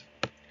NRMs.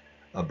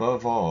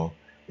 Above all,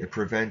 it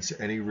prevents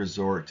any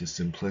resort to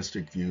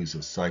simplistic views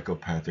of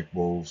psychopathic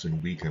wolves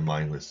and weak and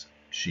mindless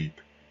sheep.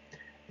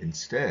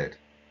 Instead,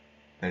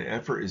 an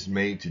effort is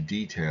made to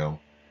detail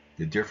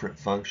the different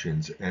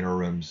functions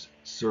NRMs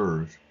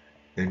serve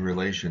in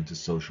relation to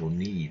social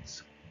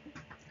needs.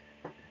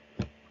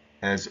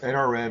 As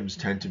NRMs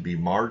tend to be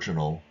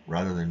marginal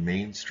rather than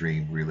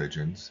mainstream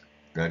religions,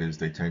 that is,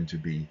 they tend to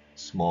be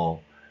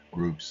small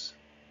groups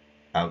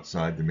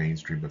outside the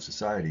mainstream of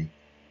society,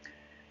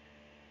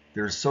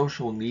 their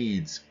social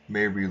needs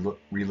may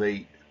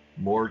relate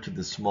more to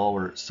the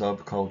smaller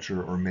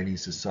subculture or mini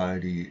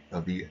society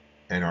of the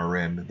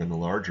NRM than the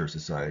larger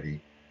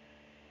society,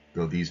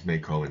 though these may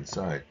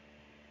coincide.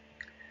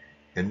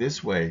 In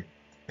this way,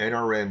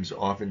 NRMs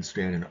often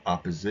stand in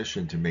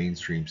opposition to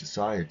mainstream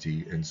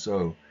society, and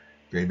so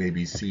they may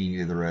be seen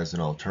either as an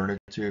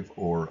alternative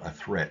or a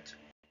threat.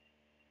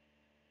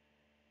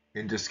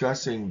 In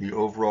discussing the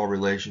overall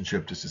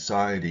relationship to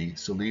society,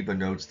 Saliba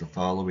notes the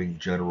following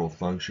general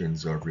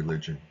functions of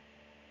religion.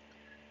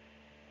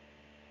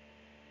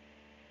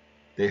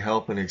 They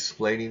help in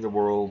explaining the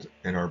world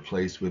and our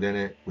place within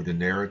it with a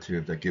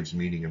narrative that gives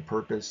meaning and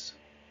purpose.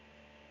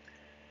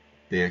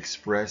 They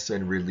express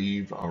and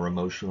relieve our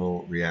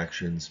emotional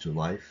reactions to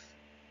life.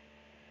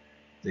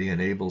 They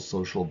enable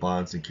social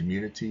bonds and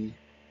community.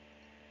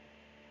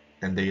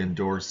 And they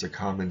endorse a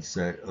common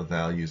set of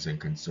values and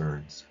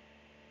concerns.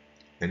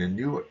 In a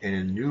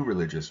new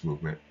religious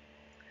movement,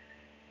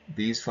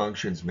 these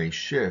functions may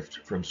shift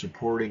from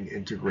supporting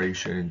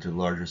integration into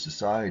larger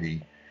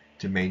society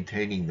to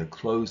maintaining the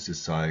closed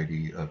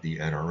society of the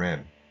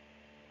NRM.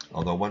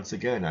 Although once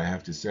again, I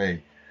have to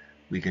say,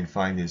 we can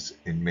find this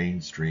in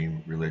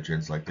mainstream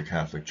religions like the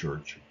Catholic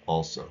Church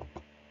also.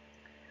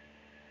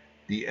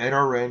 The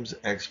NRM's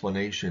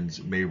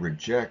explanations may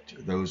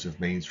reject those of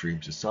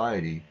mainstream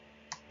society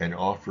and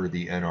offer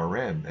the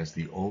NRM as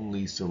the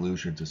only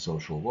solution to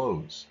social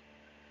woes,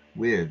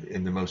 with,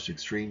 in the most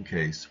extreme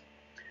case,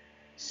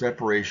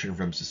 separation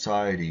from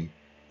society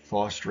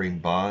fostering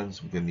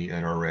bonds within the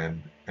NRM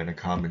and a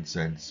common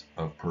sense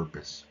of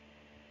purpose.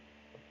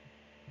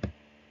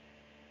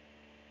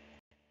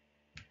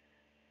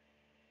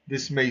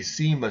 This may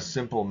seem a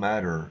simple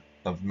matter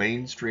of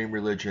mainstream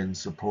religion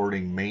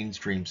supporting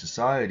mainstream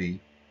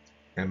society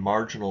and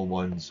marginal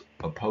ones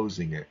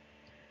opposing it,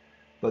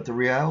 but the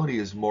reality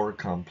is more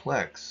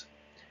complex.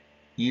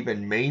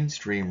 Even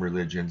mainstream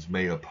religions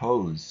may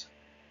oppose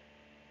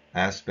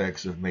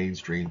aspects of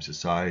mainstream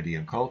society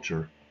and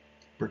culture,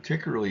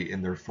 particularly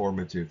in their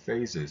formative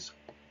phases.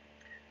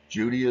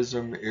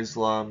 Judaism,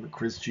 Islam,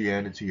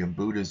 Christianity, and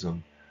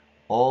Buddhism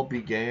all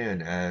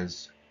began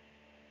as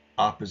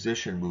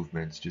opposition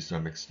movements to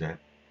some extent,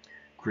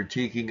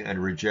 critiquing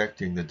and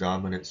rejecting the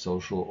dominant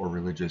social or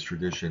religious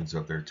traditions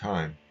of their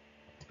time.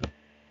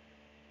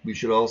 We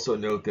should also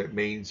note that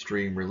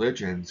mainstream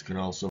religions can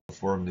also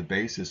form the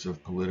basis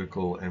of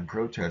political and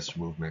protest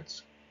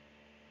movements.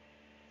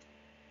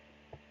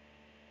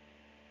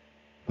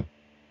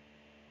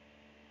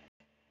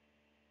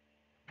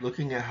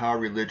 Looking at how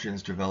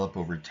religions develop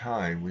over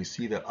time, we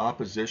see that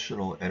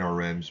oppositional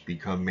NRMs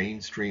become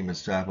mainstream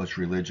established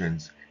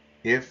religions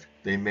if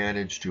they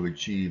manage to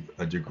achieve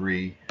a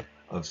degree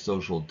of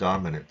social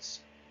dominance.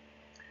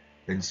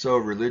 And so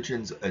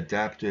religion's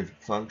adaptive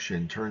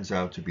function turns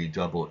out to be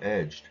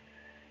double-edged.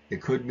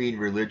 It could mean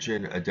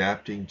religion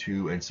adapting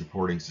to and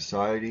supporting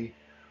society,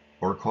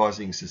 or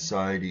causing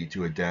society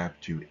to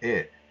adapt to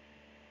it,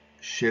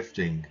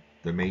 shifting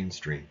the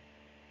mainstream.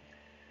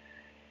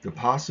 The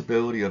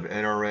possibility of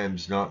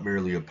NRMs not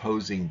merely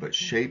opposing but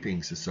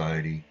shaping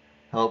society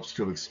helps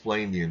to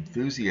explain the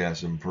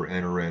enthusiasm for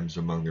NRMs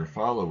among their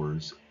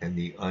followers and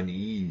the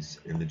unease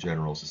in the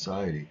general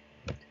society.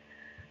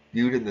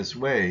 Viewed in this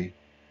way,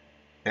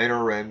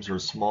 NRMs are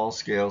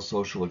small-scale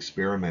social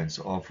experiments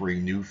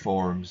offering new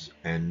forms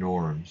and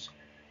norms,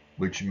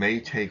 which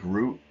may take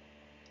root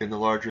in the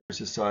larger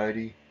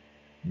society,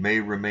 may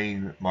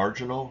remain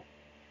marginal,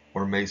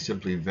 or may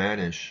simply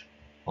vanish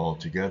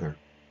altogether.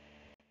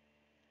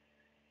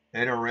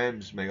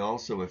 NRMs may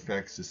also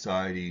affect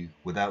society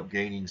without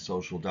gaining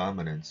social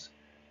dominance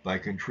by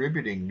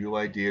contributing new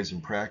ideas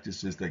and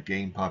practices that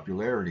gain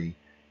popularity,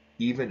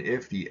 even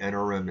if the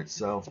NRM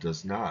itself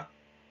does not.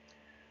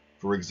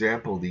 For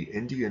example, the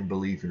Indian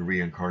belief in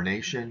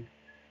reincarnation,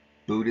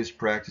 Buddhist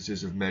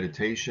practices of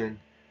meditation,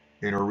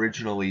 and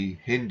originally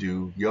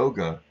Hindu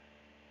yoga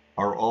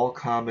are all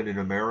common in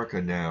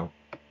America now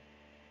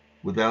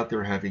without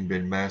there having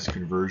been mass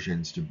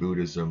conversions to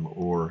Buddhism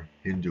or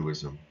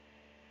Hinduism.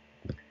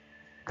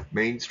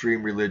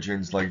 Mainstream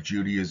religions like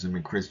Judaism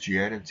and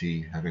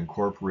Christianity have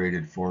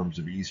incorporated forms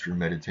of Eastern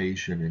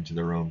meditation into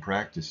their own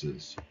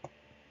practices.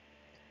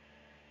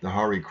 The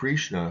Hare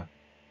Krishna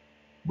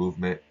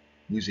movement,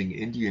 using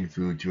Indian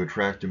food to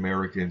attract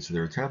Americans to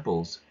their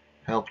temples,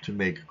 helped to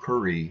make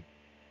curry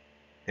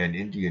and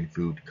Indian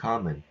food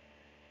common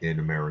in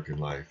American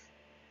life.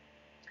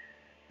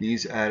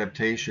 These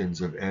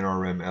adaptations of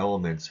NRM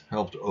elements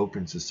helped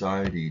open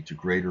society to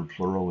greater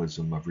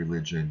pluralism of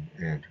religion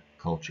and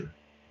culture.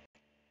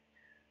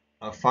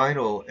 A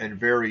final and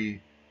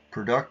very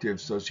productive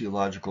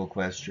sociological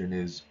question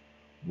is,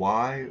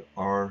 why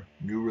are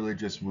new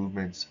religious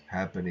movements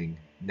happening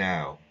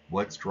now?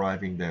 What's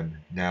driving them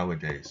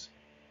nowadays?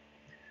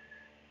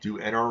 Do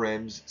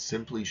NRMs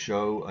simply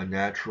show a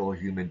natural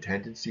human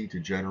tendency to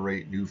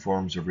generate new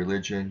forms of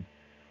religion,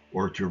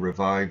 or to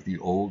revive the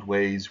old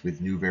ways with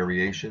new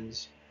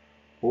variations?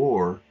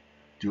 Or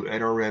do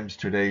NRMs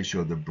today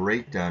show the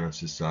breakdown of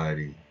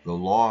society, the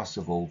loss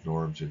of old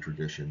norms and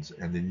traditions,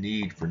 and the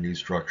need for new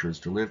structures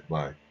to live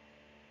by?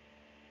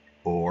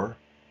 Or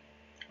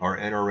are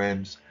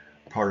NRMs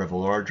part of a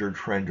larger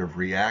trend of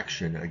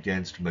reaction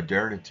against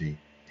modernity,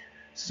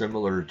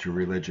 similar to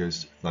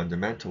religious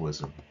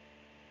fundamentalism?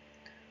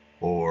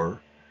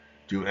 Or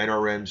do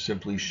NRMs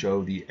simply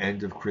show the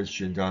end of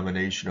Christian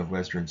domination of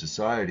Western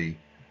society,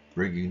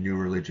 bringing new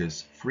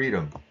religious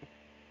freedom?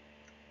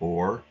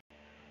 Or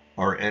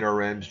are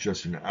NRMs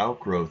just an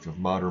outgrowth of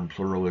modern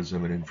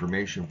pluralism and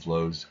information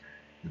flows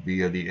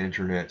via the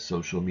internet,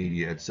 social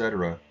media,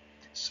 etc.,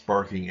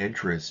 sparking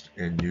interest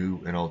in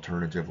new and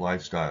alternative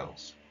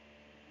lifestyles?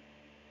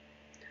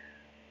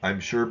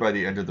 I'm sure by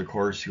the end of the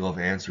course you'll have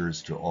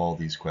answers to all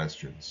these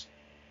questions.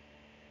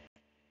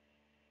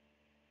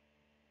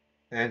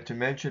 And to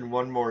mention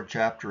one more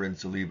chapter in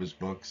Saliba's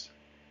books,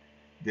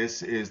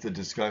 this is the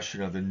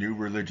discussion of the new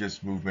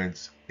religious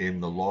movements in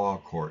the law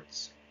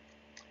courts,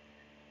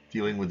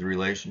 dealing with the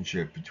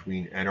relationship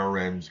between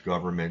NRMs,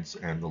 governments,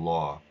 and the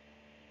law.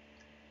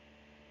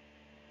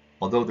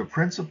 Although the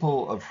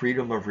principle of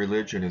freedom of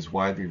religion is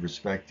widely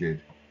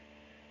respected,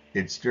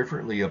 it's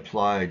differently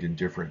applied in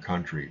different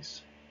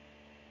countries.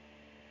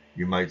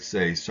 You might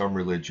say some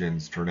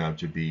religions turn out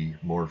to be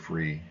more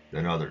free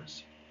than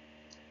others.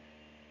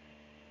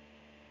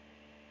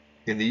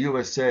 In the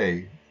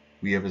USA,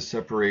 we have a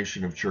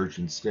separation of church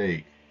and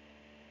state,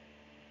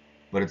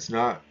 but it's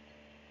not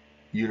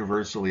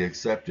universally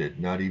accepted,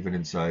 not even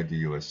inside the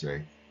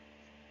USA.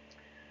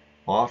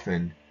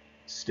 Often,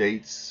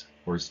 states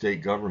or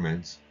state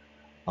governments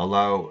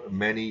allow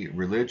many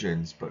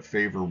religions but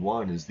favor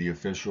one as the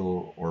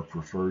official or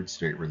preferred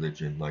state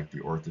religion, like the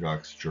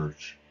Orthodox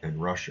Church in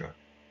Russia.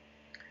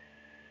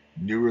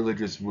 New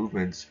religious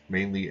movements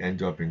mainly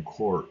end up in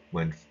court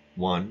when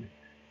 1.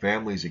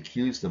 Families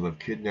accuse them of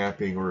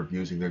kidnapping or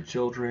abusing their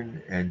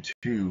children, and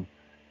 2.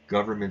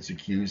 Governments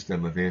accuse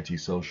them of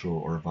antisocial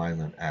or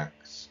violent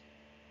acts.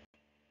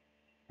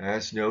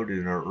 As noted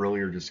in our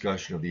earlier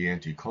discussion of the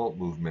anti-cult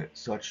movement,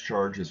 such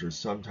charges are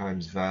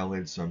sometimes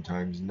valid,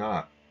 sometimes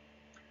not.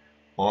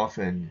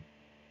 Often,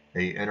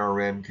 a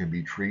NRM can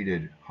be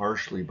treated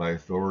harshly by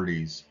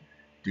authorities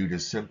due to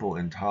simple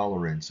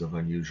intolerance of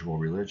unusual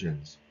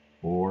religions,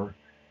 or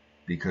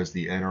because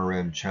the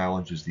NRM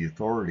challenges the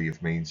authority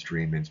of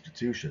mainstream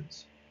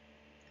institutions.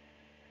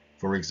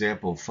 For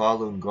example,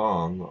 Falun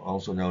Gong,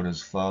 also known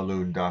as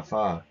Falun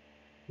Dafa,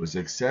 was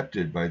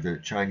accepted by the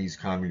Chinese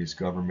Communist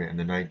government in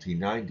the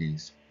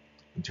 1990s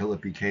until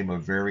it became a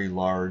very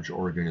large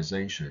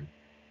organization,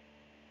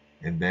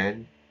 and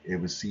then it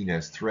was seen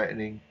as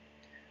threatening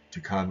to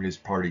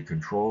Communist Party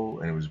control,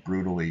 and it was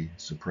brutally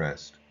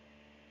suppressed.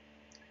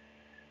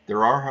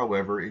 There are,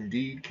 however,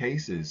 indeed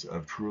cases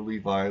of truly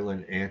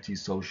violent,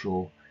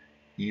 antisocial,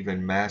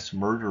 even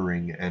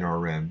mass-murdering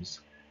NRMs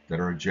that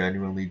are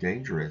genuinely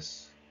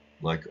dangerous,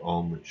 like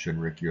Aum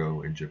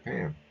Shinrikyo in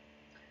Japan.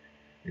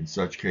 In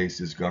such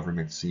cases,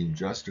 governments seem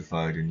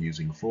justified in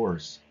using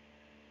force,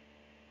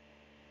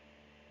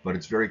 but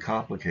it's very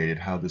complicated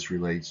how this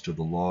relates to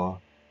the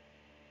law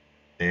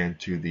and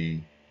to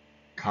the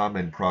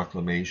common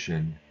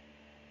proclamation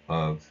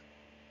of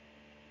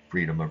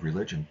freedom of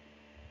religion.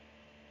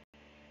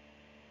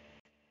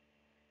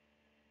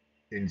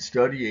 In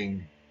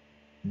studying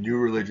new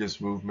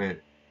religious movement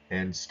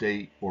and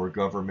state or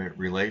government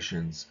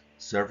relations,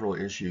 several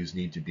issues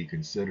need to be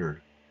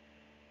considered.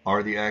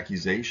 Are the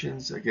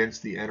accusations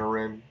against the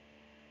NRM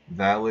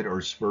valid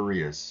or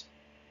spurious?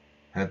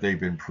 Have they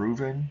been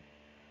proven?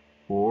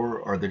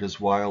 Or are they just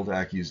wild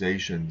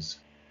accusations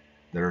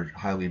that are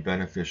highly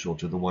beneficial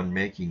to the one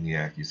making the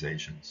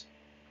accusations?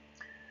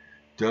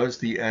 Does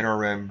the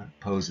NRM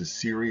pose a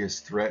serious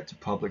threat to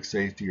public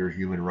safety or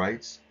human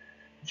rights,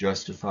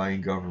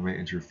 justifying government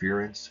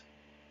interference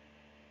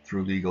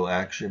through legal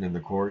action in the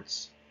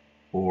courts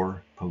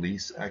or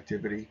police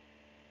activity?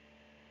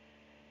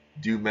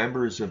 Do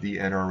members of the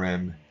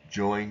NRM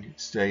join,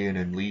 stay in,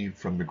 and leave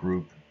from the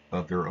group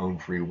of their own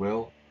free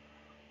will,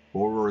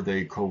 or are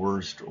they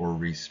coerced or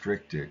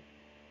restricted?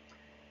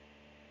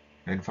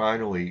 And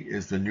finally,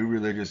 is the new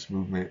religious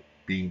movement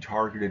being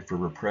targeted for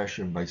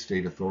repression by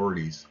state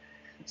authorities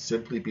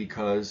simply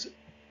because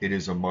it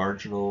is a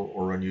marginal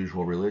or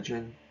unusual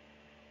religion?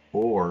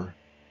 Or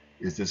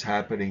is this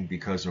happening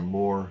because a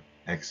more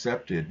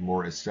accepted,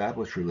 more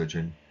established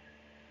religion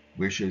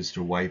wishes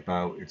to wipe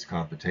out its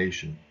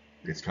competition?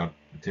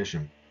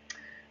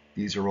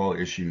 These are all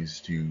issues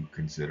to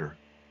consider.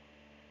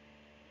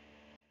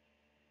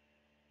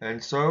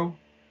 And so,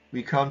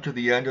 we come to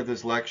the end of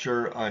this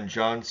lecture on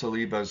John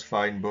Saliba's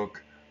fine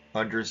book,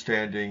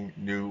 Understanding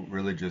New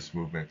Religious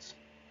Movements.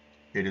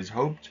 It is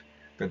hoped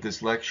that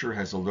this lecture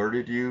has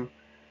alerted you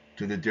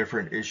to the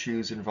different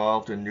issues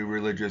involved in new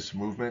religious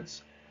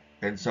movements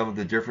and some of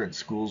the different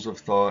schools of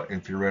thought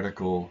and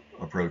theoretical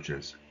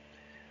approaches.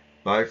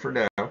 Bye for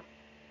now.